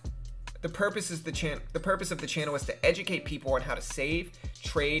 but the purpose of the channel is to educate people on how to save,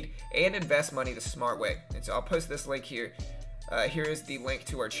 trade, and invest money the smart way. And so I'll post this link here. Here is the link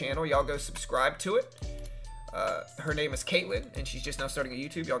to our channel. Y'all go subscribe to it. Her name is Caitlin, and she's just now starting a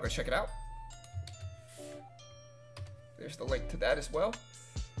YouTube. Y'all go check it out. There's the link to that as well.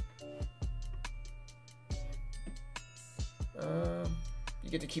 You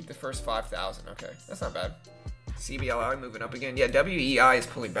get to keep the first 5,000. Okay, that's not bad. CBLI moving up again. Yeah, WEI is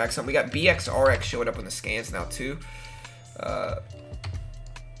pulling back some. We got BXRX showing up on the scans now too.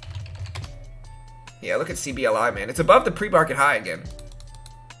 Yeah, look at CBLI, man. It's above the pre-market high again.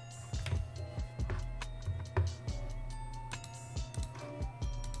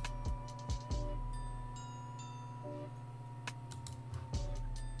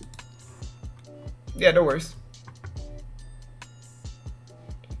 Yeah, no worries.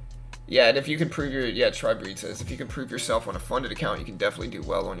 Yeah, and if you can prove your, yeah, Tribreed says, if you can prove yourself on a funded account, you can definitely do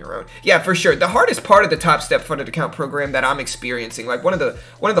well on your own. Yeah, for sure. The hardest part of the Top Step funded account program that I'm experiencing, like one of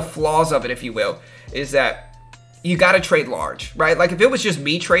the flaws of it, if you will, is that you got to trade large, right? Like if it was just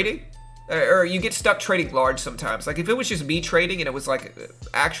me trading, or you get stuck trading large sometimes. Like if it was just me trading and it was like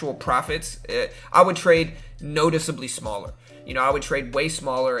actual profits, I would trade noticeably smaller. You know, I would trade way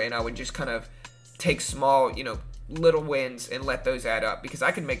smaller, and I would just kind of take small, you know, little wins and let those add up, because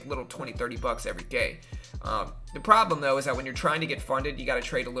I can make little 20-30 bucks every day. The problem though is that when you're trying to get funded, you got to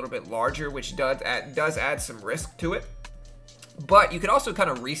trade a little bit larger, which does add some risk to it. But you can also kind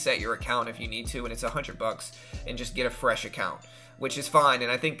of reset your account if you need to, and it's $100 and just get a fresh account, which is fine.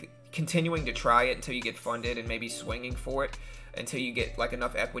 And I think continuing to try it until you get funded, and maybe swinging for it until you get like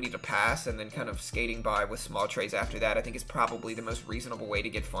enough equity to pass, and then kind of skating by with small trades after that, I think is probably the most reasonable way to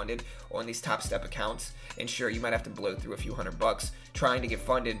get funded on these Top Step accounts. And sure, you might have to blow through a few $100 trying to get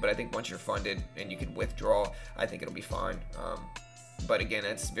funded, but I think once you're funded and you can withdraw, I think it'll be fine. But again,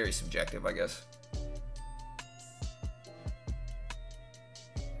 it's very subjective, I guess.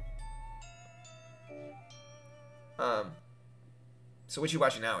 So what you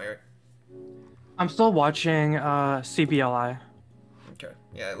watching now, Eric? I'm still watching CBLI. Okay.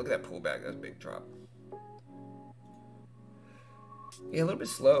 Yeah, look at that pullback. That's a big drop. Yeah, a little bit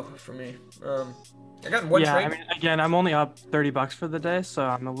slow for me. I got one trade. I mean, again, I'm only up $30 for the day, so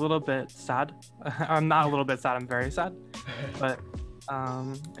I'm a little bit sad. I'm not a little bit sad. I'm very sad. But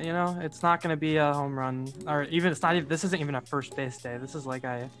you know, it's not gonna be a home run, or even it's not even. This isn't even a first base day. This is like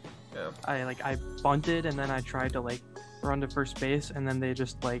I bunted, and then I tried to like run to first base, and then they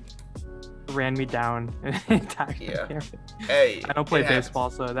just like ran me down and attacked me. Hey, I don't play baseball,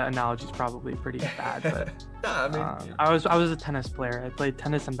 so that analogy is probably pretty bad. But nah, I mean, I was a tennis player. I played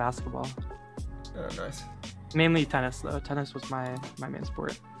tennis and basketball. Oh, nice. Mainly tennis, though. Tennis was my main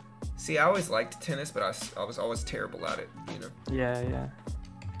sport. See, I always liked tennis, but I was always terrible at it, you know? Yeah.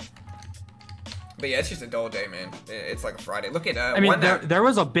 But yeah, it's just a dull day, man. It's like a Friday. Look at I mean, there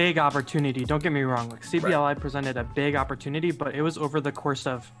was a big opportunity. Don't get me wrong. Like CBLI presented a big opportunity, but it was over the course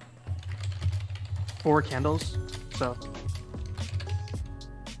of 4 candles. So,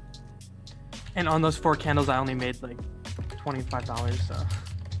 and on those 4 candles, I only made like $25. So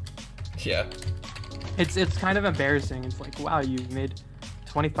Yeah. it's kind of embarrassing. It's like, wow, you made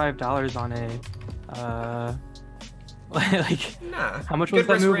 $25 on a like Nah. how much was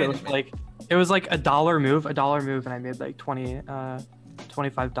that risk move? management. It was like a dollar move, and I made like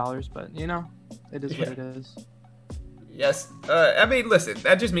 $25. But you know, it is what it is. Yes. I mean, listen,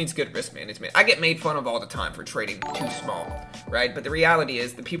 that just means good risk management. I get made fun of all the time for trading too small, right? But the reality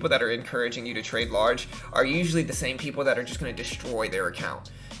is the people that are encouraging you to trade large are usually the same people that are just going to destroy their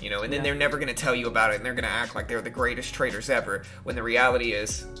account, you know, and then they're never going to tell you about it, and they're going to act like they're the greatest traders ever, when the reality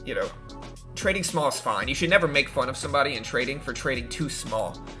is, you know, trading small is fine. You should never make fun of somebody in trading for trading too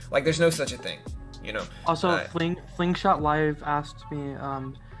small. Like, there's no such a thing, you know? Also, Flingshot Live asked me,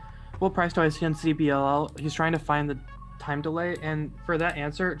 what price do I see on CBLL? He's trying to find the time delay, and for that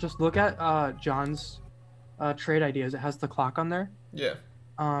answer, just look at John's trade ideas. It has the clock on there. Yeah.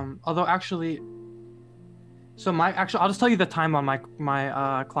 Although actually, I'll just tell you the time on my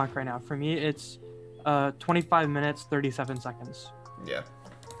clock right now. For me, it's 25 minutes 37 seconds. Yeah.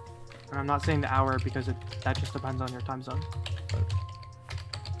 And I'm not saying the hour because that just depends on your time zone.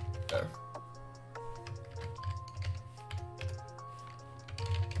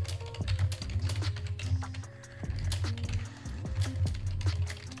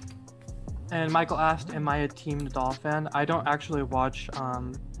 And Michael asked, am I a Team Nadal fan? I don't actually watch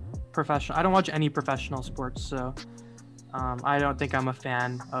professional. I don't watch any professional sports, so I don't think I'm a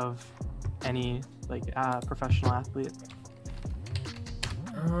fan of any professional athlete.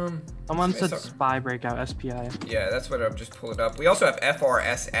 Someone said SPY breakout, SPI. Yeah, that's what I'm just pulling up. We also have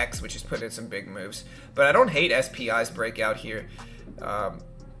FRSX, which is putting in some big moves. But I don't hate SPI's breakout here.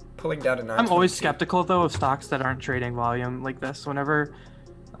 Pulling down to 922. I'm always skeptical, though, of stocks that aren't trading volume like this. Whenever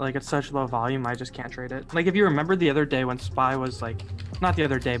it's such low volume, I just can't trade it. Like, if you remember the other day when SPY was not the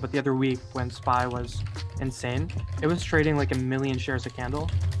other day, but the other week when SPY was insane, it was trading like 1 million shares a candle.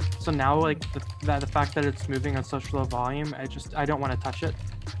 So now, the fact that it's moving on such low volume, I don't want to touch it.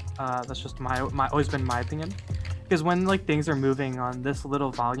 That's just always been my opinion. Because when things are moving on this little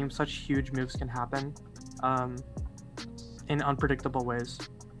volume, such huge moves can happen in unpredictable ways.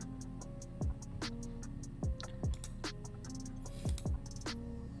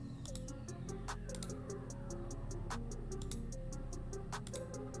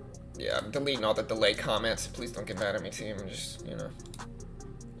 Yeah, I'm deleting all the delay comments. Please don't get mad at me, team. I'm just, you know.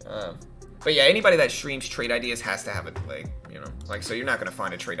 But yeah, anybody that streams trade ideas has to have a delay, you know. So you're not going to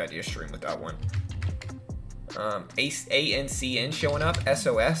find a trade idea stream without one. ANCN showing up.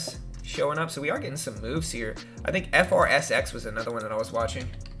 SOS showing up. So we are getting some moves here. I think FRSX was another one that I was watching.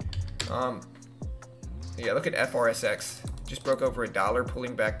 Yeah, look at FRSX. Just broke over $1,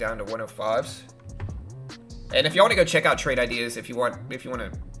 pulling back down to 105s. And if you want to go check out trade ideas, if you want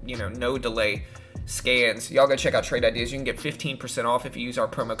to, you know, no delay scans, y'all go check out trade ideas. You can get 15% off if you use our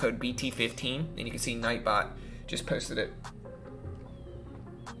promo code BT15, and you can see Nightbot just posted it.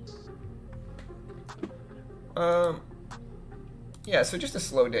 Yeah, so just a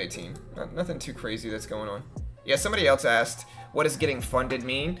slow day, team. Nothing too crazy that's going on. Yeah, somebody else asked, what does getting funded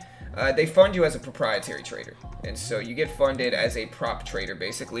mean? They fund you as a proprietary trader, and so you get funded as a prop trader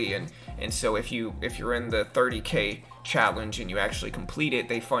basically, and so if you're in the 30K challenge and you actually complete it,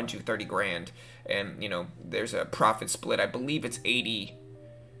 they fund you 30 grand, and you know there's a profit split. I believe it's 80.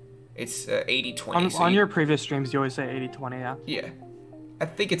 It's 80-20. On your previous streams, you always say 80-20, yeah. Yeah. I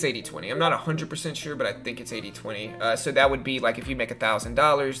think it's 80-20. I'm not 100% sure, but I think it's 80-20. So that would be like if you make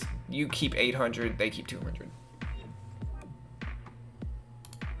 $1,000, you keep 800, they keep 200.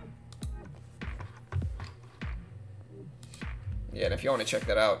 Yeah, and if you want to check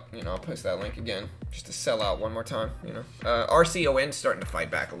that out, you know, I'll post that link again just to sell out one more time, you know. RCON's starting to fight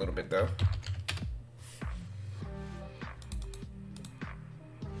back a little bit, though.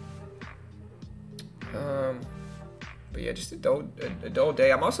 But yeah, just a dull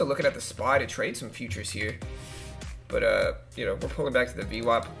day. I'm also looking at the SPY to trade some futures here. But, you know, we're pulling back to the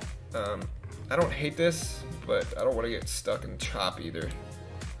VWAP. I don't hate this, but I don't want to get stuck in chop either.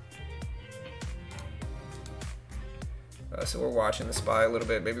 So we're watching the SPY a little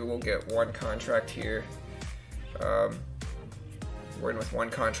bit. Maybe we'll get one contract here. We're in with one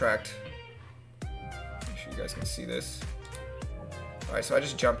contract. Make sure you guys can see this. Alright, so I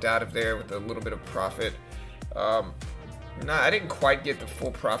just jumped out of there with a little bit of profit. I didn't quite get the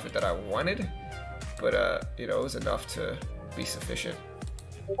full profit that I wanted, but you know, it was enough to be sufficient.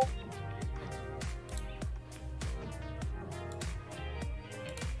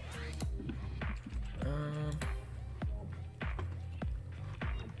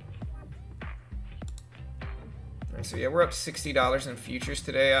 So yeah, we're up $60 in futures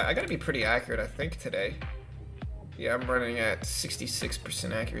today. I gotta be pretty accurate, I think, today. Yeah, I'm running at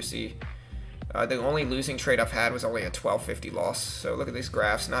 66% accuracy. The only losing trade I've had was only a 1250 loss. So look at these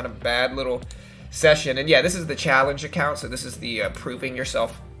graphs. Not a bad little session. And yeah, this is the challenge account. So this is the proving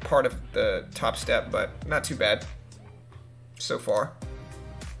yourself part of the top step, but not too bad so far.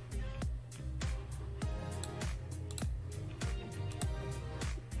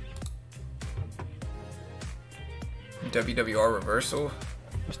 WWR reversal.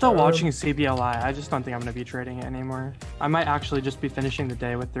 I'm still watching CBLI. I just don't think I'm going to be trading it anymore. I might actually just be finishing the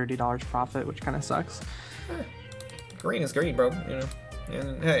day with $30 profit, which kind of sucks. Green is green, bro. You know,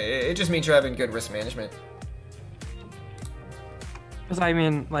 and hey, it just means you're having good risk management. Because I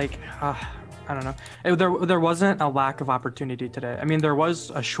mean, like, I don't know. There wasn't a lack of opportunity today. I mean, there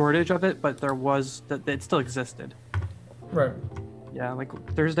was a shortage of it, but there was it still existed. Right. Yeah, like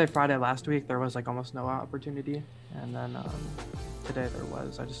Thursday, Friday last week, there was like almost no opportunity, and then today there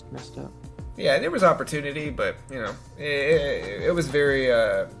was. I just missed it. Yeah, there was opportunity, but you know, it was very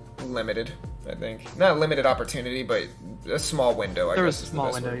limited. I think not limited opportunity, but a small window. There was a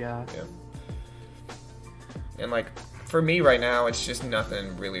small window, yeah. And like for me right now, it's just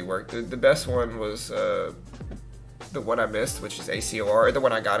nothing really worked. The best one was the one I missed, which is ACOR. The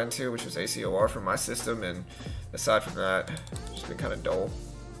one I got into, which was ACOR for my system, and aside from that, it's just been kind of dull.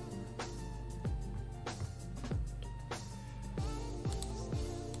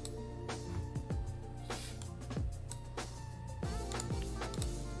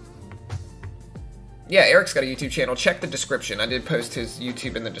 Yeah, Eric's got a YouTube channel. Check the description. I did post his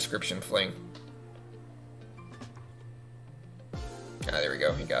YouTube in the description, Fling. Ah, there we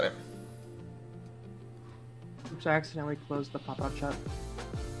go. He got it. Oops, I accidentally closed the pop-out chat.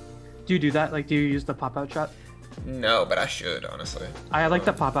 Do you do that? Like, do you use the pop-out chat? No, but I should, honestly. I like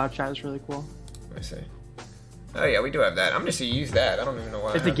the pop-out chat. It's really cool. Let me see. Oh, yeah, we do have that. I'm just going to use that. I don't even know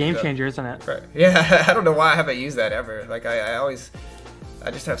why. It's a game changer, isn't it? Right. Yeah, I don't know why I haven't used that ever. Like, I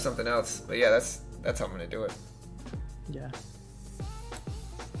just have something else. But yeah, that's how I'm going to do it. Yeah.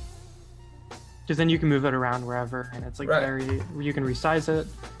 Because then you can move it around wherever, and it's like very, you can resize it.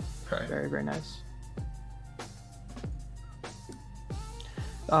 Right. Very, very nice.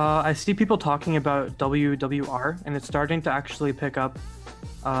 I see people talking about WWR, and it's starting to actually pick up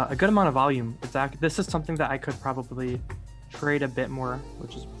a good amount of volume. This is something that I could probably trade a bit more,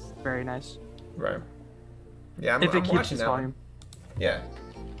 which is very nice. Right. Yeah, I'm if it keeps watching its that volume. Yeah.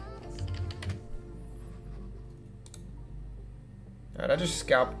 All right, I just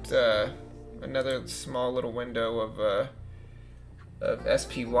scalped another small little window of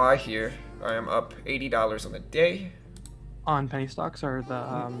SPY here. I am up $80 on the day. On penny stocks or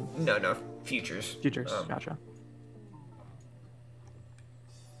the No, futures. Futures, gotcha.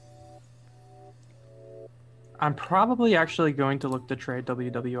 I'm probably actually going to look to trade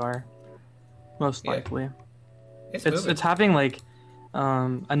WWR, most likely. It's having like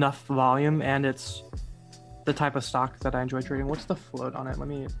enough volume, and it's the type of stock that I enjoy trading. What's the float on it? Let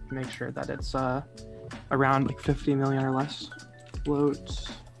me make sure that it's around like 50 million or less. Float.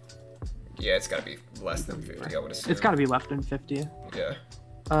 Yeah, it's got to be less than 50, I would assume. It's got to be less than 50.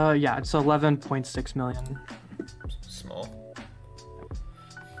 Yeah. Yeah, it's 11.6 million. Small.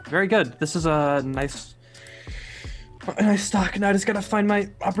 Very good. This is a nice stock. Now I just gotta find my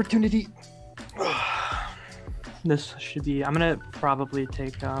opportunity. This should be. I'm gonna probably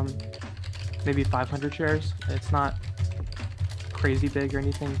take maybe 500 shares. It's not crazy big or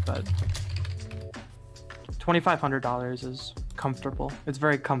anything, but $2,500 is comfortable. It's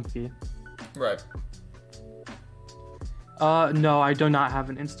very comfy. Right. No, I do not have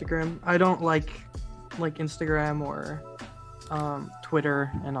an Instagram. I don't like Instagram or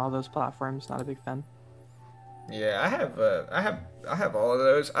Twitter and all those platforms. Not a big fan. Yeah, I have all of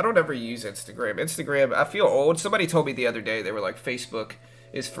those. I don't ever use Instagram. Instagram, I feel old. Somebody told me the other day, they were like, Facebook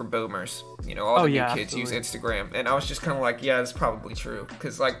is for boomers. You know, all the new kids absolutely. use Instagram. And I was just kind of like, yeah, that's probably true.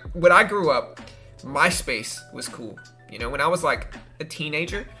 Because like when I grew up, MySpace was cool. You know, when I was like a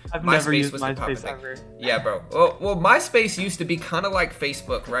teenager, I've never used was the popular MySpace thing. ever. Yeah, bro. Well, MySpace used to be kind of like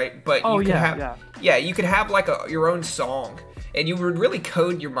Facebook, right? But you could have, you could have like your own song, and you would really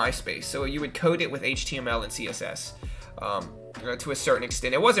code your MySpace. So you would code it with HTML and CSS, to a certain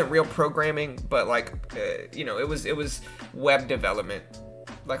extent. It wasn't real programming, but like, it was web development,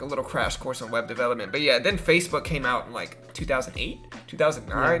 like a little crash course on web development. But yeah, then Facebook came out in like 2008,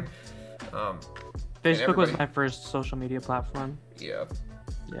 2009. Yeah. Facebook was my first social media platform. Yeah.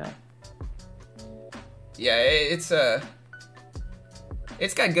 Yeah. Yeah,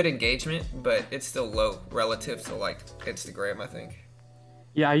 it's got good engagement, but it's still low relative to like Instagram, I think.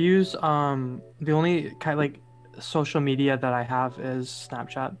 Yeah, I use the only kind of like social media that I have is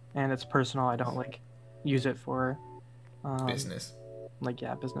Snapchat, and it's personal. I don't like use it for Business. Like,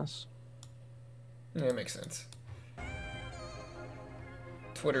 yeah, business. Yeah, that makes sense.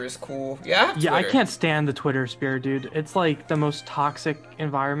 Twitter is cool. Yeah, I have Yeah, I Twitter. can't stand the Twitter sphere, dude. It's like the most toxic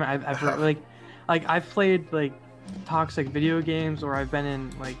environment I've ever like I've played like toxic video games, or I've been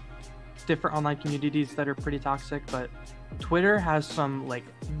in like different online communities that are pretty toxic, but Twitter has some like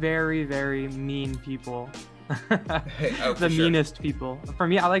very, very mean people. Oh, The sure. meanest people. For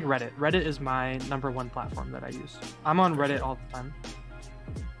me, I like Reddit. Reddit is my #1 platform that I use. I'm on Reddit all the time.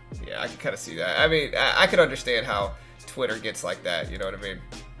 Yeah, I can kind of see that. I mean, I could understand how Twitter gets like that. You know what I mean?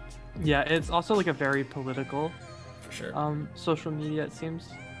 Yeah, it's also like a very political For sure. social media, it seems.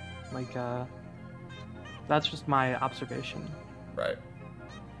 Like that's just my observation. Right.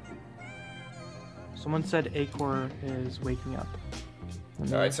 Someone said Acor is waking up.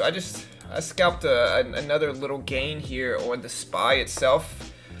 All right, so I scalped another little gain here on the SPY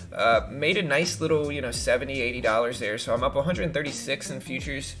itself. Made a nice little, $70, $80 there. So I'm up 136 in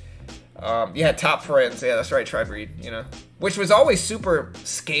futures. Yeah, top friends. Yeah, that's right, tried read, which was always super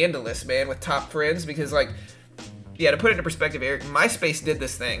scandalous, man, with top friends, because like, yeah, to put it into perspective, Eric, MySpace did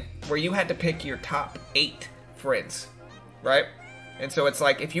this thing where you had to pick your top 8 friends, right? And so it's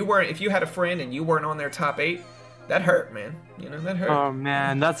like if you had a friend and you weren't on their top 8, that hurt, man. That hurt. Oh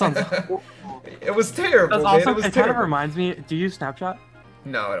man, that sounds horrible. It was terrible, That's man. also, It was it kind of terrible. reminds me, do you use Snapchat?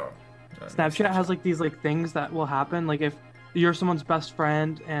 No, I don't. Snapchat has like these like things that will happen, like if you're someone's best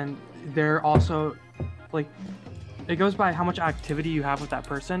friend and they're also like, it goes by how much activity you have with that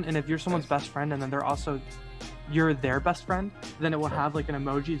person, and if you're someone's best friend and then you're their best friend, then it will have like an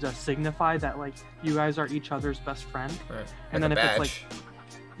emoji to signify that like you guys are each other's best friend. Right. And then if it's like,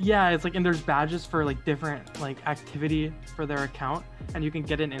 yeah, it's like, and there's badges for like different like activity for their account, and you can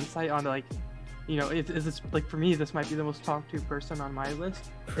get an insight on like, is this like, for me, this might be the most talked to person on my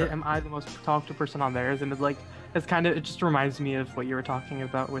list. Am I the most talked to person on theirs? And it's like, it just reminds me of what you were talking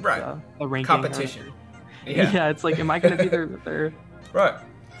about with the ranking competition. Yeah, it's like, am I gonna be their Right.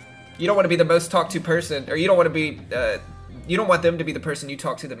 You don't want to be the most talked to person, or you don't want to be you don't want them to be the person you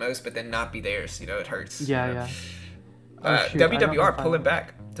talk to the most, but then not be theirs. It hurts. Yeah. Oh, shoot, WWR pulling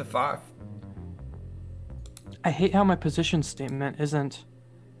back to 5. I hate how my position statement isn't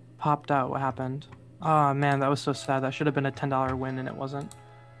popped out. What happened? Oh man, that was so sad. That should have been a $10 win, and it wasn't.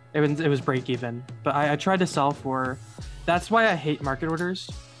 It was break even. But I tried to sell for. That's why I hate market orders.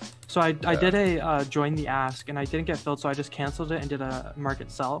 So I did a join the ask, and I didn't get filled, so I just canceled it and did a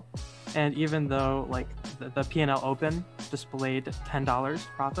market sell. And even though like the P&L open displayed $10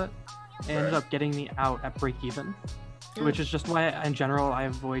 profit, I ended up getting me out at break even. Which is just why, in general, I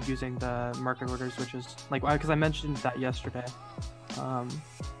avoid using the market orders, which is like, because I mentioned that yesterday.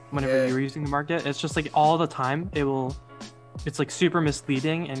 Whenever you were using the market, it's just like all the time it's like super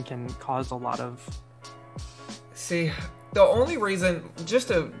misleading and can cause a lot of. See, the only reason, just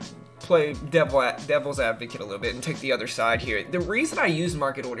to play devil's advocate a little bit and take the other side here, the reason I use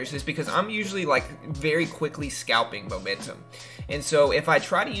market orders is because I'm usually like very quickly scalping momentum, and so if I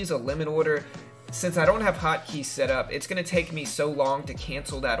try to use a limit order, since I don't have hotkeys set up, it's going to take me so long to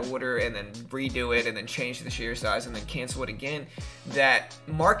cancel that order and then redo it and then change the share size and then cancel it again, that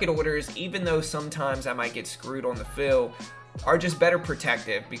market orders, even though sometimes I might get screwed on the fill, are just better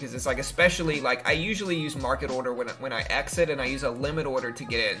protective, because it's like, especially like I usually use market order when I exit, and I use a limit order to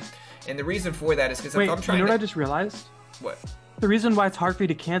get in. And the reason for that is because if I'm trying what I just realized? What? The reason why it's hard for you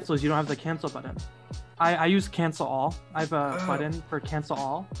to cancel is you don't have the cancel button. I use cancel all. I have a button for cancel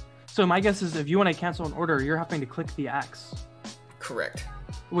all. So my guess is if you want to cancel an order, you're having to click the X. Correct.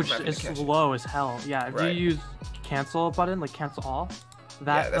 Which is slow as hell. Yeah, if you use cancel button, like cancel all,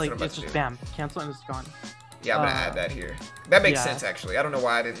 that like it's just bam, cancel and it's gone. Yeah, I'm gonna add that here. That makes sense, actually. I don't know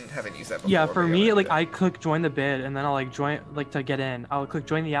why I haven't used that before. Yeah, for me, like I click join the bid, and then I'll like join, like to get in. I'll click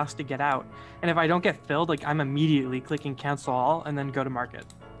join the ask to get out, and if I don't get filled, like I'm immediately clicking cancel all and then go to market.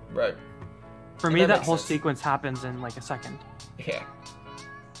 Right. For me, that whole sequence happens in like a second. Yeah.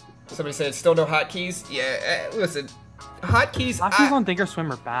 Somebody said still no hotkeys. Yeah, listen, hotkeys on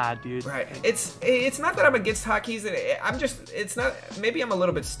Thinkorswim are bad, dude. Right. It's not that I'm against hotkeys. It's not. Maybe I'm a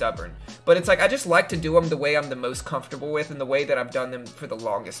little bit stubborn, but it's like I just like to do them the way I'm the most comfortable with and the way that I've done them for the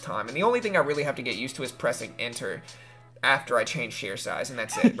longest time. And the only thing I really have to get used to is pressing enter after I change share size, and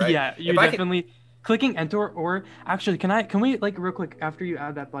that's it, right? Yeah, you definitely clicking enter, or actually, can we like real quick after you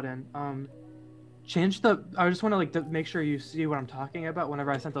add that button, change the. I just want to like make sure you see what I'm talking about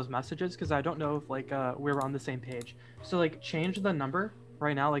whenever I sent those messages, because I don't know if like we're on the same page. So like change the number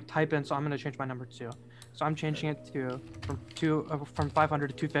right now, like type in. So I'm gonna change my number to. So I'm changing it to from 500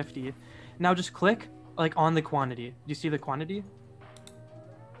 to 250. Now just click like on the quantity. Do you see the quantity?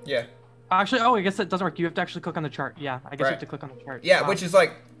 Yeah. Actually, oh, I guess that doesn't work. You have to actually click on the chart. Yeah, I guess you Right. have to click on the chart. Yeah, which is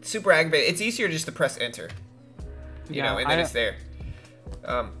like super aggravating. It's easier just to press enter, you know, and then it's there.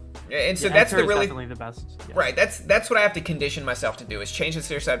 And so that's enter is really definitely the best. Yeah. right. That's what I have to condition myself to do is change the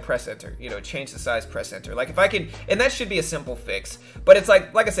stair side, press enter. You know, change the size, press enter. Like if I can, and that should be a simple fix. But it's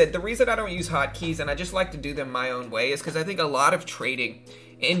like I said, the reason I don't use hotkeys and I just like to do them my own way is because I think a lot of trading,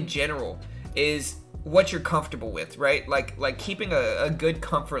 in general, is what you're comfortable with, right? Like keeping a good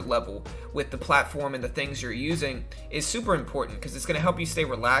comfort level with the platform and the things you're using is super important because it's going to help you stay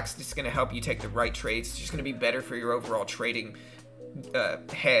relaxed. It's going to help you take the right trades. It's just going to be better for your overall trading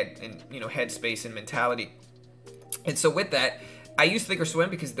head and, you know, headspace and mentality. And so with that, I use Thinkorswim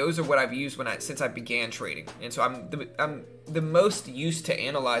because those are what I've used since I began trading, and so I'm the most used to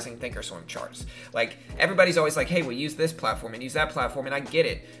analyzing Thinkorswim charts. Like everybody's always like, "Hey, we use this platform and use that platform," and I get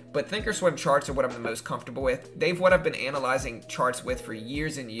it. But Thinkorswim charts are what I'm the most comfortable with. They've what I've been analyzing charts with for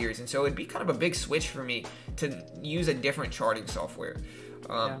years and years, and so it'd be kind of a big switch for me to use a different charting software.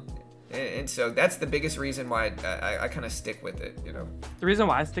 And so that's the biggest reason why I kind of stick with it, you know. The reason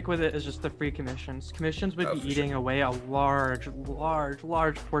why I stick with it is just the free commissions. Commissions would be eating away a large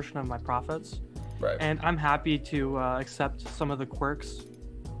portion of my profits. Right. And I'm happy to accept some of the quirks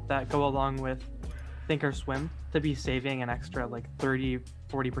that go along with Thinkorswim to be saving an extra like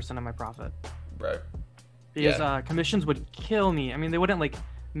 30-40% of my profit. Right. Because commissions would kill me. I mean, they wouldn't like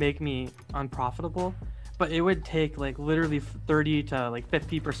make me unprofitable, but it would take like literally 30 to like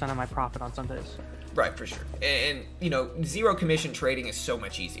 50% of my profit on some days. Right, for sure. And you know, zero commission trading is so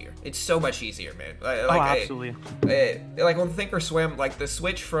much easier. It's so much easier, man. Absolutely. Like on Thinkorswim, like the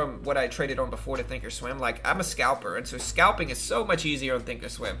switch from what I traded on before to Thinkorswim, like I'm a scalper, and so scalping is so much easier on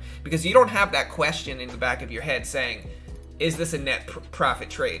Thinkorswim because you don't have that question in the back of your head saying, is this a net profit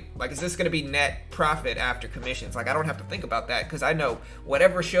trade? Like, is this going to be net profit after commissions? Like, I don't have to think about that because I know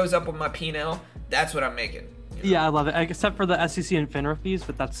whatever shows up on my P&L, that's what I'm making. You know? Yeah, I love it. Except for the SEC and FINRA fees,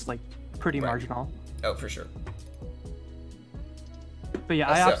 but that's like pretty marginal. Oh, for sure. But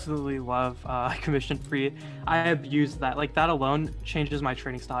yeah, I absolutely love commission free. I abuse that. Like that alone changes my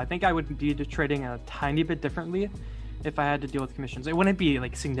trading style. I think I would be trading a tiny bit differently if I had to deal with commissions. It wouldn't be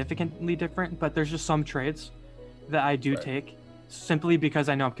like significantly different, but there's just some trades that I do take simply because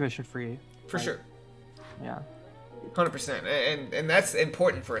I know I'm commission free. For sure. Yeah. 100%. And that's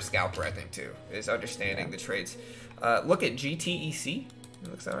important for a scalper, I think, too, is understanding the trades. Look at GTEC. It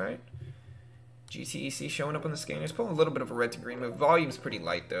looks all right. GTEC showing up on the scanners. Pulling a little bit of a red to green move. Volume's pretty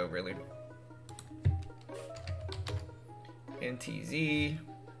light, though, really. NTZ.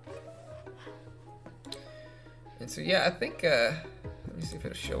 And so, yeah, I think, let me see if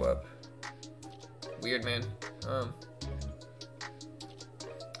it'll show up. Weird, man.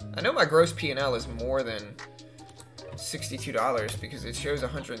 I know my gross P&L is more than $62 because it shows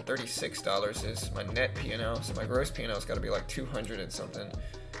 $136 is my net P&L. So my gross P&L has got to be like 200 and something.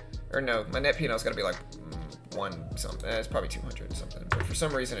 Or no, my net P&L has got to be like one something. It's probably 200 and something. But for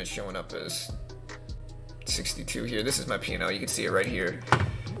some reason, it's showing up as 62 here. This is my P&L. You can see it right here.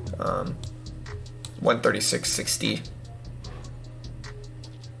 136.60.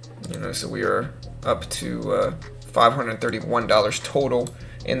 You know, so we are up to $531 total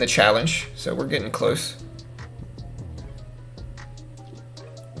in the challenge. So we're getting close.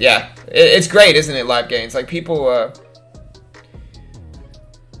 Yeah, it's great, isn't it, live gains? Like people,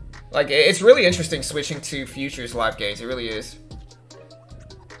 like it's really interesting switching to futures live gains. It really is.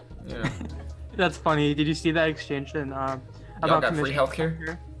 You know. That's funny. Did you see that exchange in Y'all got free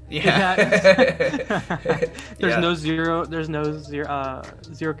healthcare? Yeah. There's zero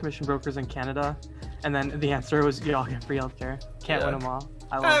commission brokers in Canada, and then the answer was y'all get free healthcare. Can't win them all.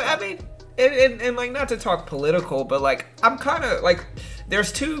 I love that. I mean, and like not to talk political, but like I'm kind of like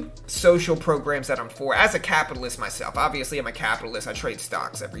there's two social programs that I'm for as a capitalist myself. Obviously, I'm a capitalist. I trade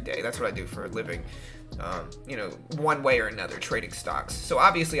stocks every day. That's what I do for a living. You know, one way or another, trading stocks. So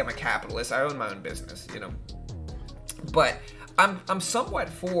obviously, I'm a capitalist. I own my own business. You know, but I'm somewhat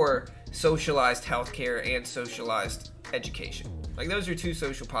for socialized healthcare and socialized education. Like those are two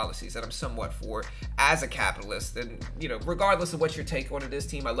social policies that I'm somewhat for as a capitalist. And you know, regardless of what your take on it is,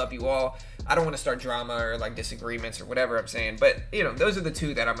 team, I love you all. I don't want to start drama or like disagreements or whatever I'm saying, but you know, those are the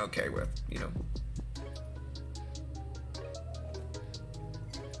two that I'm okay with. You know.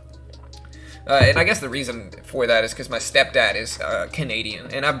 And I guess the reason for that is because my stepdad is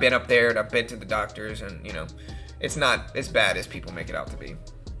Canadian, and I've been up there and I've been to the doctors, and you know, it's not as bad as people make it out to be.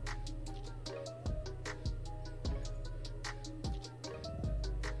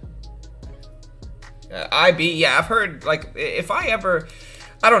 IB, yeah, I've heard, like, if I ever,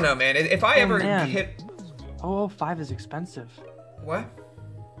 I don't know, man, if I ever hit... 005 is expensive. What?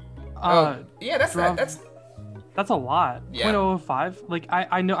 Yeah, that's a lot. Yeah. 0.005. Like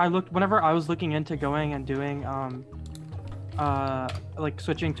I know I looked whenever I was looking into going and doing like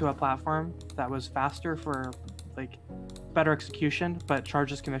switching to a platform that was faster for like better execution but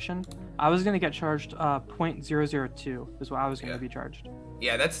charges commission. I was gonna get charged 0.002 is what I was gonna be charged.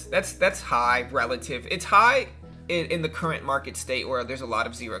 Yeah, that's high relative. It's high in the current market state where there's a lot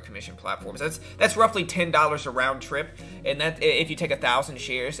of zero commission platforms. That's roughly $10 a round trip, and that if you take 1,000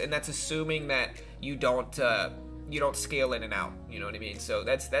 shares, and that's assuming that you don't scale in and out. You know what I mean? So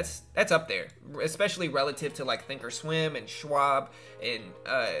that's up there, especially relative to like Thinkorswim and Schwab and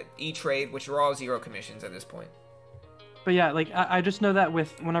E-Trade, which are all zero commissions at this point. But yeah, like I just know that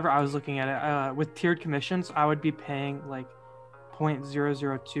whenever I was looking at it, with tiered commissions, I would be paying like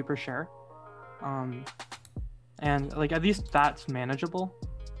 0.002 per share. And like at least that's manageable,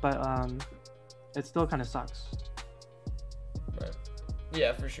 but it still kind of sucks. Right.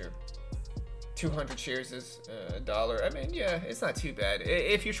 Yeah, for sure. 200 shares is $1. I mean, yeah, it's not too bad.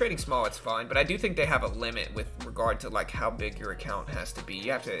 If you're trading small, it's fine. But I do think they have a limit with regard to like how big your account has to be.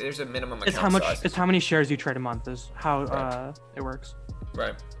 You have to. There's a minimum account size. It's how many shares you trade a month is how it works.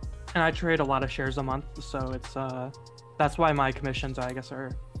 Right. And I trade a lot of shares a month, so it's that's why my commissions, I guess,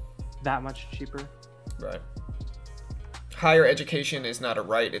 are that much cheaper. Right. Higher education is not a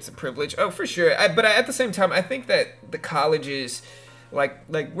right; it's a privilege. Oh, for sure. But at the same time, I think that the colleges, like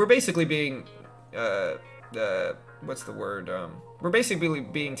we're basically being, what's the word? We're basically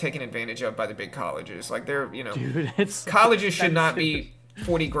being taken advantage of by the big colleges. Like they're, you know, dude, colleges should not be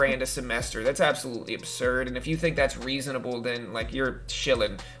 40 grand a semester. That's absolutely absurd. And if you think that's reasonable, then like you're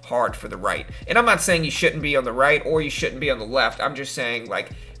shilling hard for the right. And I'm not saying you shouldn't be on the right or you shouldn't be on the left. I'm just saying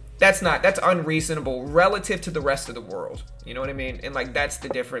like that's unreasonable relative to the rest of the world. You know what I mean? And like that's the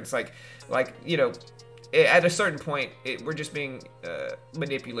difference. Like you know, at a certain point, we're just being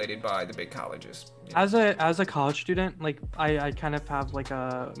manipulated by the big colleges. You know? As a college student, like I kind of have like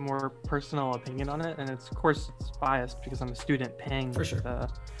a more personal opinion on it, and of course it's biased because I'm a student paying for sure the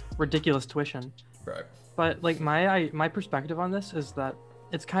ridiculous tuition. Right. But like my perspective on this is that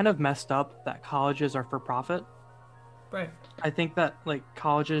it's kind of messed up that colleges are for profit. Right. I think that like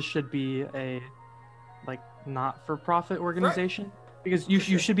colleges should be a like not for profit organization. Right. Because you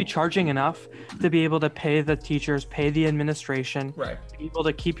should be charging enough to be able to pay the teachers, pay the administration, right? Be able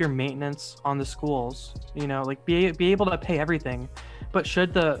to keep your maintenance on the schools, you know, like be able to pay everything. But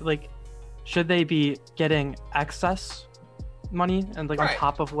should they be getting excess money and like right. on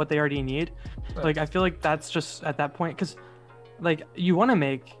top of what they already need? Right. Like I feel like that's just at that point because like you want to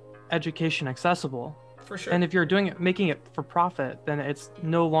make education accessible. For sure. And if you're making it for profit, then it's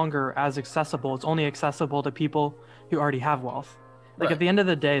no longer as accessible. It's only accessible to people who already have wealth. Like right. At the end of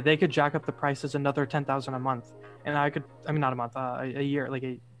the day, they could jack up the prices another 10,000 a month, and not a month, a year,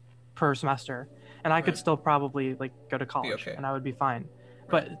 per semester, and I could still probably like go to college, and I would be fine.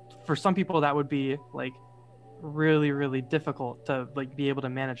 Right. But for some people, that would be like really, really difficult to like be able to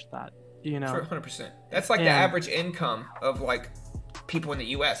manage that. You know, 100%. That's like the average income of like people in the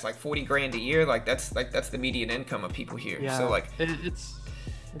U.S. like 40 grand a year. Like that's the median income of people here. Yeah. So like it's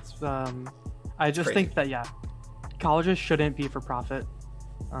I just think that colleges shouldn't be for profit.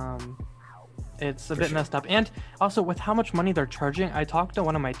 It's a bit messed up. And also with how much money they're charging, I talked to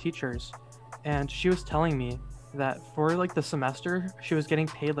one of my teachers and she was telling me that for like the semester she was getting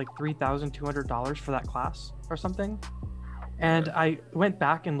paid like $3,200 for that class or something. And I went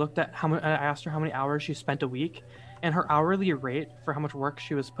back and looked at I asked her how many hours she spent a week, and her hourly rate for how much work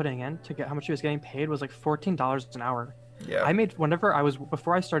she was putting in to get how much she was getting paid was like $14 an hour. Yeah.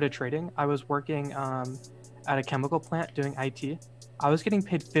 Before I started trading, I was working at a chemical plant doing IT. I was getting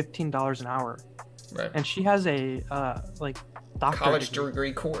paid $15 an hour. Right. And she has a doctorate college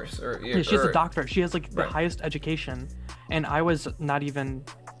degree course she has a doctorate. She has like the highest education, and I was not even.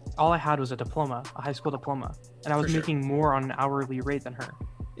 All I had was a diploma, a high school diploma, and I was making more on an hourly rate than her.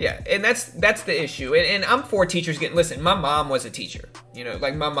 Yeah, and that's the issue. And I'm for teachers getting. Listen, my mom was a teacher. You know,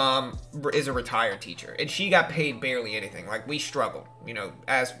 like my mom is a retired teacher, and she got paid barely anything. Like we struggle, you know,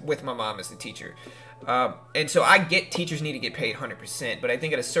 as with my mom as a teacher. And so I get teachers need to get paid 100%, but I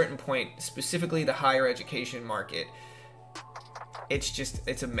think at a certain point, specifically the higher education market,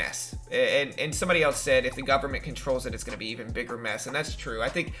 it's a mess. And somebody else said if the government controls it, it's going to be even bigger mess, and that's true. I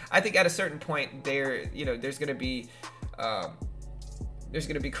think at a certain point there's going to be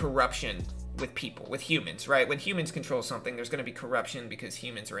corruption with people, with humans, right? When humans control something, there's going to be corruption because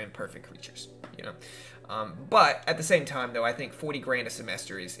humans are imperfect creatures, you know. But at the same time, though, I think 40 grand a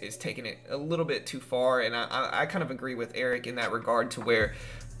semester is taking it a little bit too far, and I kind of agree with Eric in that regard to where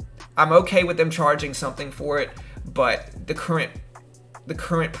I'm okay with them charging something for it, but the current the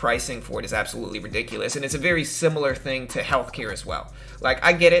current pricing for it is absolutely ridiculous, and it's a very similar thing to healthcare as well. Like,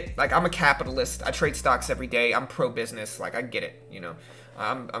 I get it. Like, I'm a capitalist. I trade stocks every day. I'm pro-business. Like, I get it, you know.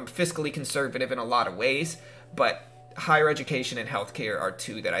 I'm fiscally conservative in a lot of ways, but higher education and healthcare are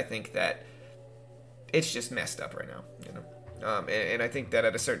two that I think that it's just messed up right now, you know. And I think that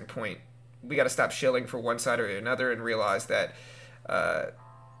at a certain point, we got to stop shilling for one side or another and realize that at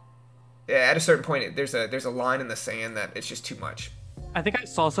a certain point, there's a line in the sand that it's just too much. I think I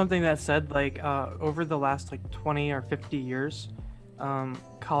saw something that said like over the last like 20 or 50 years,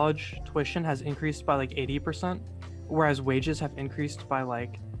 college tuition has increased by like 80%, whereas wages have increased by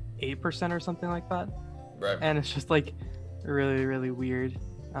like 8% or something like that. Right. And it's just like really, really weird.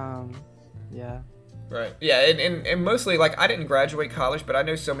 Yeah. Right. Yeah, and mostly, like, I didn't graduate college, but I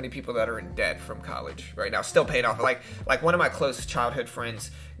know so many people that are in debt from college right now, still paid off. Like one of my close childhood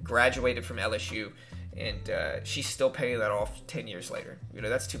friends graduated from LSU, and she's still paying that off 10 years later. You know,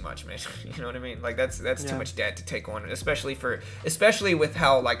 that's too much, man. You know what I mean? Like, that's too much debt to take on, especially with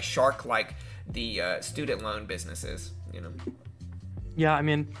how, like, shark-like the student loan business is, you know? Yeah, I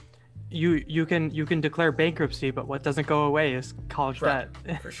mean, you can declare bankruptcy, but what doesn't go away is college debt.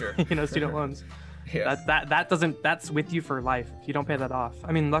 For sure. You know, student loans. Yeah. That's with you for life if you don't pay that off.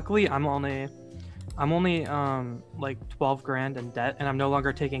 I mean, luckily I'm only like 12 grand in debt, and I'm no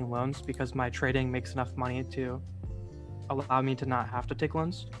longer taking loans because my trading makes enough money to allow me to not have to take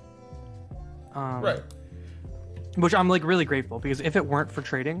loans. Right. Which I'm like really grateful, because if it weren't for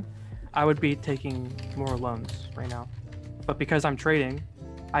trading, I would be taking more loans right now. But because I'm trading,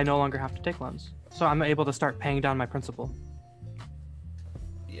 I no longer have to take loans. So I'm able to start paying down my principal.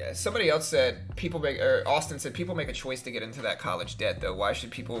 Yeah, somebody else said Austin said people make a choice to get into that college debt, though. Why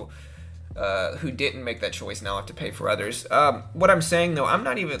should people who didn't make that choice now have to pay for others? What I'm saying, though, I'm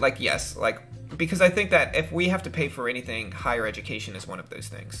not even like, yes, like, because I think that if we have to pay for anything, higher education is one of those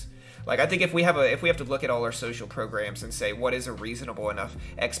things. Like, I think if we have to look at all our social programs and say what is a reasonable enough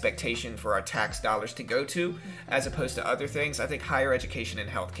expectation for our tax dollars to go to, as opposed to other things, I think higher education and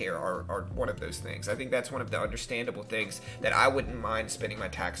healthcare are one of those things. I think that's one of the understandable things that I wouldn't mind spending my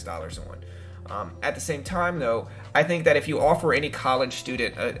tax dollars on. At the same time, though, I think that if you offer any college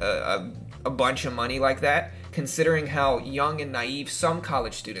student a bunch of money like that, considering how young and naive some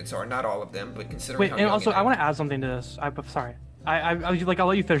college students are, not all of them, but considering how young and also and I want to add something to this. Sorry. I was like, I'll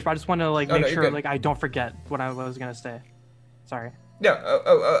let you finish, but I just want to like make sure like I don't forget what I was gonna say. Sorry. No.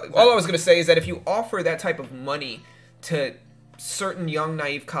 All I was gonna say is that if you offer that type of money to certain young,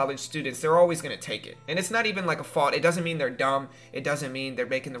 naive college students, they're always gonna take it, and it's not even like a fault. It doesn't mean they're dumb. It doesn't mean they're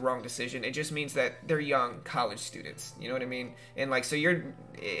making the wrong decision. It just means that they're young college students. You know what I mean? And like, so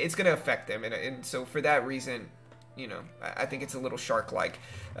it's gonna affect them, and so for that reason, you know, I think it's a little shark-like,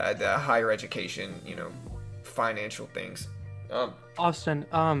 the higher education, you know, financial things. Austin,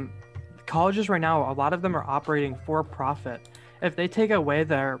 colleges right now, a lot of them are operating for profit. If they take away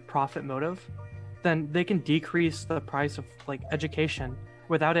their profit motive, then they can decrease the price of like education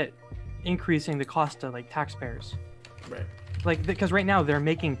without it increasing the cost to like taxpayers. Right. Like, because right now they're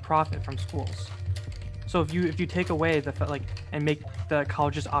making profit from schools. So if you take away and make the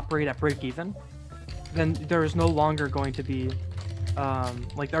colleges operate at break even, then there is no longer going to be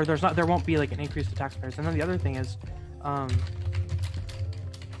there won't be like an increase to taxpayers. And then the other thing is,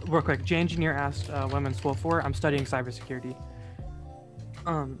 real quick, J Engineer asked what I'm in school for. I'm studying cybersecurity.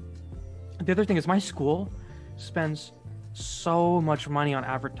 The other thing is my school spends so much money on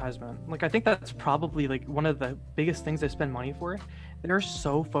advertisement. Like, I think that's probably like one of the biggest things they spend money for. They're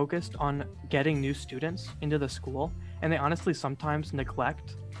so focused on getting new students into the school, and they honestly sometimes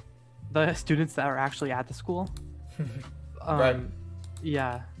neglect the students that are actually at the school. Right.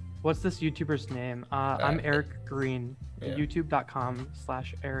 Yeah. What's this YouTuber's name? I'm Eric Green. Yeah.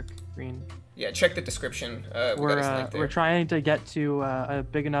 YouTube.com/Eric Green. Yeah, check the description. We're trying to get to a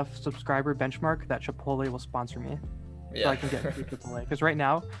big enough subscriber benchmark that Chipotle will sponsor me, so I can get through Chipotle. Because right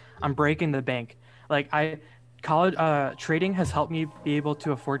now, I'm breaking the bank. Like, trading has helped me be able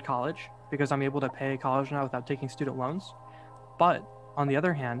to afford college because I'm able to pay college now without taking student loans. But on the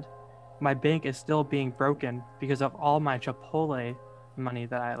other hand, my bank is still being broken because of all my Chipotle money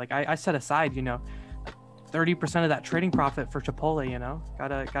that I set aside, you know, 30% of that trading profit for Chipotle, you know.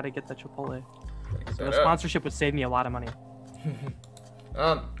 Gotta get the Chipotle. So the sponsorship would save me a lot of money.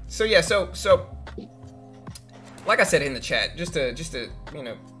 So like I said in the chat, just to you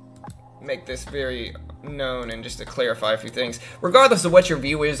know, make this very known and just to clarify a few things, regardless of what your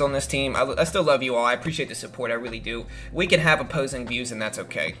view is on this team, I still love you all. I appreciate the support. I really do. We can have opposing views, and that's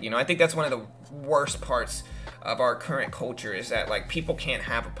okay. You know, I think that's one of the worst parts of our current culture, is that like people can't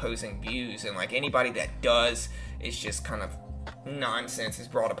have opposing views, and like anybody that does is just kind of nonsense is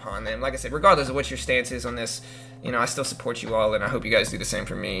brought upon them. Like I said, regardless of what your stance is on this, you know, I still support you all, and I hope you guys do the same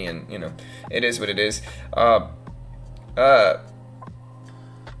for me. And you know, it is what it is.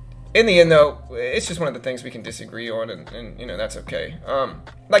 In the end, though, it's just one of the things we can disagree on, and you know, that's okay.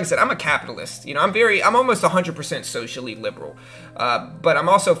 Like I said, I'm a capitalist. You know, I'm almost 100% socially liberal, but I'm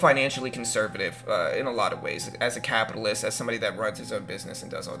also financially conservative in a lot of ways. As a capitalist, as somebody that runs his own business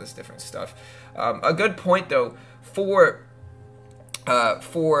and does all this different stuff. A good point, though, for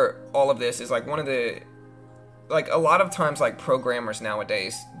all of this is like one of the. Like a lot of times, like programmers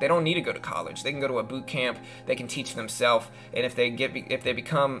nowadays, they don't need to go to college. They can go to a boot camp. They can teach themselves, and if they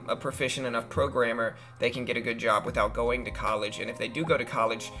become a proficient enough programmer, they can get a good job without going to college. And if they do go to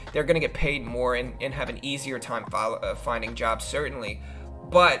college, they're going to get paid more and have an easier time finding jobs, certainly.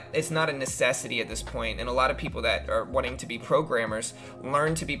 But it's not a necessity at this point, and a lot of people that are wanting to be programmers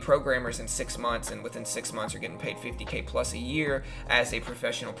learn to be programmers in 6 months, and within 6 months are getting paid $50K plus a year as a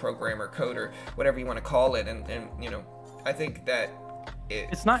professional programmer, coder, whatever you want to call it. And you know, I think that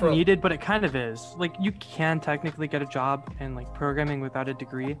it's not needed, but it kind of is. Like, you can technically get a job in like programming without a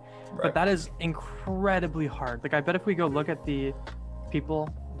degree, but that is incredibly hard. Like, I bet if we go look at the people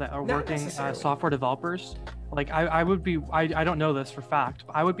that are working as software developers, like I would be, I don't know this for fact,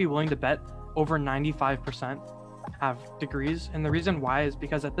 but I would be willing to bet over 95% have degrees. And the reason why is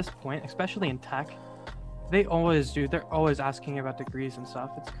because at this point, especially in tech, they're always asking about degrees and stuff.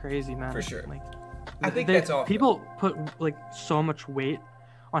 It's crazy, man. For sure. Like, I think that's all. People put like so much weight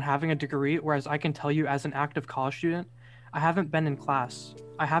on having a degree, whereas I can tell you as an active college student, I haven't been in class.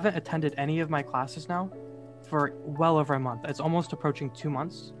 I haven't attended any of my classes now for well over a month. It's almost approaching 2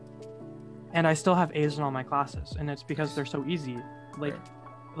 months. And I still have A's in all my classes, and it's because they're so easy. Like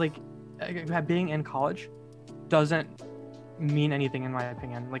being in college doesn't mean anything in my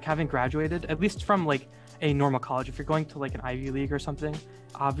opinion. Like, having graduated, at least from like a normal college, if you're going to like an Ivy League or something,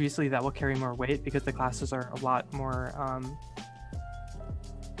 obviously that will carry more weight because the classes are a lot more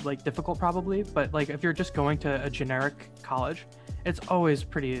like difficult probably. But like if you're just going to a generic college, it's always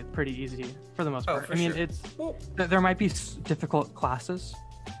pretty easy for the most part. I mean, it's there might be difficult classes,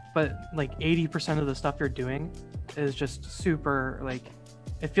 but like 80% of the stuff you're doing is just super, like,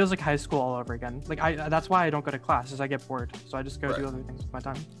 it feels like high school all over again. Like, that's why I don't go to class, is I get bored, so I just go do other things with my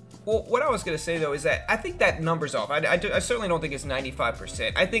time. Well, what I was going to say, though, is that I think that number's off. I certainly don't think it's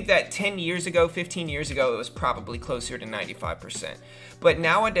 95%. I think that 10 years ago, 15 years ago, it was probably closer to 95%. But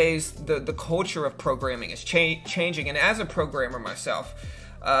nowadays, the culture of programming is changing, and as a programmer myself,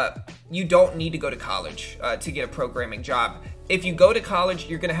 you don't need to go to college to get a programming job. If you go to college,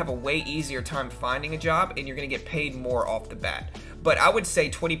 you're going to have a way easier time finding a job, and you're going to get paid more off the bat. But I would say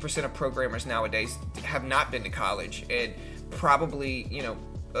 20% of programmers nowadays have not been to college, and probably, you know,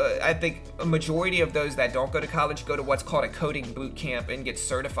 I think a majority of those that don't go to college go to what's called a coding boot camp and get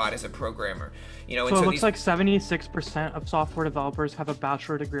certified as a programmer. You know, so it looks like 76% of software developers have a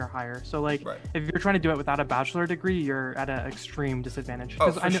bachelor degree or higher. So like, if you're trying to do it without a bachelor degree, you're at an extreme disadvantage.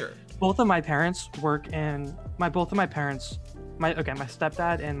 Oh, for sure. Both of my parents work in my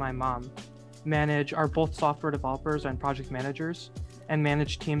stepdad and my mom are both software developers and project managers and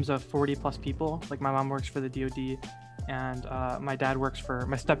manage teams of 40 plus people. Like, my mom works for the DoD, and my stepdad works for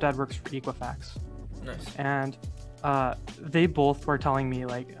Equifax. Nice. And they both were telling me,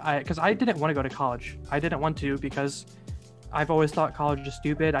 like, because I didn't want to go to college. I didn't want to because I've always thought college is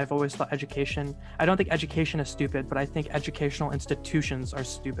stupid. I've always thought I don't think education is stupid, but I think educational institutions are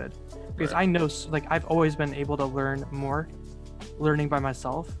stupid. Because I know, like, I've always been able to learn more learning by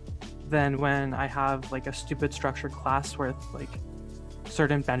myself than when I have like a stupid structured class with like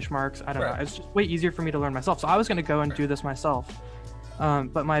certain benchmarks. I don't know. It's just way easier for me to learn myself. So I was going to go and do this myself.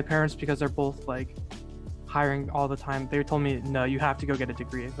 But my parents, because they're both like hiring all the time, they told me, no, you have to go get a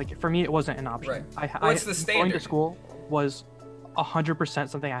degree. Like, for me, it wasn't an option. What's the standard? Going to school was 100%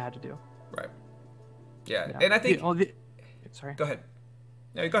 something I had to do. Right. Yeah. And I think... Sorry. Go ahead.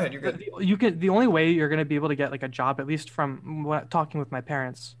 No, go ahead. You're good. The only way you're going to be able to get like a job, at least from talking with my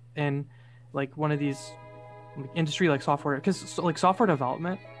parents in like one of these industry like software, because like software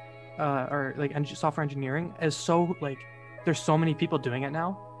development or like software engineering is so, like, there's so many people doing it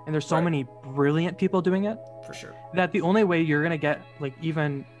now, and there's so many brilliant people doing it, for sure, that the only way you're going to get like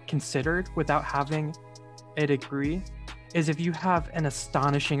even considered without having a degree is if you have an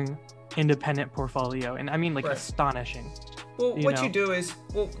astonishing independent portfolio. And I mean, like, astonishing. Well, what you do is,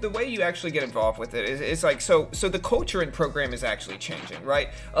 the way you actually get involved with it is like, so the culture in program is actually changing, right?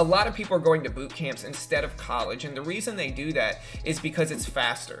 A lot of people are going to boot camps instead of college, and the reason they do that is because it's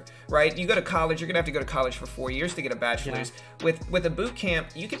faster, right? You go to college, you're gonna have to go to college for 4 years to get a bachelor's. Yeah. With a boot camp,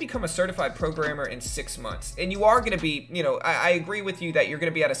 you can become a certified programmer in 6 months, and you are gonna be, you know, I agree with you that you're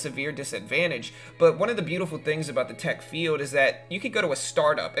gonna be at a severe disadvantage, but one of the beautiful things about the tech field is that you could go to a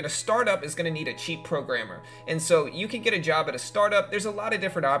startup, and a startup is gonna need a cheap programmer, and so you can get a job at a startup. There's a lot of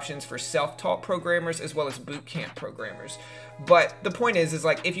different options for self-taught programmers as well as boot camp programmers. But the point is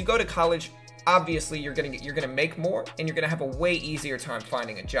like, if you go to college, obviously you're gonna make more and you're gonna have a way easier time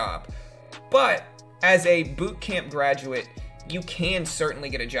finding a job. But as a boot camp graduate, you can certainly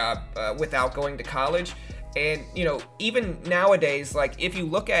get a job without going to college. And you know, even nowadays, like if you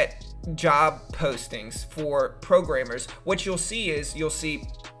look at job postings for programmers, what you'll see is you'll see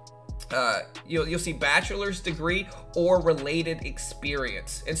bachelor's degree or related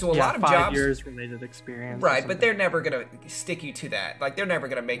experience, and so a lot of 5 jobs, years related experience, right? But they're never gonna stick you to that. Like they're never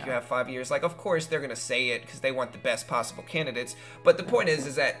gonna make you have 5 years. Like of course they're gonna say it because they want the best possible candidates. But the point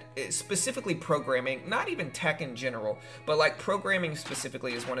is that specifically programming, not even tech in general, but like programming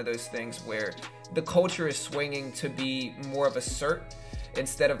specifically is one of those things where the culture is swinging to be more of a cert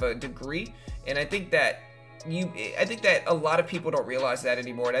instead of a degree, and I think that a lot of people don't realize that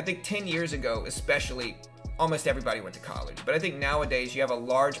anymore. And I think 10 years ago, especially, almost everybody went to college. But I think nowadays you have a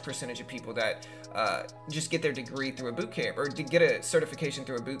large percentage of people that just get their degree through a boot camp or to get a certification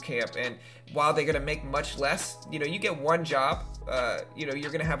through a boot camp. And while they're going to make much less, you know, you get one job, you know,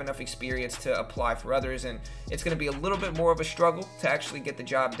 you're going to have enough experience to apply for others. And it's going to be a little bit more of a struggle to actually get the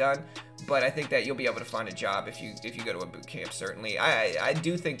job done. But I think that you'll be able to find a job if you go to a boot camp, certainly. I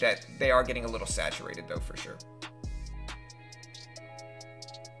do think that they are getting a little saturated, though, for sure.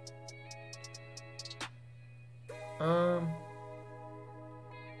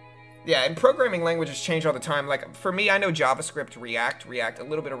 Yeah, and programming languages change all the time. Like, for me, I know JavaScript, React, a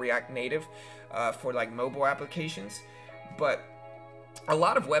little bit of React Native for, like, mobile applications. But a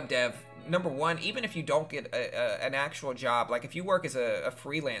lot of web dev, number one, even if you don't get an actual job, like if you work as a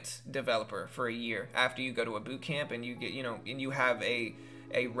freelance developer for a year after you go to a boot camp and you get, you know, and you have a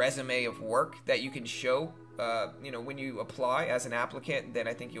resume of work that you can show, you know, when you apply as an applicant, then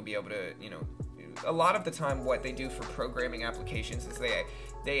I think you'll be able to, you know, a lot of the time what they do for programming applications is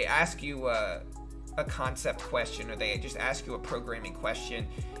they ask you a concept question, or they just ask you a programming question,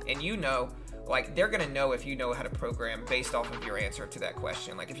 and you know, like they're gonna know if you know how to program based off of your answer to that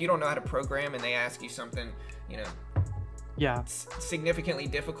question. Like if you don't know how to program and they ask you something, you know, significantly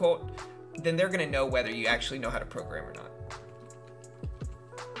difficult, then they're gonna know whether you actually know how to program or not.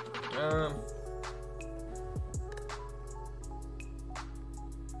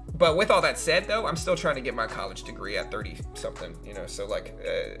 But with all that said, though, I'm still trying to get my college degree at 30-something, you know. So, like,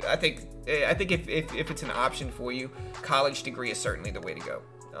 I think if it's an option for you, college degree is certainly the way to go,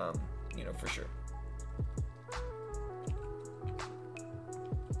 you know, for sure.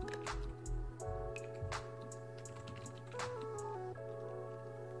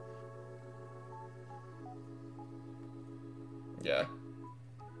 Yeah.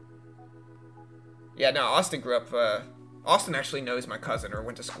 Yeah, no, Austin grew up... Austin actually knows my cousin, or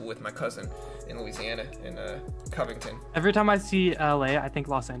went to school with my cousin in Louisiana, in Covington. Every time I see LA, I think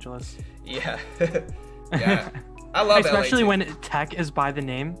Los Angeles. Yeah. Yeah. I love Especially LA when tech is by the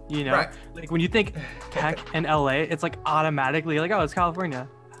name, you know? Right. Like when you think tech and LA, it's like automatically like, oh, it's California.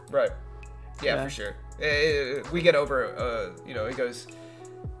 Right. Yeah, for sure. We get over, you know, it goes,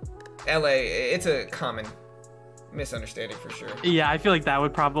 LA, it's a common misunderstanding for sure. Yeah, I feel like that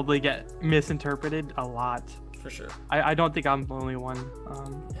would probably get misinterpreted a lot. For sure. I don't think I'm the only one.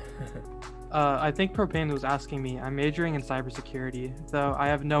 I think Propane was asking me. I'm majoring in cybersecurity, though I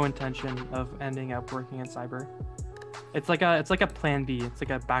have no intention of ending up working in cyber. It's like a plan B. It's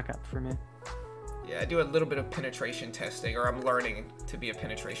like a backup for me. Yeah, I do a little bit of penetration testing, or I'm learning to be a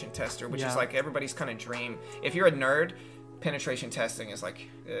penetration tester, which is like everybody's kind of dream. If you're a nerd, penetration testing is like...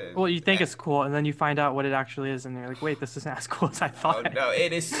 well, you think it's cool, and then you find out what it actually is, and you're like, wait, this isn't as cool as I thought. Oh, no,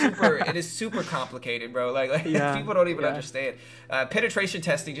 it is super complicated, bro. Like people don't even understand. Penetration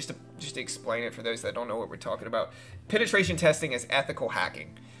testing, just to explain it for those that don't know what we're talking about, penetration testing is ethical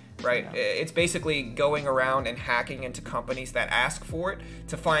hacking, right? Yeah. It's basically going around and hacking into companies that ask for it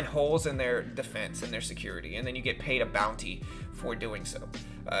to find holes in their defense and their security, and then you get paid a bounty for doing so,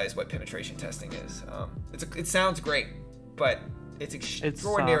 is what penetration testing is. It sounds great, but it's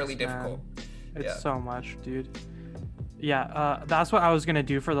extraordinarily difficult. It's so much, dude. Yeah, that's what I was gonna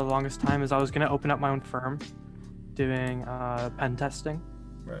do for the longest time. Is I was gonna open up my own firm, doing pen testing.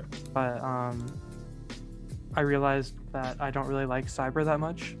 Right. But I realized that I don't really like cyber that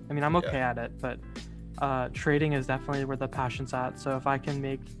much. I mean, I'm okay at it, but trading is definitely where the passion's at. So if I can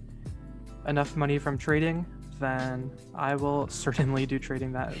make enough money from trading, then I will certainly do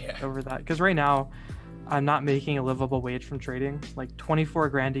trading over that. Because right now, I'm not making a livable wage from trading. Like 24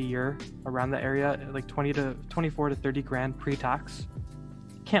 grand a year around the area, like 24 to 30 grand pre-tax.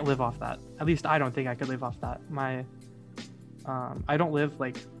 Can't live off that. At least I don't think I could live off that. I don't live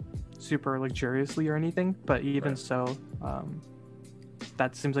like super luxuriously or anything, but even so,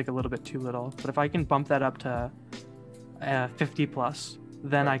 that seems like a little bit too little. But if I can bump that up to 50 plus,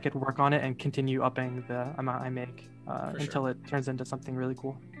 then I could work on it and continue upping the amount I make until it turns into something really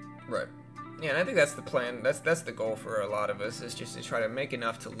cool. Right. Yeah, and I think that's the plan. That's the goal for a lot of us, is just to try to make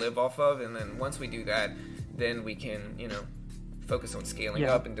enough to live off of, and then once we do that, then we can, focus on scaling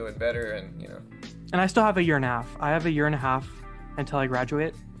up and doing better, and And I still have a year and a half. I have a year and a half until I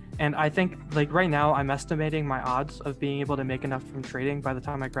graduate, and I think like right now I'm estimating my odds of being able to make enough from trading by the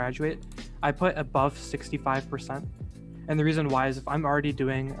time I graduate. I put above 65%, and the reason why is if I'm already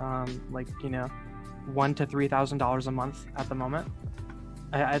doing $1,000 to $3,000 a month at the moment.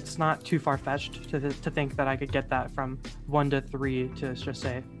 It's not too far-fetched to think that I could get that from 1 to 3 to just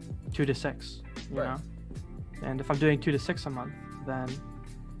say 2 to 6, you know? And if I'm doing 2 to 6 a month, then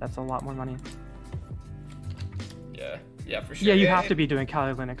that's a lot more money. Yeah, for sure. Yeah, you have to be doing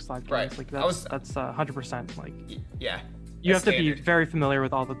Kali Linux live games. Right. Like that's 100%. Like you have standard. To be very familiar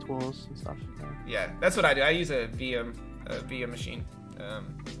with all the tools and stuff. Yeah, that's what I do. I use a VM machine,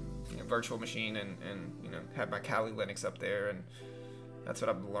 virtual machine, and have my Kali Linux up there, and that's what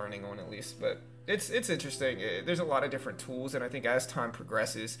I'm learning on, at least. But it's interesting. There's a lot of different tools, and I think as time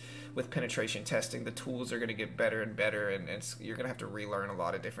progresses with penetration testing, the tools are going to get better and better, and you're going to have to relearn a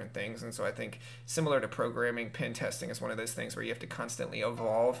lot of different things. And so I think similar to programming, pen testing is one of those things where you have to constantly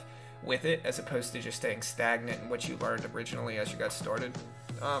evolve with it, as opposed to just staying stagnant in what you learned originally as you got started.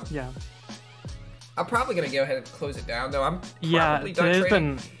 I'm probably going to go ahead and close it down, though. Today's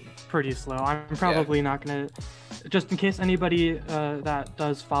been pretty slow. I'm probably not going to... Just in case anybody that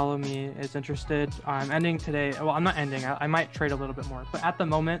does follow me is interested, I'm ending today. Well, I'm not ending. I might trade a little bit more. But at the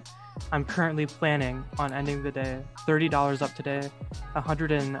moment, I'm currently planning on ending the day. $30 up today,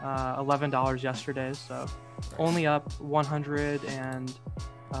 $111 yesterday. So only up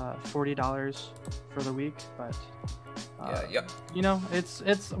 $140 for the week. But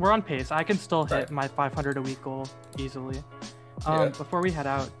we're on pace. I can still hit my 500 a week goal easily. Before we head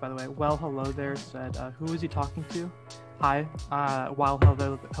out, by the way, hello there said, who was he talking to? Hi,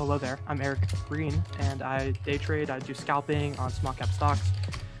 hello there. I'm Eric Green, and I day trade. I do scalping on small cap stocks.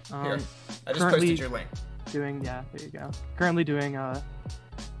 Here, I just posted your link. There you go. Currently doing a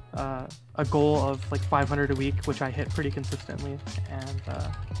goal of like 500 a week, which I hit pretty consistently, and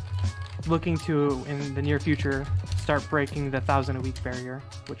looking to in the near future start breaking the 1,000 a week barrier,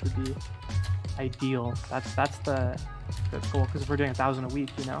 which would be ideal. That's the goal, because if we're doing 1,000 a week,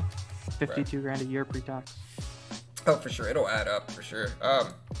 52 grand a year pre-tax. Oh, for sure, it'll add up for sure.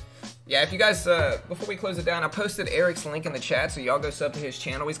 If you guys, before we close it down, I posted Eric's link in the chat, so y'all go sub to his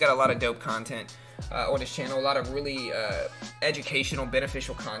channel. He's got a lot of dope content on his channel, a lot of really educational,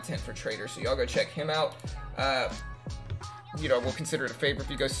 beneficial content for traders. So y'all go check him out. We'll consider it a favor if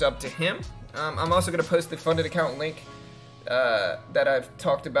you go sub to him. I'm also going to post the funded account link that I've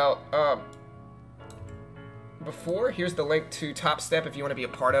talked about before. Here's the link to Top Step if you want to be a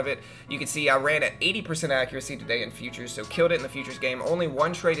part of it. You can see I ran at 80% accuracy today in futures, so killed it in the futures game. Only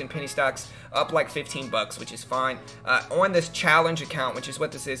one trade in penny stocks, up like 15 bucks, which is fine. On this challenge account, which is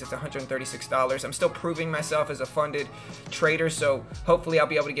what this is, it's $136. I'm still proving myself as a funded trader, so hopefully I'll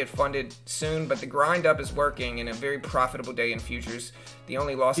be able to get funded soon, but the grind up is working in a very profitable day in futures. The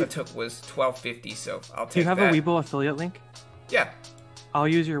only loss I took was $12.50, so I'll take that. Do you have a Webull affiliate link? Yeah. I'll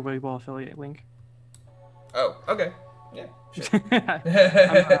use your Webull affiliate link. Oh, okay. Yeah.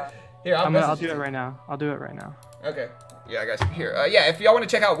 Here, I'll do it right now. Okay. Yeah, I got you. Here. If y'all want to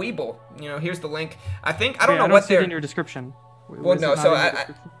check out Webull, here's the link. I don't know what they're in your description. Well, no. So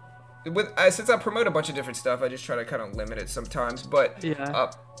since I promote a bunch of different stuff, I just try to kind of limit it sometimes. But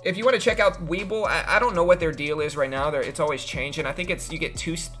if you want to check out Webull, I don't know what their deal is right now. It's always changing. I think you get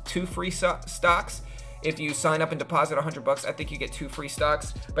two free stocks. If you sign up and deposit $100, I think you get 2 free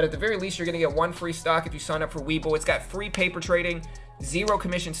stocks. But at the very least, you're going to get 1 free stock if you sign up for Webull. It's got free paper trading, 0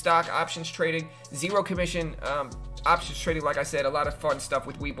 commission stock options trading, 0 commission options trading. Like I said, a lot of fun stuff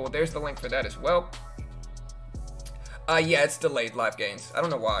with Webull. There's the link for that as well. It's delayed live gains. I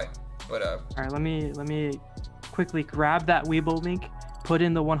don't know why, but all right, let me quickly grab that Webull link, put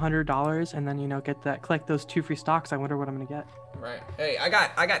in the $100, and then collect those 2 free stocks. I wonder what I'm gonna get. Right. Hey, I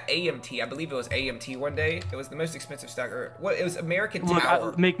got AMT. I believe it was AMT one day. It was the most expensive stock. Or what? It was American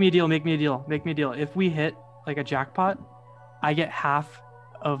Tower. Make me a deal. Make me a deal. Make me a deal. If we hit like a jackpot, I get half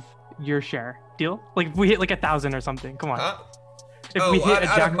of your share. Deal? Like if we hit like 1,000 or something. Come on. Huh? If we hit a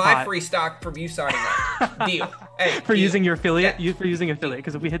jackpot, out of my free stock from you signing up. Deal. Hey, for using your affiliate, for using affiliate.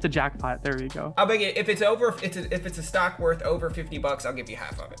 Because if we hit the jackpot, there we go. I'll make it. If it's over, if it's a stock worth over $50, I'll give you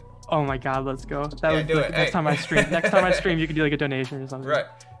half of it. Oh my God, let's go. That would do it. Next time I stream. Next time I stream, you can do like a donation or something. Right.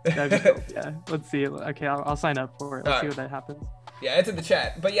 That'd be cool. Yeah. Let's see. Okay, I'll sign up for it. Let's see what that happens. Yeah, it's in the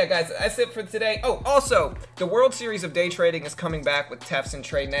chat. But yeah, guys, that's it for today. Oh, also, the World Series of Day Trading is coming back with Tefs and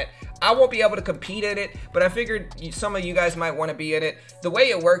TradeNet. I won't be able to compete in it, but I figured some of you guys might want to be in it. The way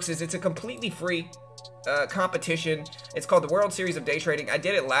it works is it's a completely free competition. It's called the World Series of Day Trading. I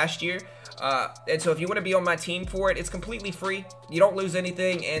did it last year. And so if you want to be on my team for it, it's completely free. You don't lose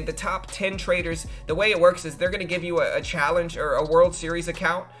anything. And the top 10 traders, the way it works is they're going to give you a challenge or a World Series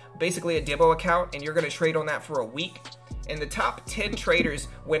account, basically a demo account, and you're going to trade on that for a week. And the top 10 traders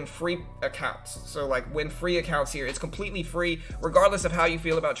win free accounts. So like win free accounts here. It's completely free, regardless of how you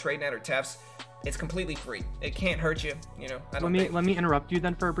feel about TradeNet or Tefs. It's completely free. It can't hurt you, you know. Let me interrupt you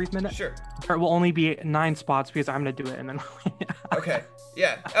then for a brief minute. Sure. It will only be 9 spots because I'm gonna do it and then. Okay.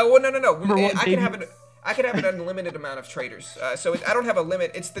 Yeah. Oh well, no. I can have an unlimited amount of traders. So I don't have a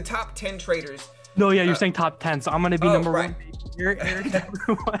limit. It's the top 10 traders. No, yeah, you're saying top 10, so I'm gonna be number 1. You're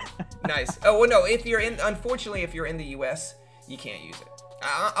number 1. Nice. Oh well, no. Unfortunately, if you're in the U.S., you can't use it.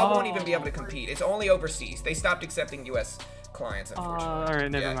 I won't even be able to compete. It's only overseas. They stopped accepting U.S. clients, unfortunately. All right,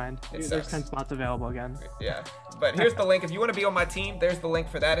 never mind. There's 10 spots available again. Yeah, but here's the link. If you want to be on my team, there's the link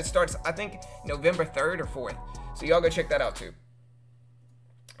for that. It starts, I think, November 3rd or 4th. So y'all go check that out too.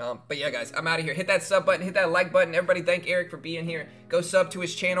 But yeah, guys, I'm out of here. Hit that sub button, hit that like button. Everybody, thank Eric for being here. Go sub to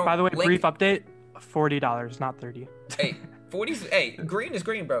his channel. By the way, brief update: $40, not 30. Hey, 40s. Hey, green is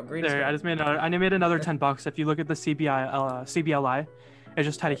green, bro. Green is green. I just made another $10. If you look at the CBLI, it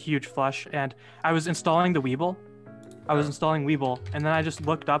just had a huge flush, and I was installing the Weeble. I was installing Weeble, and then I just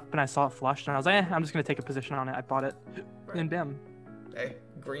looked up and I saw it flushed, and I was like, I'm just gonna take a position on it. I bought it, and bam. Hey,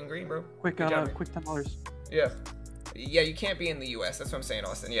 green, bro. Quick $10. Yeah. Yeah, you can't be in the U.S. That's what I'm saying,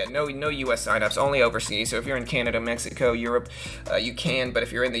 Austin. Yeah, no U.S. signups, only overseas. So if you're in Canada, Mexico, Europe, you can. But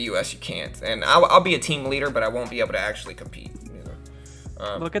if you're in the U.S., you can't. And I'll be a team leader, but I won't be able to actually compete. You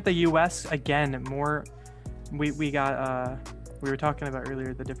know? Look at the U.S. again. More, we were talking about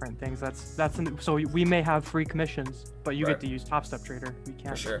earlier the different things. So we may have free commissions, but you get to use Top Step Trader. We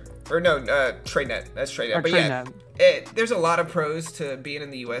can't. For sure. Or no, TradeNet. That's TradeNet. Or but TradeNet. Yeah, there's a lot of pros to being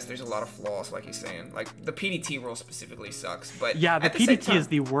in the U.S. There's a lot of flaws, like he's saying. Like the PDT rule specifically sucks. But yeah, the PDT is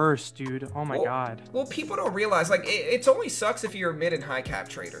the worst, dude. Oh my God. Well, people don't realize like it's only sucks if you're a mid and high cap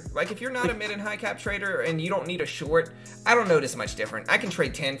trader. Like if you're not a mid and high cap trader and you don't need a short, I don't notice much different. I can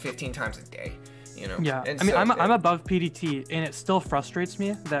trade 10, 15 times a day. You know? Yeah, and I mean, so, I'm above PDT, and it still frustrates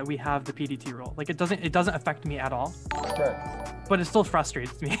me that we have the PDT rule. Like, it doesn't affect me at all. Right. But it still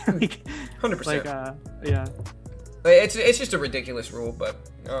frustrates me. Like, 100%. Like, yeah. It's just a ridiculous rule, but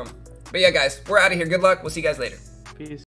yeah, guys, we're out of here. Good luck. We'll see you guys later. Peace.